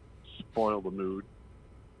spoil the mood,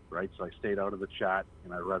 right? So I stayed out of the chat,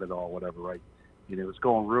 and I read it all, whatever, right? And it was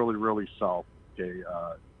going really, really south, okay?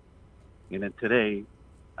 And then today,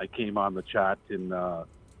 I came on the chat, and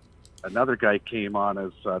another guy came on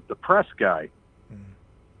as the press guy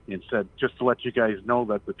and said, just to let you guys know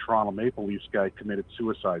that the Toronto Maple Leafs guy committed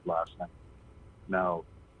suicide last night. Now,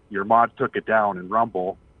 your mod took it down in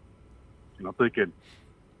Rumble, and I'm thinking,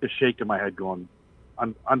 just shaking my head going,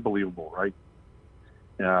 unbelievable, right?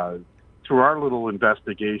 Through our little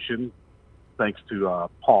investigation, thanks to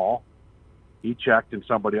Paul, he checked and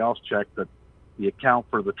somebody else checked that the account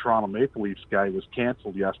for the Toronto Maple Leafs guy was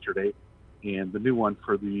canceled yesterday, and the new one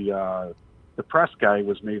for the press guy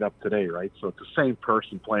was made up today, right? So it's the same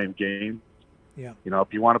person playing games. Yeah. You know,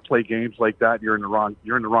 if you want to play games like that, you're in the wrong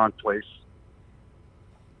place.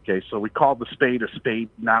 Okay, so we called the spade a spade,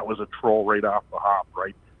 and that was a troll right off the hop,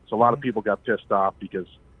 right? So a lot of people got pissed off because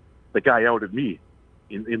the guy outed me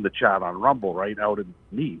in the chat on Rumble, right? Outed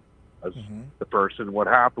me as the person. What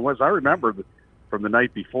happened was, I remember from the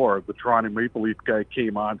night before, the Toronto Maple Leaf guy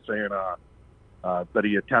came on saying that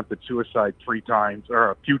he attempted suicide 3 times,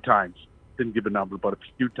 or a few times. Didn't give a number, but a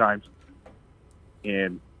few times.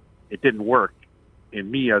 And it didn't work.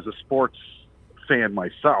 And me, as a sports fan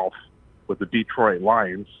myself, with the Detroit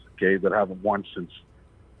Lions, okay, that haven't won since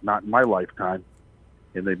not in my lifetime,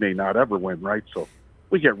 and they may not ever win, right? So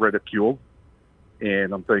we get ridiculed.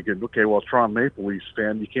 And I'm thinking, okay, well, Toronto Maple Leafs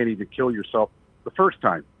fan, you can't even kill yourself the first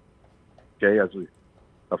time, okay, as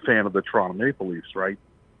a fan of the Toronto Maple Leafs, right?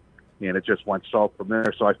 And it just went south from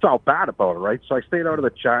there. So I felt bad about it, right? So I stayed out of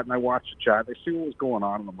the chat, and I watched the chat, and I see what was going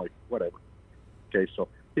on, and I'm like, whatever. Okay, so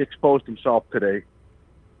he exposed himself today.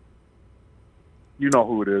 You know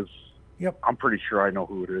who it is. Yep. I'm pretty sure I know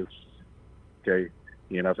who it is. Okay.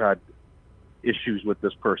 And I've had issues with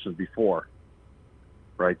this person before.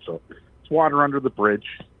 Right? So it's water under the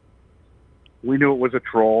bridge. We knew it was a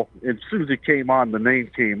troll. And as soon as he came on, the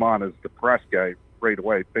name came on as the press guy right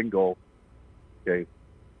away. Bingo. Okay.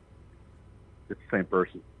 It's the same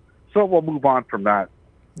person. So we'll move on from that.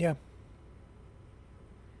 Yeah.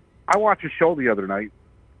 I watched a show the other night.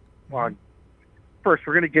 Well, first,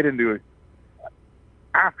 we're going to get into it.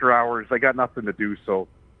 After hours, I got nothing to do, so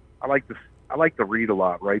I like to read a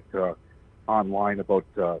lot, right, online about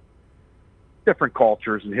different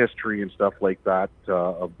cultures and history and stuff like that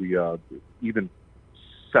of the even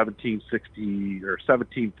 1760 or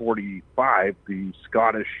 1745, the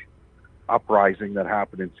Scottish uprising that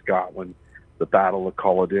happened in Scotland, the Battle of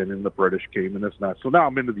Culloden, and the British came and this and that. So now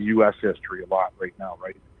I'm into the U.S. history a lot right now,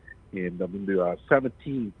 right, and I'm into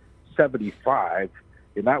 1775.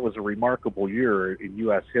 And that was a remarkable year in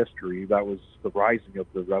U.S. history. That was the rising of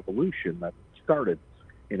the revolution that started.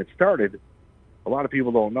 And it started, a lot of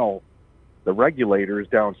people don't know, the regulators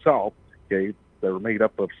down south, okay, that were made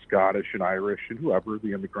up of Scottish and Irish and whoever,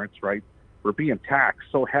 the immigrants, right, were being taxed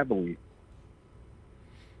so heavily,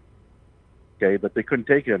 okay, that they couldn't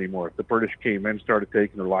take it anymore. The British came in, started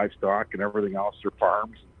taking their livestock and everything else, their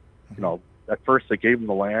farms. You know, at first they gave them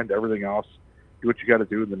the land, everything else, do what you got to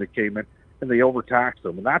do, and then they came in. And they overtaxed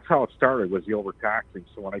them, and that's how it started, was the overtaxing.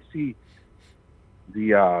 So when I see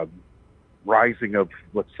the rising of,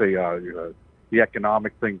 let's say, the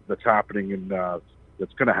economic thing that's happening and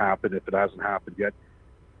that's going to happen if it hasn't happened yet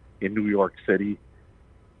in New York City,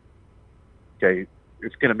 okay,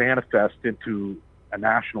 it's going to manifest into a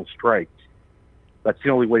national strike. That's the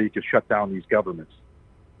only way you can shut down these governments,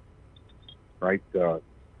 right? When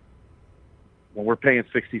we're paying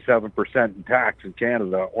 67% in tax in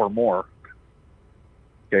Canada or more,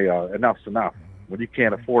 okay, enough's enough. When you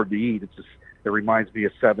can't afford to eat, it reminds me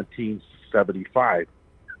of 1775.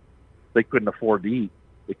 They couldn't afford to eat.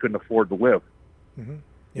 They couldn't afford to live.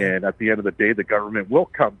 And at the end of the day, the government will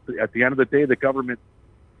come. At the end of the day, the government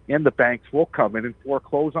and the banks will come in and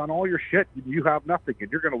foreclose on all your shit. You have nothing, and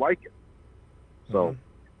you're going to like it. So,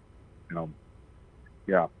 you know,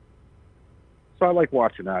 yeah. So I like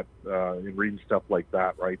watching that and reading stuff like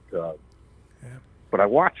that, right? But I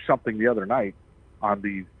watched something the other night on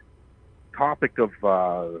the topic of,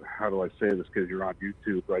 how do I say this because you're on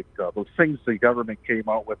YouTube, right? Those things the government came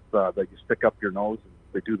out with that you stick up your nose and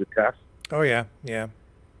they do the test. Oh, yeah, yeah.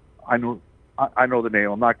 I know the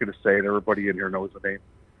name. I'm not going to say it. Everybody in here knows the name.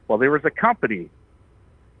 Well, there was a company,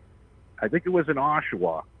 I think it was in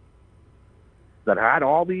Oshawa, that had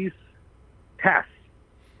all these tests,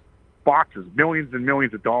 boxes, millions and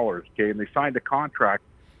millions of dollars, okay, and they signed a contract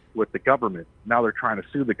with the government. Now they're trying to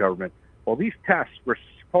sue the government. Well, these tests were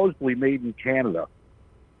supposedly made in Canada.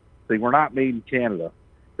 They were not made in Canada.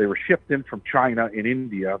 They were shipped in from China and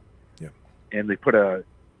India, and they put a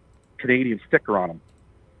Canadian sticker on them.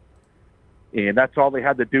 And that's all they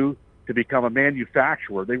had to do to become a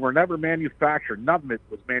manufacturer. They were never manufactured. None of it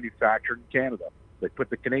was manufactured in Canada. They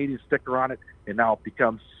put the Canadian sticker on it, and now it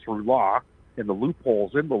becomes, through law, and the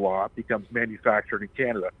loopholes in the law, it becomes manufactured in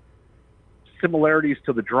Canada. Similarities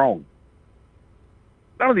to the drone.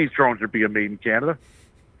 None of these drones are being made in Canada.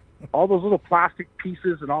 All those little plastic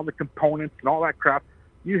pieces and all the components and all that crap,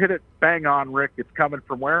 you hit it bang on, Rick. It's coming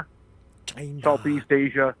from where? China. Southeast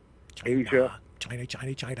Asia, Asia. China.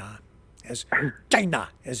 As China,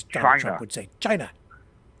 as Donald Trump would say. China.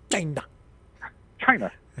 China.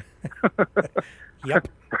 Yep.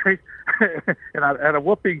 Right? And at a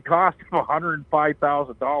whooping cost of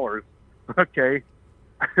 $105,000. Okay.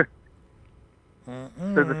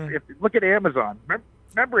 Look at Amazon.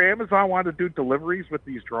 Remember Amazon wanted to do deliveries with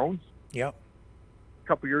these drones? Yep. a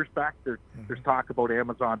couple years back, there's talk about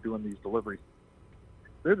Amazon doing these deliveries.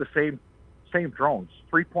 They're the same drones,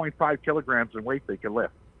 3.5 kilograms in weight they can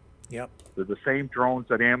lift. Yep. They're the same drones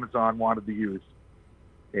that Amazon wanted to use.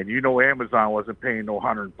 And you know Amazon wasn't paying no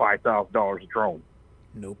 $105,000 a drone.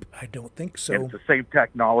 Nope, I don't think so. And it's the same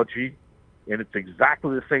technology, and it's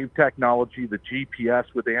exactly the same technology, the GPS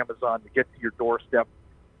with Amazon to get to your doorstep,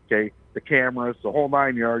 okay, the cameras, the whole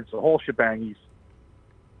 9 yards, the whole shebangies,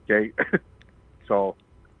 okay? So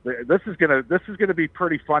this is gonna be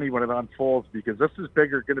pretty funny when it unfolds, because this is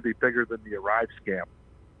going to be bigger than the Arrive scam.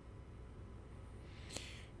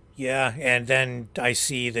 Yeah, and then I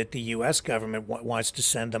see that the U.S. government wants to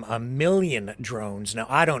send them 1 million drones. Now,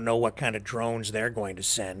 I don't know what kind of drones they're going to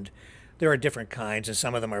send. There are different kinds, and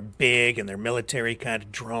some of them are big, and they're military kind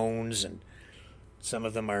of drones, and some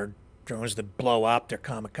of them are drones that blow up. They're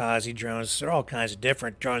kamikaze drones. They're all kinds of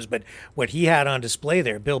different drones. But what he had on display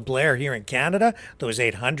there, Bill Blair here in Canada, those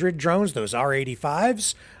 800 drones, those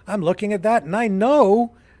R-85s, I'm looking at that, and I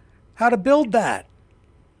know how to build that.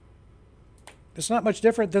 It's not much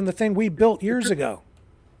different than the thing we built years ago.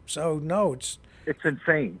 So, no, it's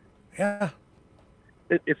insane. Yeah.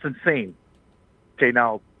 It's insane. Okay,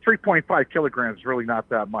 now, 3.5 kilograms is really not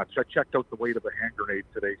that much. I checked out the weight of a hand grenade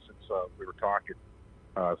today since we were talking,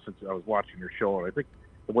 since I was watching your show. And I think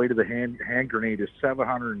the weight of the hand grenade is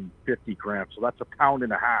 750 grams, so that's 1.5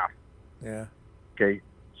 pounds. Yeah. Okay,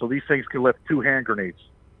 so these things can lift 2 hand grenades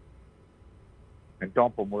and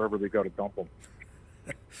dump them wherever they got to dump them.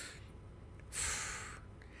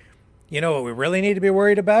 You know what we really need to be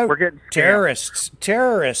worried about? We're getting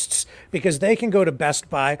terrorists, because they can go to Best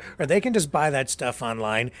Buy, or they can just buy that stuff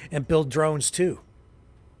online and build drones too.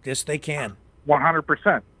 Yes, they can.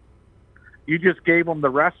 100%. You just gave them the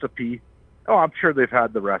recipe. Oh, I'm sure they've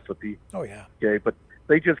had the recipe. Oh, yeah. Okay, but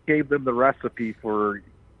they just gave them the recipe for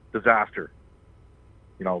disaster.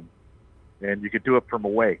 You know, and you could do it from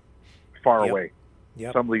far away.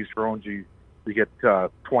 Yep. Some of these drones, you get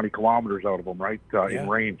 20 kilometers out of them, right, in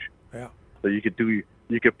range. Yeah. So you could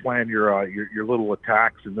plan your little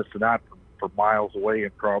attacks and this and that from miles away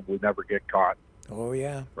and probably never get caught. Oh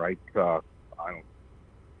yeah. Right.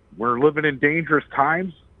 We're living in dangerous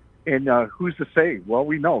times, and who's to say? Well,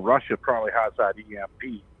 we know Russia probably has that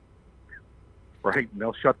EMP, right? And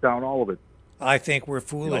they'll shut down all of it. I think we're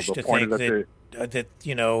foolish to think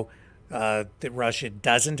that Russia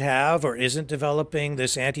doesn't have or isn't developing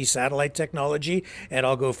this anti-satellite technology. And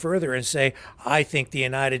I'll go further and say, I think the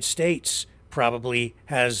United States probably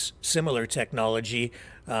has similar technology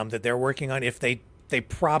that they're working on. If they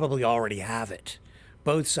probably already have it.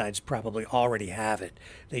 Both sides probably already have it.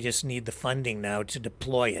 They just need the funding now to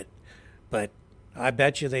deploy it. But I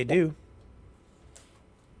bet you they do.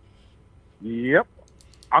 Yep.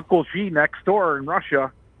 Uncle Xi next door in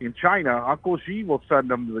Russia, in China, Uncle Xi will send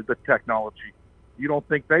them the technology. You don't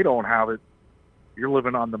think they don't have it? You're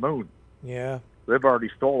living on the moon. Yeah. They've already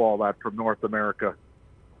stole all that from North America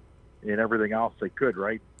and everything else they could,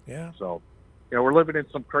 right? Yeah. So, we're living in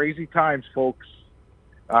some crazy times, folks.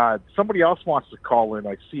 Somebody else wants to call in.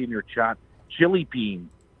 I see in your chat, Jilly Bean,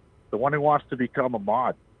 the one who wants to become a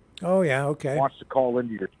mod. Oh, yeah, okay. Wants to call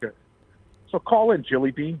into your chat. So call in,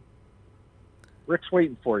 Jilly Bean. Rick's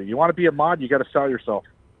waiting for you. You want to be a mod, you got to sell yourself.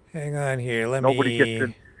 Hang on here. Nobody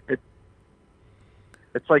gets in.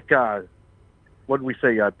 It's like, what did we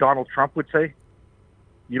say? Donald Trump would say,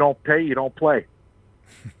 you don't pay, you don't play.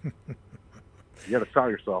 You got to sell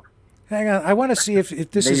yourself. Hang on. I want to see if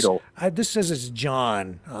this NATO. this says it's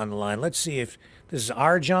John on the line. Let's see if this is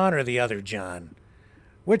our John or the other John.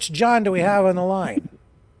 Which John do we have on the line?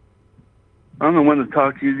 I'm the one that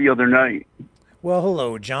talked to you the other night. Well,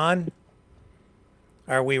 hello, John.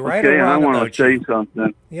 Are we right okay, or wrong about you? I want to say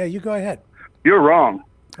something. Yeah, you go ahead. You're wrong.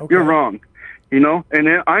 Okay. You're wrong. And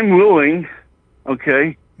I'm willing,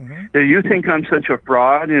 okay, if you think I'm such a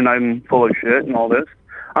fraud and I'm full of shit and all this,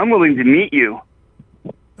 I'm willing to meet you.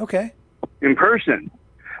 Okay. In person.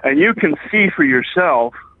 And you can see for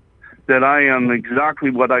yourself that I am exactly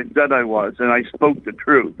what I said I was, and I spoke the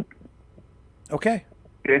truth. Okay.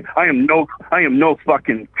 Okay. I am no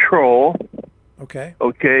fucking troll. Okay.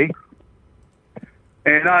 Okay.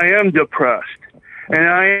 And I am depressed. And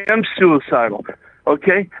I am suicidal.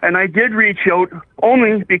 Okay? And I did reach out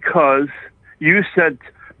only because you said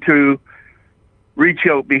to reach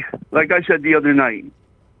out, like I said the other night.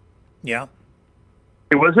 Yeah.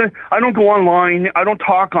 It wasn't, I don't go online. I don't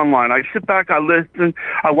talk online. I sit back, I listen,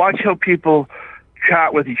 I watch how people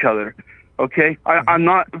chat with each other. Okay? I'm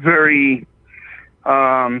not very,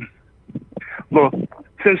 well,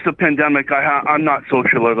 since the pandemic, I'm not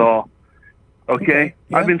social at all. Okay?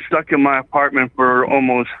 I've been stuck in my apartment for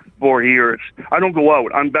almost 4 years. I don't go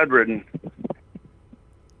out. I'm bedridden.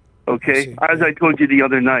 Okay? As I told you the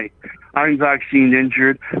other night, I'm vaccine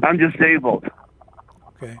injured. I'm disabled.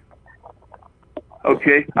 Okay.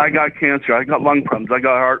 Okay? I got cancer. I got lung problems. I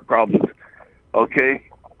got heart problems. Okay?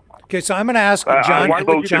 Okay, so I'm going to ask John. Why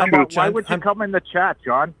would you come in the chat,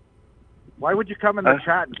 John? Why would you come in the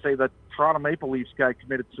chat and say that Toronto Maple Leafs guy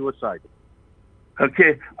committed suicide?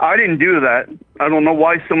 Okay, I didn't do that. I don't know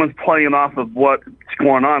why someone's playing off of what's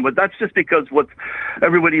going on, but that's just because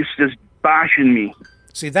everybody's just bashing me.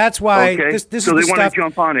 See, that's why okay? this so is they the want stuff. to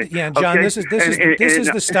jump on it. Yeah, John, okay? this is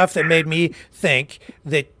the stuff that made me think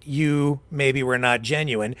that you maybe were not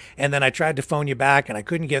genuine. And then I tried to phone you back, and I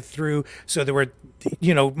couldn't get through. So there were,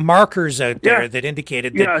 markers out there that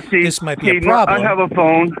indicated that this might be a problem. I have a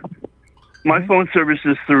phone. My phone service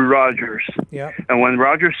is through Rogers. Yeah. And when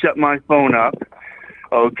Rogers set my phone up,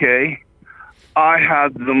 okay, I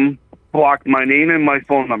had them block my name and my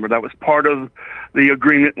phone number. That was part of the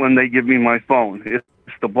agreement when they give me my phone. It's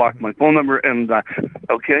to block my phone number and that.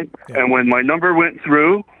 Okay? Yeah. And when my number went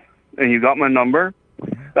through and you got my number,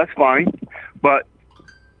 that's fine. But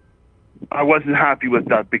I wasn't happy with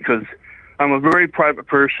that because I'm a very private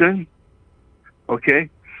person. Okay?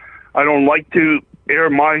 I don't like to air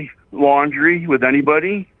my laundry with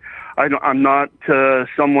anybody. I'm not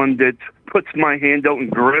someone that puts my hand out and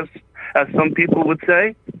grifts, as some people would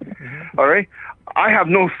say. All right? I have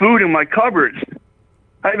no food in my cupboards.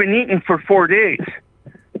 I haven't eaten for 4 days.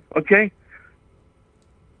 Okay?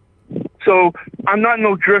 So I'm not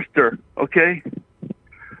no drifter. Okay?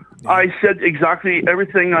 I said exactly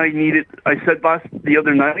everything I needed. I said the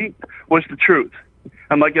other night was the truth.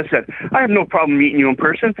 And like I said, I have no problem meeting you in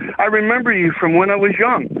person. I remember you from when I was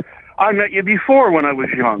young. I met you before when I was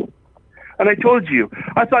young. And I told you,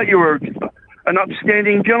 I thought you were an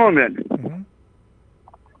upstanding gentleman. Mm-hmm.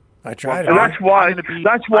 I tried. And that's why the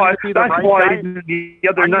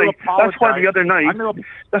other night. That's why the other night.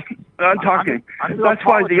 I'm talking. That's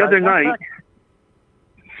why the other night.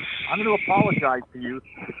 I'm going to apologize to you,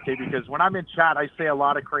 okay, because when I'm in chat, I say a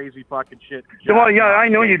lot of crazy fucking shit. Well, yeah, I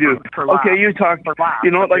know you do. Okay, you talk.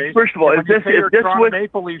 Like, first of all, if this was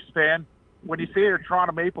Maple Leafs fan, when you say you're a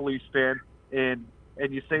Toronto Maple Leafs fan, and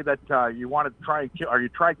you say that you want to try and kill, or you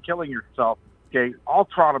tried killing yourself, okay, all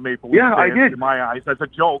Toronto Maple Leafs fans, I did. in my eyes, as a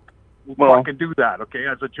joke, will fucking do that, okay,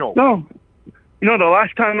 as a joke. No. The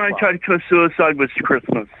last time I tried to commit suicide was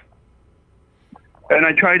Christmas. And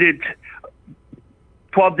I tried it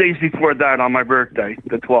 12 days before that on my birthday,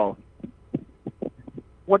 the 12th.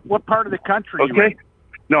 What part of the country are you in?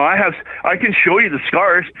 No, I can show you the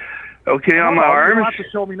scars, okay, on my arms. You don't have to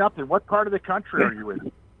show me nothing. What part of the country are you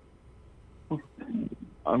in?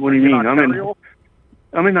 What do you mean?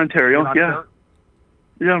 I'm in Ontario, yeah.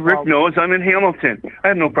 Yeah, Rick knows. I'm in Hamilton. I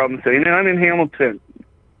have no problem saying it. I'm in Hamilton.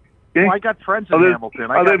 Okay? Well, I got friends in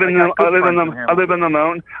Hamilton. I live on the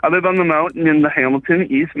mountain. I live on the mountain in the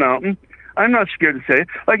Hamilton East Mountain. I'm not scared to say it.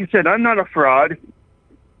 Like I said, I'm not a fraud.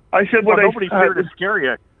 I said what nobody's here to scare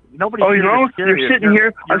you. Nobody's here to scare you. You're sitting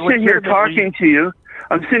here. I'm sitting here talking to you.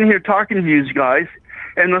 I'm sitting here talking to you guys,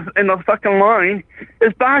 and the fucking line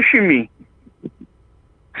is bashing me.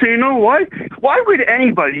 So you know what? Why would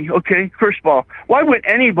anybody? Okay, first of all, why would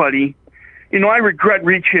anybody? I regret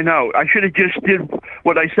reaching out. I should have just did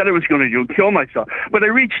what I said I was going to do, kill myself. But I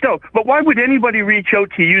reached out. But why would anybody reach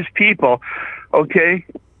out to use people? Okay.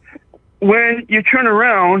 When you turn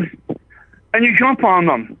around and you jump on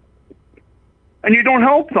them and you don't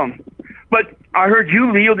help them. But I heard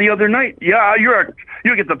you, Leo, the other night. Yeah,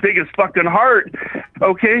 you get the biggest fucking heart.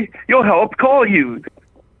 Okay, you'll help. Call you.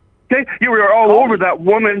 Okay, you were all over that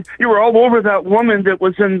woman. You were all over that woman that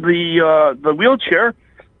was in the wheelchair.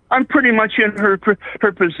 I'm pretty much in her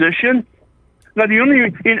position. Now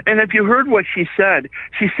and if you heard what she said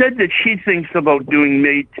that she thinks about doing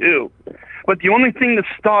May too. But the only thing that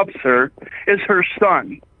stops her is her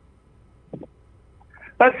son.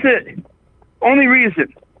 That's it. Only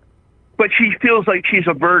reason. But she feels like she's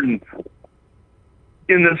a burden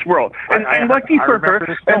in this world. And lucky for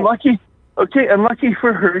her, and lucky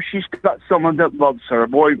for her, she's got someone that loves her, a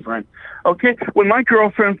boyfriend. Okay? When my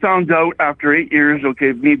girlfriend found out after 8 years,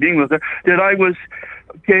 okay, me being with her, that I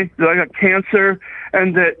got cancer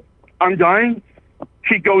and that I'm dying,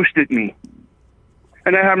 she ghosted me.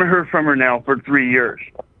 And I haven't heard from her now for 3 years.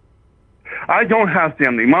 I don't have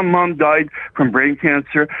family. My mom died from brain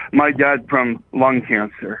cancer. My dad from lung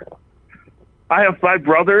cancer. I have 5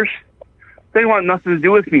 brothers. They want nothing to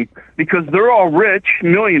do with me because they're all rich,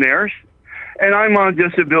 millionaires, and I'm on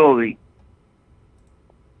disability.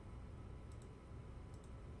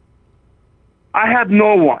 I have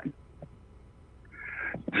no one.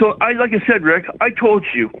 So like I said, Rick, I told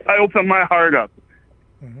you, I opened my heart up.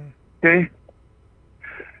 Okay?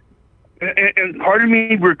 And part of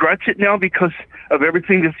me regrets it now because of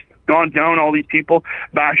everything that's gone down, all these people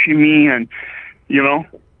bashing me, and, you know,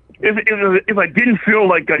 if I didn't feel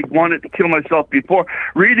like I wanted to kill myself before,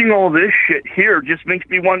 reading all this shit here just makes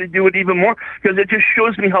me want to do it even more, because it just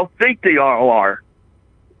shows me how fake they all are.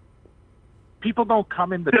 People don't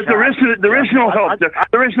come in the chat. There is no help.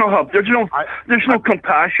 There is no help. There's no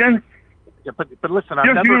compassion. Yeah, but listen,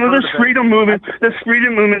 I've never heard this freedom movement,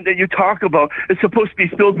 that you talk about is supposed to be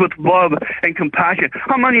filled with love and compassion.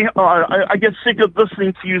 How many? I get sick of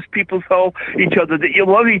listening to you people tell each other that you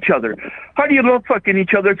love each other. How do you love fucking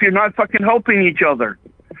each other if you're not fucking helping each other?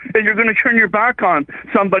 And you're going to turn your back on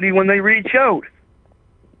somebody when they reach out.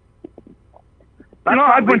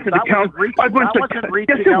 I went to the council.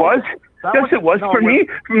 Yes, it was. Yes, it was for me.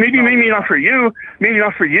 Maybe not for you. Maybe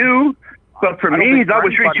not for you. But for me, that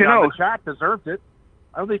was reaching out. The chat deserved it.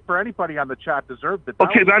 I don't think for anybody on the chat deserved it.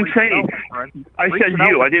 Okay, but I'm saying, I said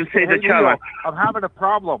you. I didn't say the chat. Leo, I'm having a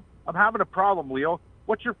problem. Leo.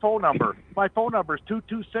 What's your phone number? My phone number is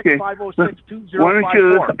 226-506-2054. Why don't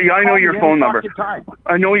you? Yeah, I know your phone number.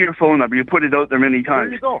 I know your phone number. You put it out there many times.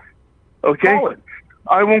 There you go. Okay. Call it.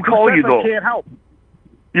 I won't call you though. I can't help.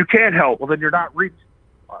 You can't help. Well, then you're not reached.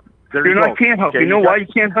 Can't help. Okay, you know why you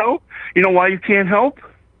can't help? You know why you can't help?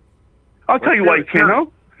 I'll tell you why you can't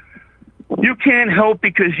help. You can't help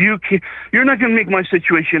because you're not going to make my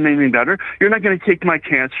situation any better. You're not going to take my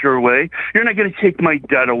cancer away. You're not going to take my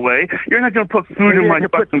debt away. You're not going to put food in my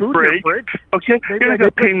fucking fridge. Okay? You're not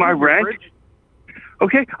going to pay my rent.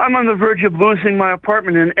 Okay? I'm on the verge of losing my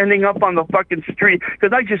apartment and ending up on the fucking street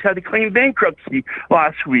because I just had to claim bankruptcy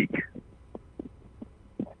last week.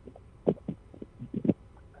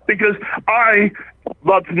 Because I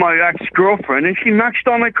loved my ex-girlfriend, and she maxed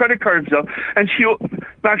all my credit cards up, and she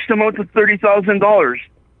maxed them out to $30,000.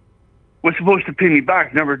 Was supposed to pay me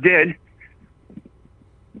back, never did.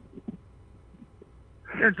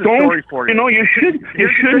 Here's a story for you. You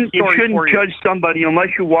shouldn't judge somebody unless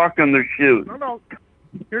you walk on their shoes. No.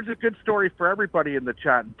 Here's a good story for everybody in the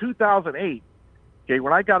chat. In 2008, okay,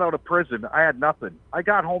 when I got out of prison, I had nothing. I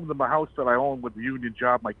got home to my house that I owned with the union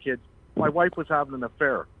job, my kids. My wife was having an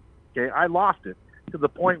affair. Okay, I lost it to the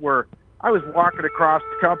point where I was walking across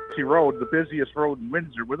the Company Road, the busiest road in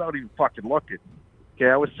Windsor, without even fucking looking. Okay,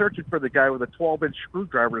 I was searching for the guy with a 12-inch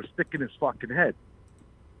screwdriver to stick in his fucking head.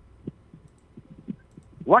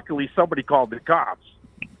 Luckily, somebody called the cops,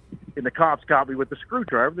 and the cops got me with the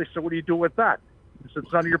screwdriver. They said, "What are you doing with that?" I said,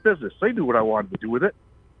 "It's none of your business." They knew what I wanted to do with it.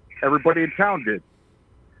 Everybody in town did.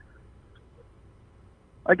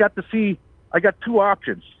 I got two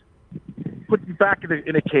options. Put me back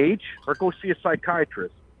in a cage or go see a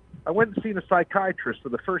psychiatrist. I went and seen a psychiatrist for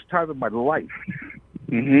the first time in my life.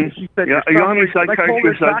 Mm-hmm. She said, "Are you how many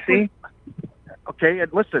psychiatrists I've seen?" Okay,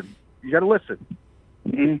 and listen. You got to listen.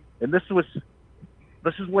 Mm-hmm. And this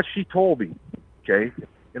is what she told me. Okay,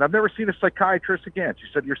 and I've never seen a psychiatrist again. She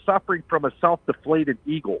said, "You're suffering from a self-deflated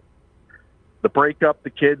ego. The breakup, the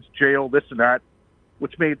kids, jail, this and that,"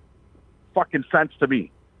 which made fucking sense to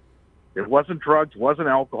me. It wasn't drugs, wasn't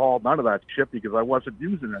alcohol, none of that shit, because I wasn't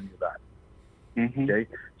using any of that. Mm-hmm. Okay,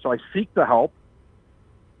 so I seek the help.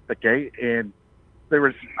 Okay, and there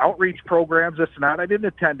was outreach programs, this and that. I didn't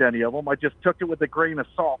attend any of them. I just took it with a grain of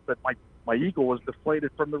salt that my ego was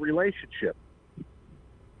deflated from the relationship.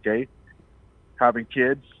 Okay, having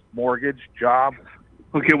kids, mortgage, job.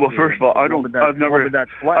 Okay, well, first of all, I've never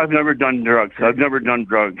done drugs. I've never done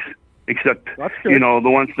drugs. Except, the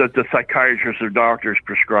ones that the psychiatrists or doctors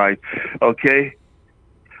prescribe. Okay?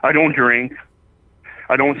 I don't drink.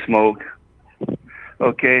 I don't smoke.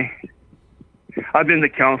 Okay? I've been to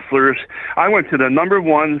counselors. I went to the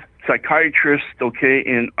 #1 psychiatrist, okay,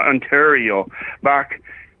 in Ontario back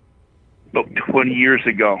about 20 years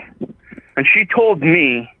ago. And she told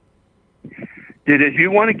me that if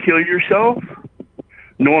you want to kill yourself,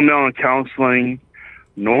 no amount of counseling,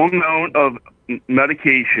 no amount of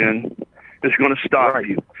medication is going to stop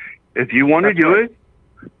you. If you want to do it,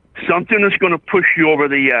 something is going to push you over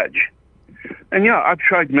the edge. And yeah, I've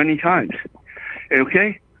tried many times.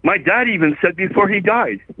 Okay? My dad even said before he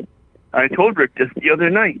died, I told Rick this the other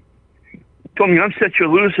night, told me I'm such a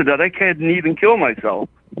loser that I can't even kill myself.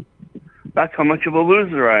 That's how much of a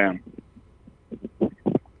loser I am.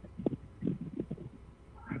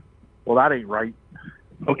 Well, that ain't right.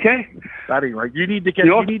 Okay, that ain't right. You need to get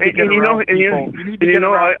around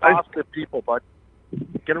positive people, bud.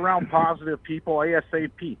 Get around positive people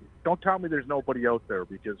ASAP. Don't tell me there's nobody out there,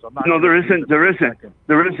 because I'm not. No, there isn't.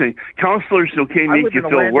 Counselors, okay, make you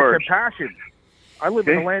feel worse. I live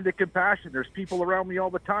in the land of compassion. There's people around me all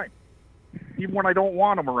the time. Even when I don't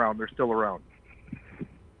want them around, they're still around.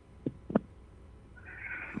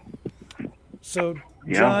 So,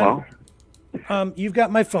 John, you've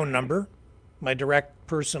got my phone number, my direct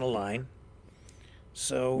personal line.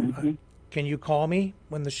 So, can you call me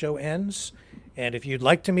when the show ends? And if you'd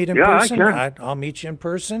like to meet in person, I'll meet you in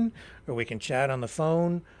person, or we can chat on the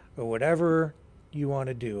phone, or whatever you want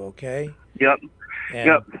to do, okay? Yep.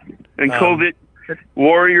 And, And COVID,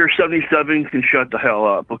 Warrior 77 can shut the hell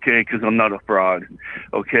up, okay? Because I'm not a fraud,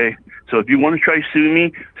 okay? So if you want to try sue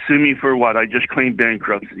me for what? I just claimed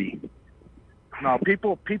bankruptcy. No,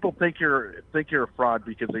 people think you're a fraud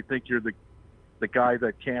because they think you're the guy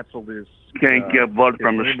that canceled his can't get blood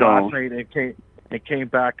from a stone and came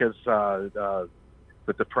back as the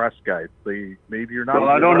depressed guy. Maybe you're not. Well,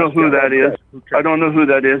 I don't know who that is. I don't know who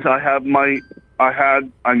that is. I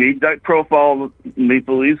made that profile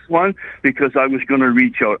Maple Leafs one because I was going to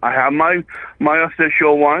reach out. I have my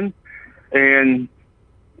official one, and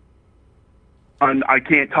I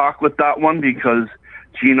can't talk with that one because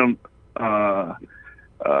Gina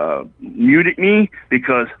muted me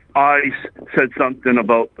because I said something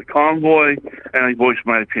about the convoy and I voiced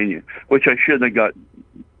my opinion, which I shouldn't have got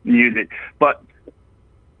muted, but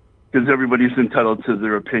because everybody's entitled to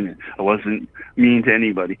their opinion. I wasn't mean to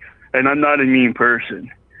anybody, and I'm not a mean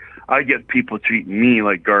person. I get people treating me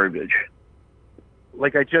like garbage.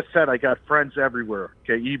 Like I just said, I got friends everywhere.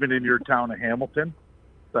 Okay, even in your town of Hamilton,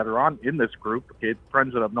 that are in this group. Okay,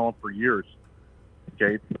 friends that I've known for years.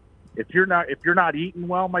 Okay, if you're not eating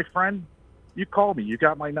well, my friend, you call me. You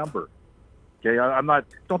got my number. Okay,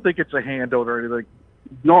 don't think it's a handout or anything.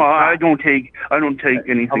 No, I don't take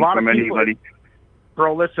anything from anybody.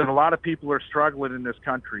 Bro, listen, a lot of people are struggling in this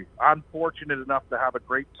country. I'm fortunate enough to have a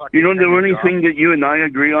great fucking You don't know anything that you and I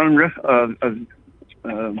agree on,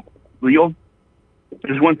 Leo?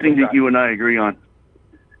 There's one thing that you and I agree on.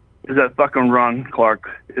 Is that fucking Ron Clark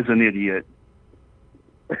is an idiot.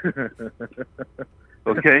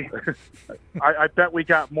 Okay? I bet we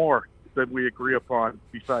got more than we agree upon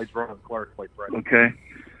besides Ron Clark, my friend. Okay?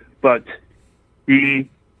 But he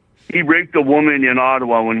raped a woman in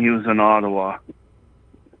Ottawa when he was in Ottawa.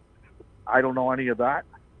 I don't know any of that,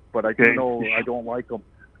 but I do know I don't like him.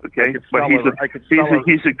 Okay, but he's a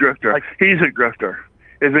grifter. He's a grifter.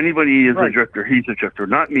 If anybody is a drifter, he's a drifter,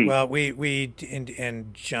 not me. Well,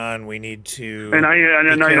 and John, we need to and I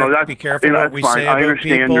know that be careful what we say about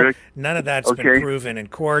people. Rick. None of that's been proven in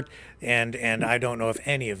court, and I don't know if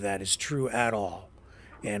any of that is true at all.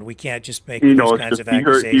 And we can't just make these kinds of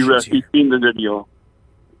accusations He's seen the video.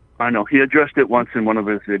 I know he addressed it once in one of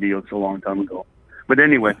his videos a long time ago. But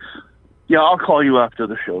anyway, yeah, I'll call you after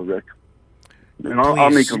the show, Rick, and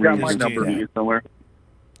I'll make a reason to meet you somewhere.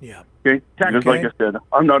 Yeah. Okay. Just like I said,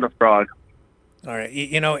 I'm not a fraud. All right.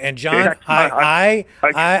 And John, I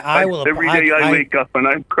will. Every day I wake up and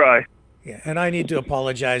I cry. Yeah, and I need to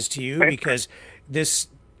apologize to you because this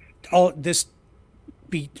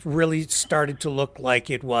beat really started to look like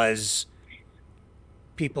it was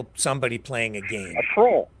somebody playing a game. A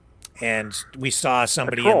troll. And we saw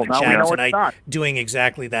somebody in the chat tonight doing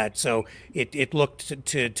exactly that. So it looked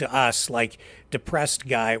to us like depressed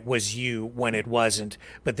guy was you when it wasn't.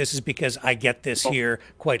 But this is because I get this here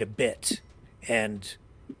quite a bit. And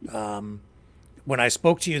when I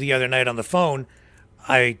spoke to you the other night on the phone,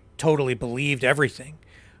 I totally believed everything.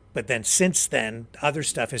 But then since then, other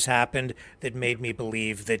stuff has happened that made me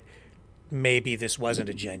believe that maybe this wasn't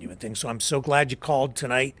a genuine thing. So I'm so glad you called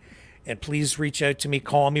tonight. And please reach out to me.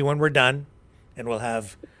 Call me when we're done, and we'll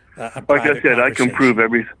have a like I said, I can prove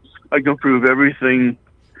everything. I can prove everything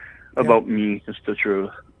about me. It's the truth.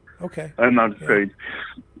 Okay. I'm not afraid.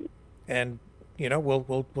 And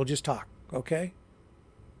we'll just talk. Okay.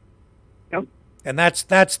 Yep. And that's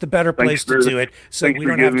the better place to do it. So we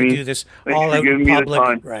don't have to do this all out in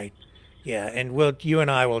public. Right. Yeah. And you and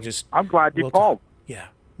I will just. I'm glad you called. Yeah.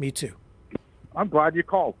 Me too. I'm glad you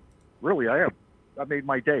called. Really, I am. That made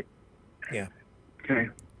my day. Yeah. Okay.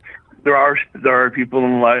 There are people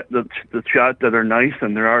in the chat that are nice,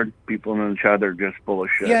 and there are people in the chat that are just full of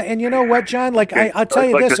shit. Yeah, and you know what, John? Like I'll tell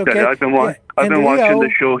you this, okay? I've been watching the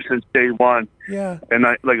show since day one. Yeah. And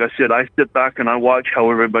I sit back and I watch how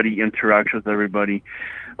everybody interacts with everybody.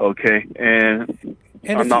 Okay. And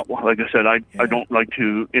I'm not like I said. I don't like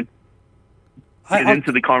to get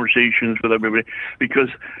into the conversations with everybody because.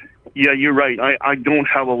 Yeah, you're right. I don't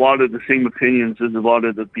have a lot of the same opinions as a lot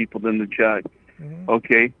of the people in the chat. Mm-hmm.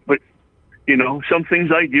 Okay, but some things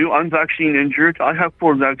I do. I'm vaccine injured. I have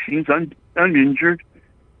 4 vaccines. I'm injured.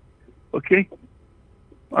 Okay.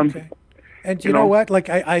 Okay. And you know what? Like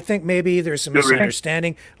I think maybe there's some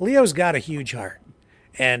misunderstanding. Leo's got a huge heart.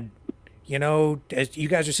 And, you know, as you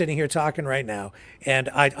guys are sitting here talking right now, and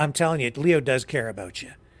I'm telling you, Leo does care about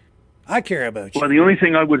you. I care about you. Well, the only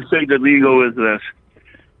thing I would say to Leo is this.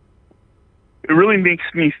 It really makes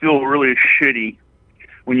me feel really shitty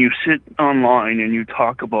when you sit online and you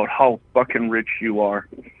talk about how fucking rich you are.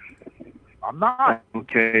 I'm not.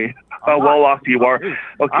 Okay. How well off you are. Okay.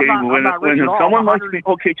 When someone like me,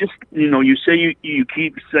 okay, just, you know, you say you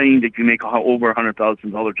keep saying that you make over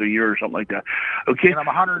 $100,000 a year or something like that. Okay. And I'm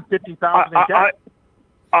 $150,000 in debt.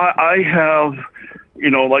 I have, you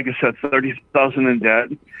know, like I said, $30,000 in debt.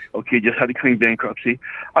 Okay, just had to claim bankruptcy.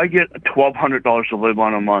 I get $1,200 to live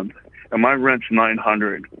on a month, and my rent's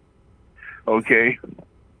 $900. Okay.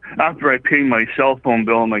 After I pay my cell phone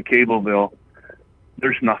bill and my cable bill,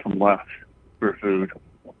 there's nothing left for food.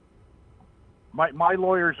 My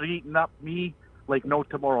lawyers are eating up me like no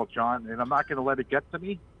tomorrow, John, and I'm not going to let it get to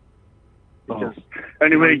me. Because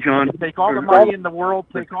anyway, John, take all the money in the world,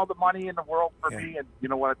 for me, and you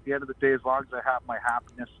know what? At the end of the day, as long as I have my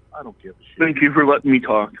happiness, I don't give a shit. Thank you for letting me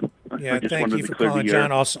talk. Yeah, I just thank wanted you to for clear calling, the air.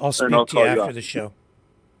 John. I'll speak I'll to you call after up. the show.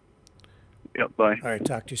 Yep, bye. All right,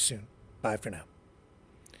 talk to you soon. Bye for now.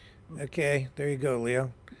 Okay, there you go,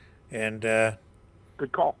 Leo. And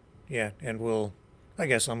good call. Yeah, and I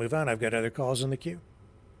guess I'll move on. I've got other calls in the queue.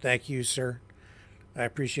 Thank you, sir. I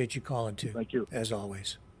appreciate you calling too. Thank you. As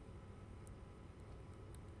always.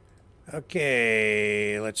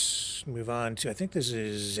 Okay, let's move on to, I think this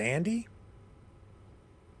is Zandy.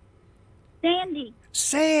 Sandy.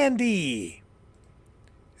 Sandy.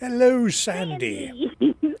 Hello, Sandy.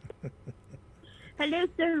 Hello,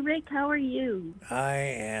 Sir Rick. How are you? I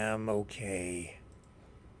am okay.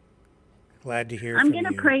 Glad to hear I'm from going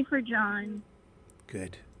to you. pray for John.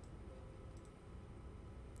 Good.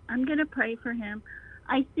 I'm going to pray for him.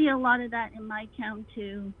 I see a lot of that in my town,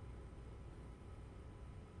 too.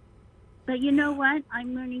 But you know what?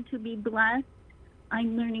 I'm learning to be blessed.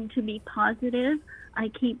 I'm learning to be positive. I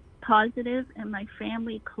keep positive and my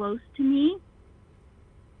family close to me.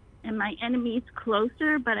 And my enemies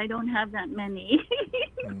closer, but I don't have that many.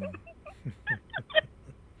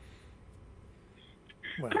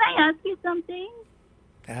 Well, Can I ask you something?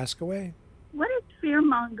 ask away. What is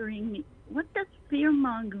fear-mongering mean? What does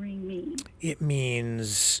fear-mongering mean? It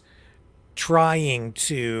means trying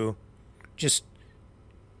to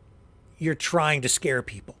you're trying to scare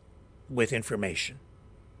people with information.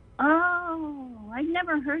 Oh, I've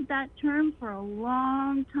never heard that term for a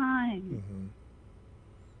long time. Mm-hmm.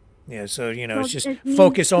 Yeah, so, you know, So it's just it means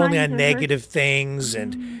focus only trying on to negative things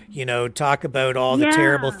and, you know, talk about all the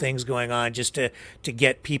terrible Yeah. things going on just to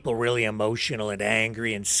get people really emotional and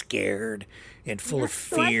angry and scared and full of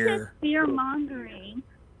So I said fear. fear-mongering.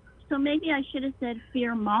 So maybe I should have said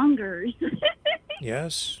fear-mongers,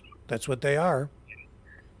 Yes, that's what they are.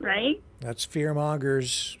 right? That's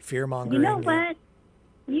fear-mongers, fear-mongering. You know yeah. what?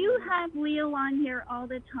 You have Leo on here all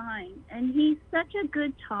the time, and he's such a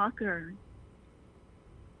good talker.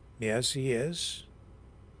 Yes, he is.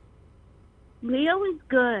 Leo is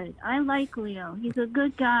good. I like Leo. He's a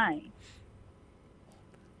good guy.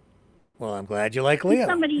 Well, I'm glad you like He's Leo.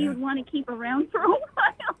 somebody Yeah. you'd want to keep around for a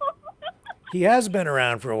while. He has been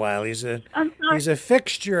around for a while. He's a I'm sorry. he's a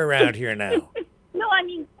fixture around here now. No, I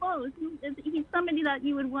mean close. He's somebody that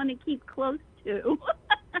you would want to keep close to.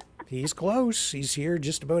 He's close. He's here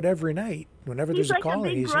just about every night. Whenever He's there's like a call, a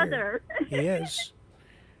big he's brother. here. He is.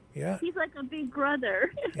 Yeah. He's like a big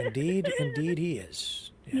brother. Indeed he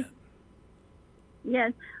is. Yeah.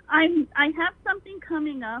 Yes, I have something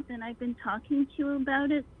coming up, and I've been talking to you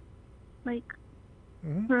about it, like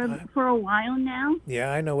for a while now.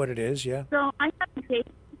 Yeah, I know what it is. Yeah. So I have a date.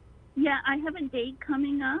 Yeah, I have a date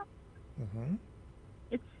coming up. Mm-hmm.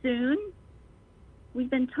 It's soon. We've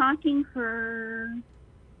been talking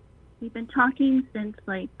since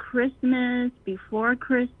like Christmas, before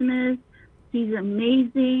Christmas. He's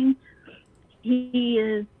amazing. He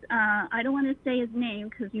is, I don't want to say his name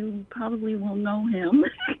because you probably will know him.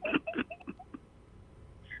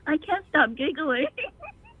 I can't stop giggling.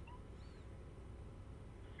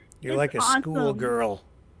 You're It's like a awesome. schoolgirl.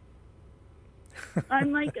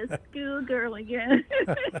 I'm like a schoolgirl again.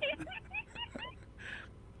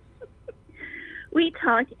 We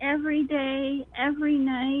talk every day, every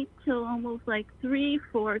night, till almost like 3,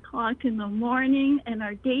 4 o'clock in the morning, and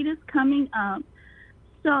our date is coming up.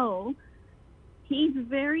 So he's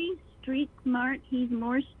very street smart. He's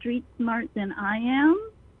more street smart than I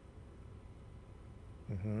am.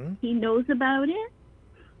 Mm-hmm. He knows about it.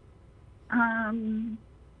 I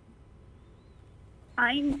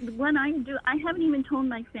haven't even told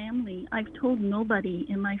my family. I've told nobody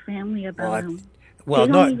in my family about him. Well,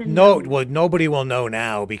 They don't even nobody will know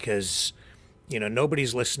now because,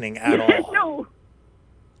 Nobody's listening at all. No.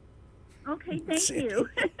 Okay, thank you.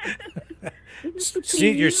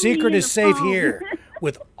 See, your secret is safe here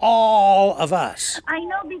with all of us. I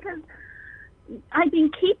know, because I've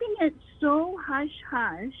been keeping it so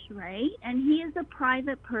hush-hush, right? And he is a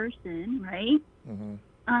private person, right?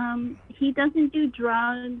 Mm-hmm. He doesn't do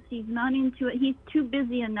drugs. He's not into it. He's too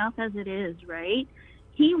busy enough as it is, right?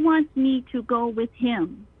 He wants me to go with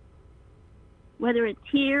him, whether it's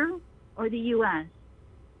here or the U.S.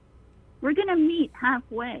 We're going to meet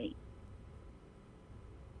halfway.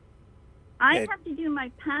 I have to do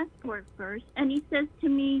my passport first, and he says to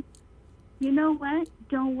me, you know what?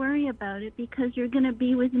 Don't worry about it, because you're going to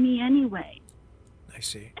be with me anyway. I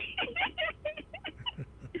see.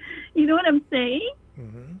 You know what I'm saying?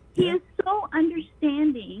 Mm-hmm. He is so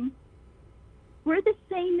understanding. We're the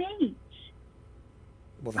same age.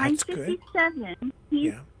 Well, I'm that's good. 57.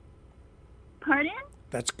 He's, Pardon?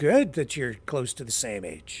 That's good that you're close to the same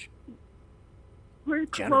age. We're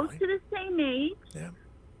Generally. close to the same age. Yeah.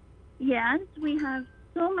 Yes, we have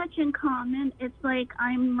so much in common. It's like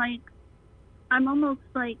I'm almost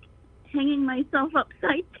like hanging myself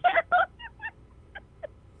upside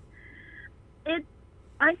down.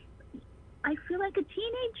 I feel like a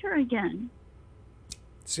teenager again.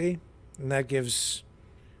 See? And that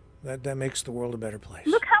makes the world a better place.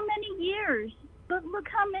 Look how many years. But look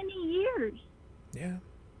how many years. Yeah.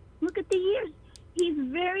 Look at the years. He's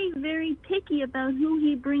very, very picky about who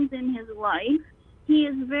he brings in his life. He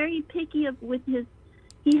is very picky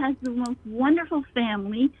he has the most wonderful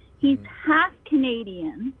family. He's half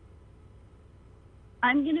Canadian.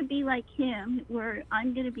 I'm going to be like him, where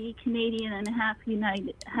I'm going to be Canadian and half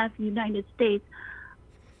United States.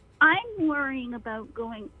 I'm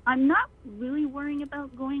not really worrying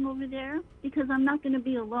about going over there, because I'm not going to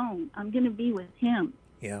be alone. I'm going to be with him.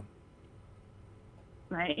 Yeah.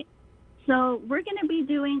 Right? So we're going to be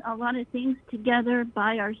doing a lot of things together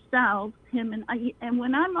by ourselves, him and I. And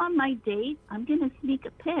when I'm on my date, I'm going to sneak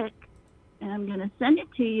a pic, and I'm going to send it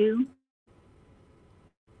to you.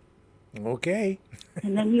 Okay.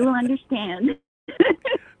 And then you will understand.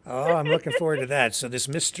 Oh, I'm looking forward to that. So this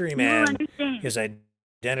mystery man, his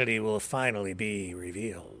identity will finally be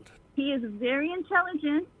revealed. He is very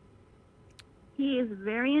intelligent. He is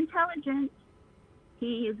very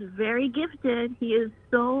gifted. He is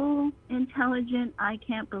so intelligent. I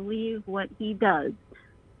can't believe what he does.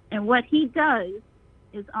 And what he does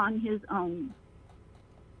is on his own.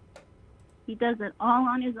 He does it all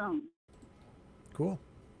on his own. Cool.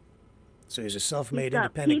 So he's a self-made,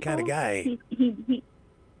 independent kind of guy.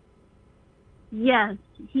 Yes,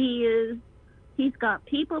 he is. He's got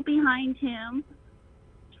people behind him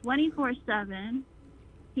 24/7.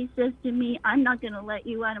 He says to me, I'm not going to let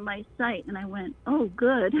you out of my sight. And I went, oh,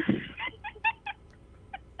 good.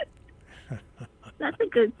 That's a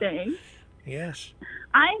good thing. Yes.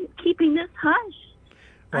 I'm keeping this hush.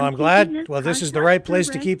 Well, I'm glad. Well, this is the right place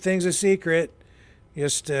to keep things a secret.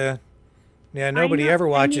 Just, nobody ever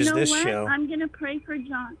watches this show. I'm going to pray for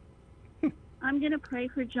John. I'm going to pray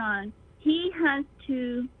for John. He has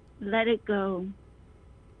to let it go.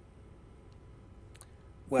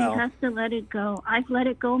 Well, he has to let it go. I've let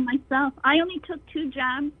it go myself. I only took 2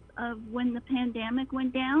 jabs of when the pandemic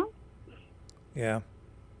went down. Yeah.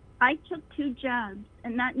 I took 2 jabs,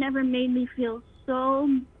 and that never made me feel so.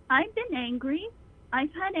 I've been angry.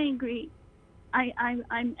 I've had angry.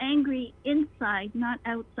 I'm angry inside, not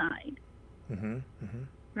outside. Mm-hmm. Mm-hmm.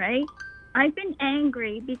 Right? I've been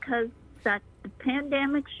angry because the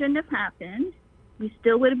pandemic shouldn't have happened. We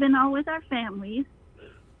still would have been all with our families.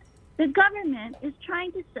 The government is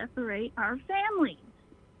trying to separate our families.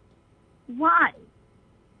 Why?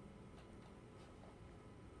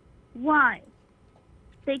 Why?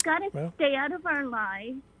 They got to stay out of our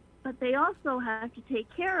lives, but they also have to take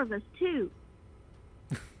care of us too,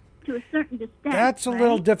 to a certain extent. That's a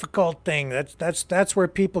little difficult thing. That's where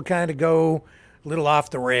people kind of go a little off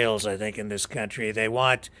the rails, I think, in this country. They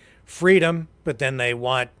want freedom, but then they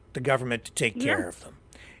want the government to take care of them.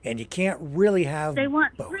 And you can't really have They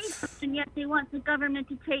want both. freedom, and yet they want the government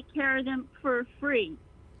to take care of them for free.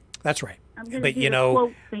 That's right. I'm gonna But do the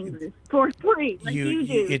quote fingers for free, like you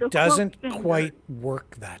do. It doesn't quite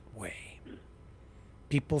work that way.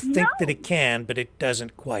 People think that it can, but it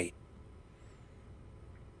doesn't quite.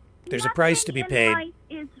 There's a price to be paid. Life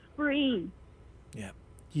is free. Yeah.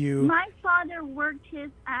 My father worked his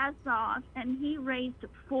ass off, and he raised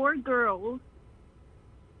 4 girls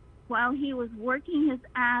while he was working his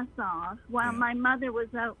ass off, while my mother was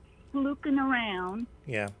out fluking around.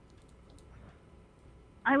 Yeah.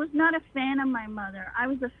 I was not a fan of my mother. I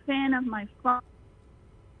was a fan of my father.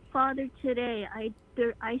 father today, I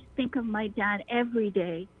think of my dad every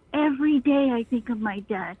day. Every day I think of my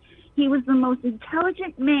dad. He was the most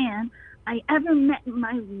intelligent man I ever met in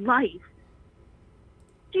my life.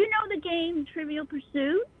 Do you know the game Trivial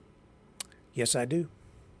Pursuit? Yes, I do.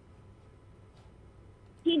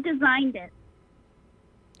 He designed it.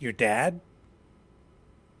 Your dad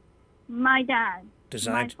My dad.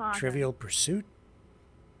 designed my father. Trivial Pursuit?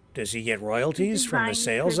 Does he get royalties from the designed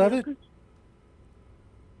sales of it? Trivial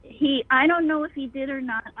I don't know if he did or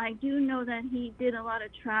not. I do know that he did a lot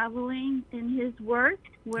of traveling in his work,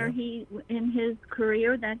 in his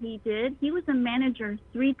career that he did. He was a manager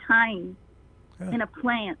 3 times in a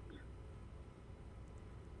plant.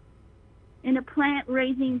 In a plant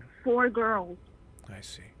raising 4 girls. I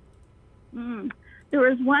see. There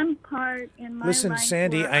was one part in my Listen, life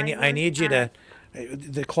Sandy, where I need you to.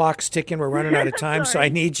 The clock's ticking. We're running out of time, so I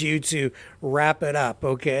need you to wrap it up,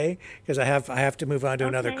 okay? Because I have to move on to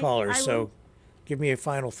another caller. So, give me a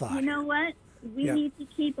final thought. You know what? We need to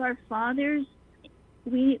keep our fathers.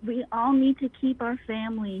 We all need to keep our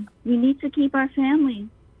family. We need to keep our family.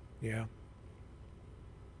 Yeah.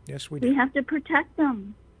 Yes, we do. We have to protect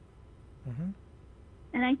them. Mm-hmm.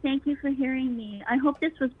 And I thank you for hearing me. I hope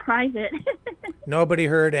this was private. Nobody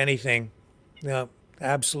heard anything. No,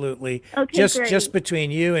 absolutely. Okay, just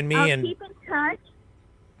between you and me I'll and. keep in touch.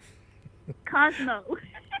 Cosmo.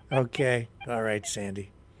 Okay. All right,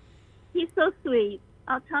 Sandy. He's so sweet.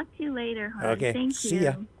 I'll talk to you later, hon. Okay. Thank See you.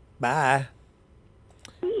 ya. Bye.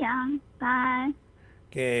 See ya. Bye.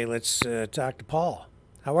 Okay, let's talk to Paul.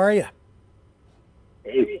 How are you?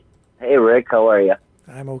 Hey, Rick. How are you?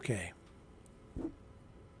 I'm okay.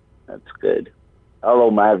 That's good. Hello,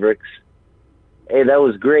 Mavericks. Hey, that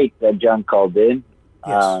was great that John called in.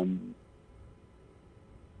 Yes.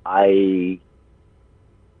 I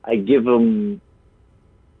give him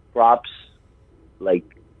props,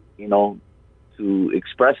 to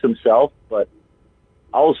express himself, but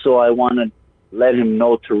also I want to let him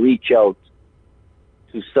know to reach out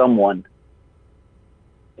to someone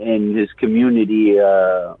in his community,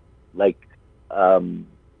 a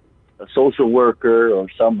social worker or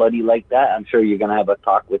somebody like that. I'm sure you're going to have a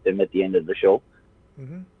talk with him at the end of the show.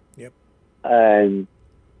 Mm-hmm. Yep. And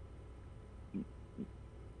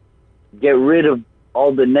get rid of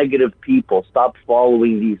all the negative people. Stop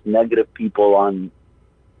following these negative people on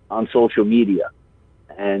social media.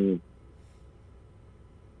 And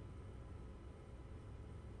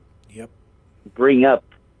yep, bring up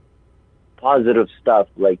positive stuff,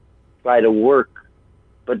 like try to work.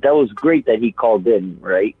 But that was great that he called in,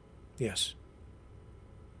 right? Yes.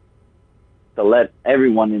 To let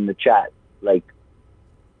everyone in the chat,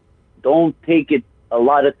 don't take it, a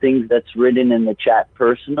lot of things that's written in the chat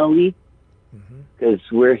personally, because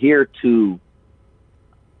we're here to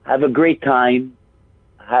have a great time,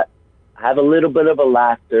 have a little bit of a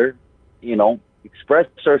laughter, express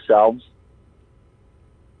ourselves,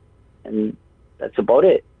 and that's about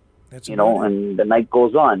it. And the night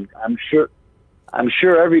goes on. I'm sure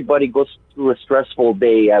everybody goes through a stressful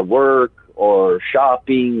day at work or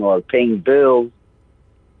shopping or paying bills,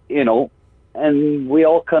 and we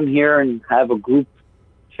all come here and have a group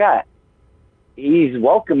chat. He's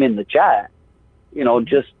welcome in the chat,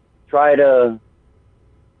 just try to,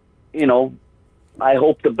 I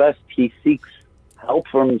hope the best he seeks help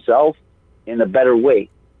for himself in a better way.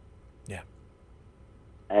 Yeah.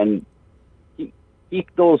 And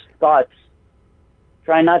keep those thoughts.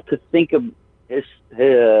 Try not to think of his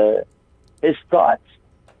thoughts.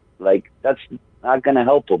 That's not going to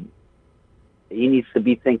help him. He needs to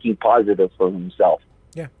be thinking positive for himself.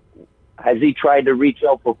 Yeah. Has he tried to reach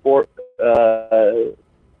out for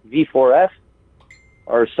V4F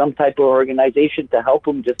or some type of organization to help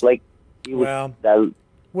him, just like he was?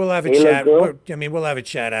 We'll have a chat. We'll have a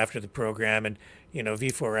chat after the program, and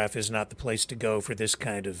V4F is not the place to go for this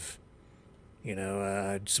kind of,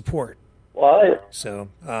 support. Well, so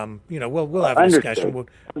we'll have a discussion.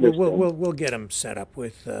 We'll get him set up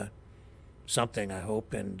with something, I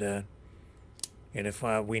hope, and if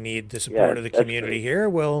we need the support of the community here,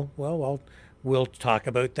 we'll talk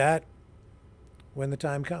about that when the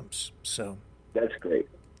time comes. So that's great.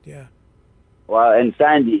 Yeah. Well, and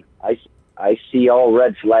Sandy, I see all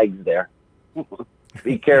red flags there.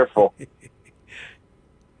 Be careful.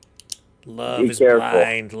 Love is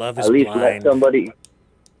blind. Love is blind. At least let somebody.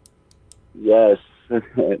 Yes,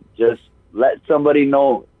 just let somebody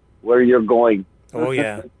know where you're going. Oh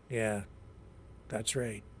yeah, yeah, that's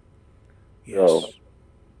right. Yes. So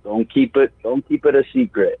don't keep it a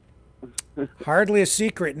secret. Hardly a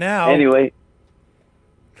secret now. Anyway.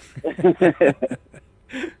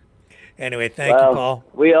 Anyway, thank you, Paul.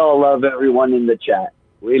 We all love everyone in the chat.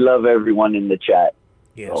 we love everyone in the chat.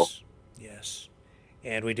 Yes, yes.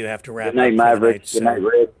 And we do have to wrap Good night, up Maverick. for the Good night.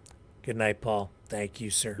 night, Rick. Good night, Paul. Thank you,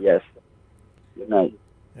 sir. Yes. Good night.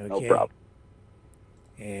 Okay. No problem.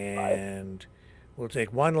 And we'll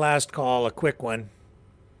take one last call, a quick one.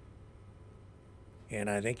 And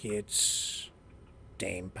I think it's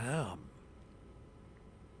Dame Pam.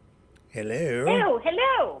 Hello.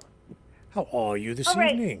 Hello. How are you this All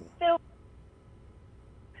right, evening? So,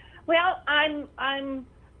 well, I'm,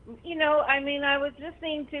 you know, I mean, I was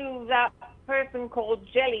listening to that person called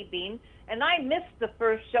Jelly Bean, and I missed the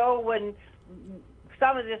first show when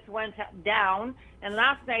some of this went down. And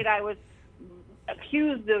last night I was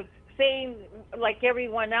accused of saying, like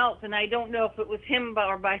everyone else, and I don't know if it was him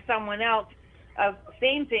or by someone else, of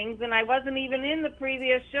saying things, and I wasn't even in the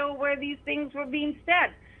previous show where these things were being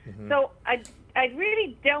said. So I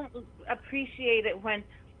really don't appreciate it when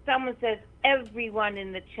someone says everyone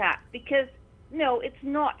in the chat, because no, it's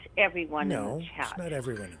not everyone in the chat. It's not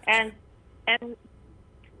everyone. And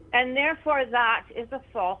therefore that is a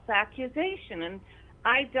false accusation, and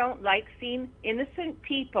I don't like seeing innocent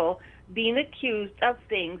people being accused of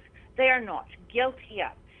things they are not guilty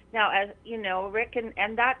of. Now, as you know, Rick,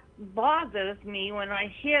 and that bothers me when I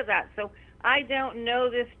hear that. So I don't know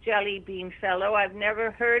this Jelly Bean fellow. I've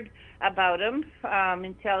never heard about him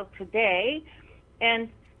until today. And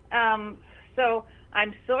so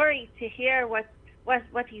I'm sorry to hear what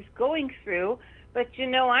he's going through. But, you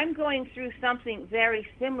know, I'm going through something very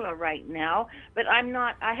similar right now. But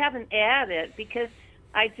I haven't aired it because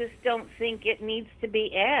I just don't think it needs to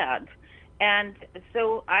be aired. And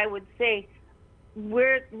so I would say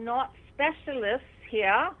we're not specialists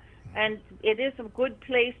here, and it is a good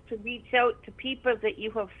place to reach out to people that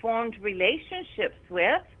you have formed relationships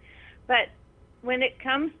with. But when it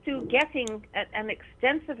comes to getting an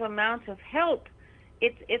extensive amount of help,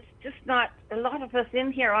 it's just not, a lot of us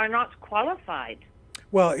in here are not qualified.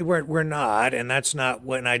 Well, we're not, and that's not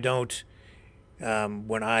when I don't,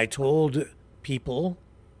 when I told people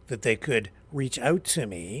that they could reach out to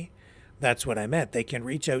me, that's what I meant. They can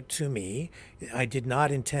reach out to me. I did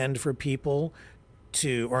not intend for people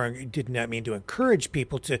to, or did not mean to encourage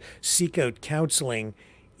people to seek out counseling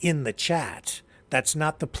in the chat. That's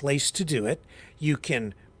not the place to do it. You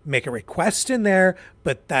can make a request in there,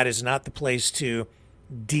 but that is not the place to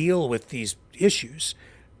deal with these issues.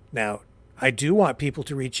 Now, I do want people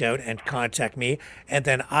to reach out and contact me, and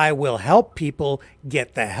then I will help people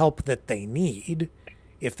get the help that they need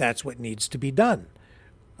if that's what needs to be done.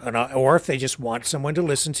 Or if they just want someone to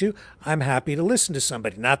listen to, I'm happy to listen to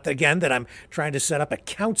somebody. Not, again, that I'm trying to set up a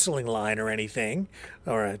counseling line or anything,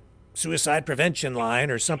 or a suicide prevention line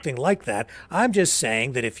or something like that. I'm just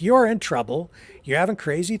saying that if you're in trouble, you're having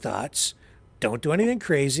crazy thoughts, don't do anything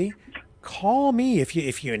crazy. Call me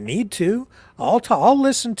if you need to. I'll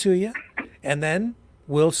listen to you, and then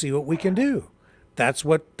we'll see what we can do. That's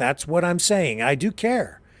what I'm saying. I do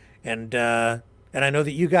care, and I know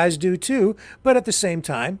that you guys do too. But at the same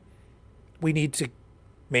time, we need to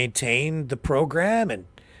maintain the program and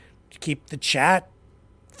keep the chat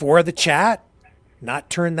for the chat,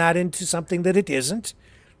 not turn that into something that it isn't.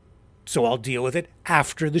 So I'll deal with it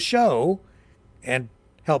after the show and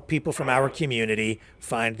help people from our community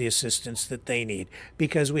find the assistance that they need,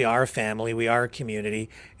 because we are a family, we are a community,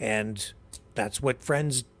 and that's what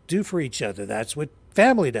friends do for each other. That's what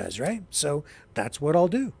family does, right? So that's what I'll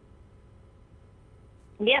do.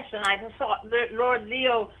 Yes, and I thought that Lord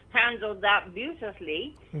Leo handled that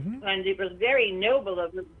beautifully, and it was very noble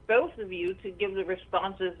of both of you to give the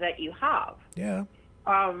responses that you have. Yeah.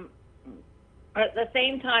 At the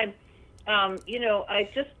same time, you know, I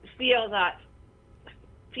just feel that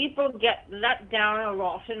people get let down a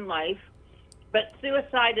lot in life, but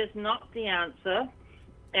suicide is not the answer.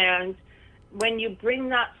 And when you bring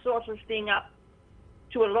that sort of thing up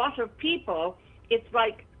to a lot of people, it's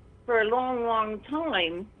like, for a long, long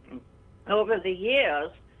time, over the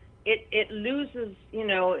years, it loses, you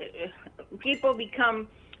know, people become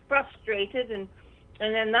frustrated, and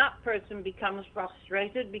then that person becomes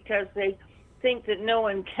frustrated because they think that no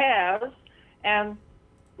one cares. And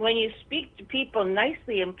when you speak to people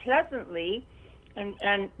nicely and pleasantly,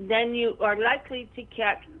 and then you are likely to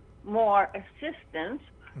get more assistance,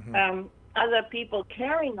 other people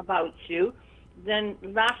caring about you, than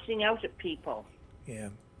lashing out at people. Yeah.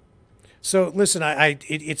 So listen,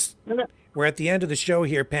 we're at the end of the show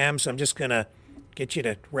here, Pam, so I'm just going to get you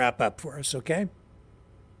to wrap up for us, okay?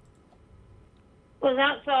 Well,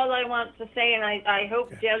 that's all I want to say, and I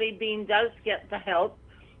hope Jelly Bean does get the help.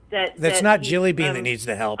 That's not Jelly Bean that needs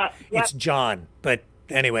the help. It's John. But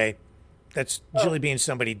anyway, that's Jelly Bean,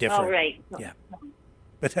 somebody different. All right. Yeah.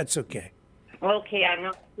 But that's okay. Okay, I'm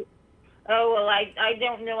not. Oh, well, I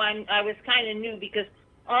don't know. I was kind of new because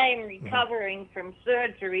I am recovering from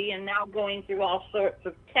surgery and now going through all sorts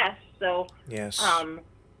of tests. So yes, I'm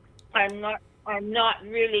not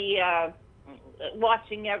really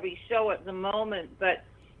watching every show at the moment, but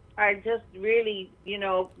I just really,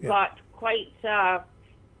 got quite,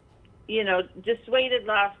 dissuaded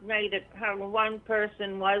last night at how one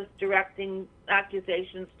person was directing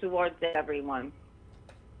accusations towards everyone.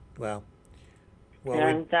 Well,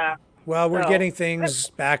 and, we're getting things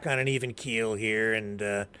back on an even keel here, and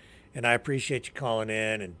I appreciate you calling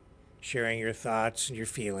in and sharing your thoughts and your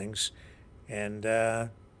feelings, and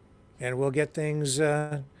we'll get things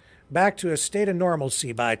back to a state of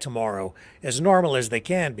normalcy by tomorrow, as normal as they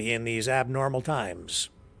can be in these abnormal times.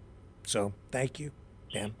 So, thank you,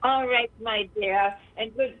 Pam. All right, my dear,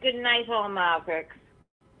 and good night, all Mavericks.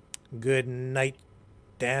 Good night,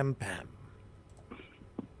 damn Pam.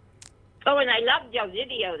 Oh, and I loved your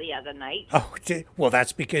video the other night. Oh, well,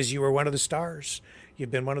 that's because you were one of the stars.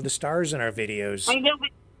 You've been one of the stars in our videos. I know,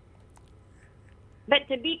 but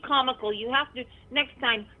to be comical, you have to, next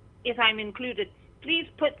time, if I'm included, please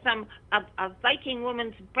put a Viking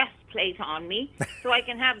woman's breastplate on me so I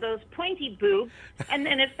can have those pointy boobs, and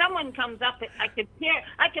then if someone comes up, I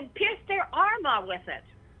can pierce their armor with it.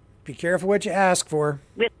 Be careful what you ask for.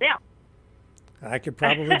 With them. I could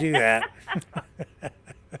probably do that.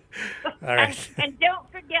 All right. And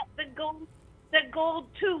don't forget the gold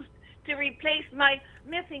tooth to replace my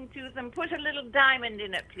missing tooth, and put a little diamond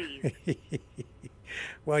in it, please.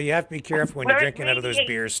 Well, you have to be careful when you're drinking out of those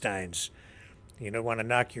beer steins. You don't want to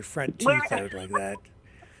knock your front teeth out like that.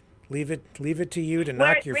 Leave it to you to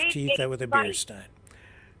knock your teeth out with a beer stein.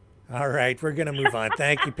 All right, we're going to move on.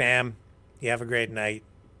 Thank you, Pam. You have a great night.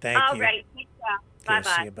 Thank you. All right. Bye-bye.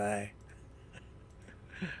 See you. Bye.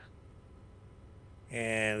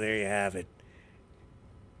 And there you have it.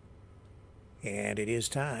 And it is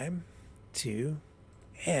time to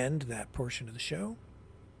end that portion of the show.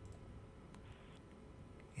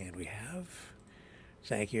 And we have.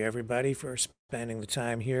 Thank you, everybody, for spending the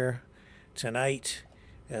time here tonight.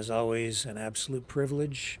 As always, an absolute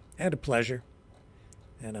privilege and a pleasure.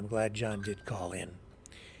 And I'm glad John did call in.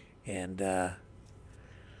 And,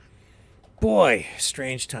 boy,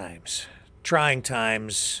 strange times. Trying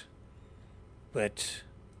times. But,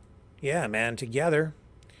 yeah, man, together,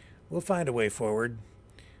 we'll find a way forward.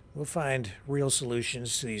 We'll find real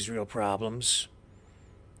solutions to these real problems.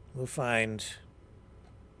 We'll find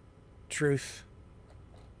truth.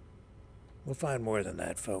 We'll find more than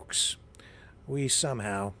that, folks. We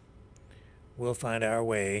somehow will find our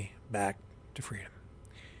way back to freedom.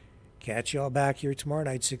 Catch you all back here tomorrow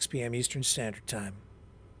night, 6 p.m. Eastern Standard Time.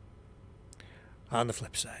 On the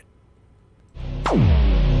flip side.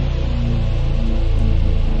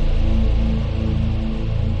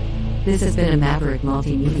 This has been a Maverick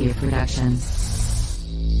Multimedia production.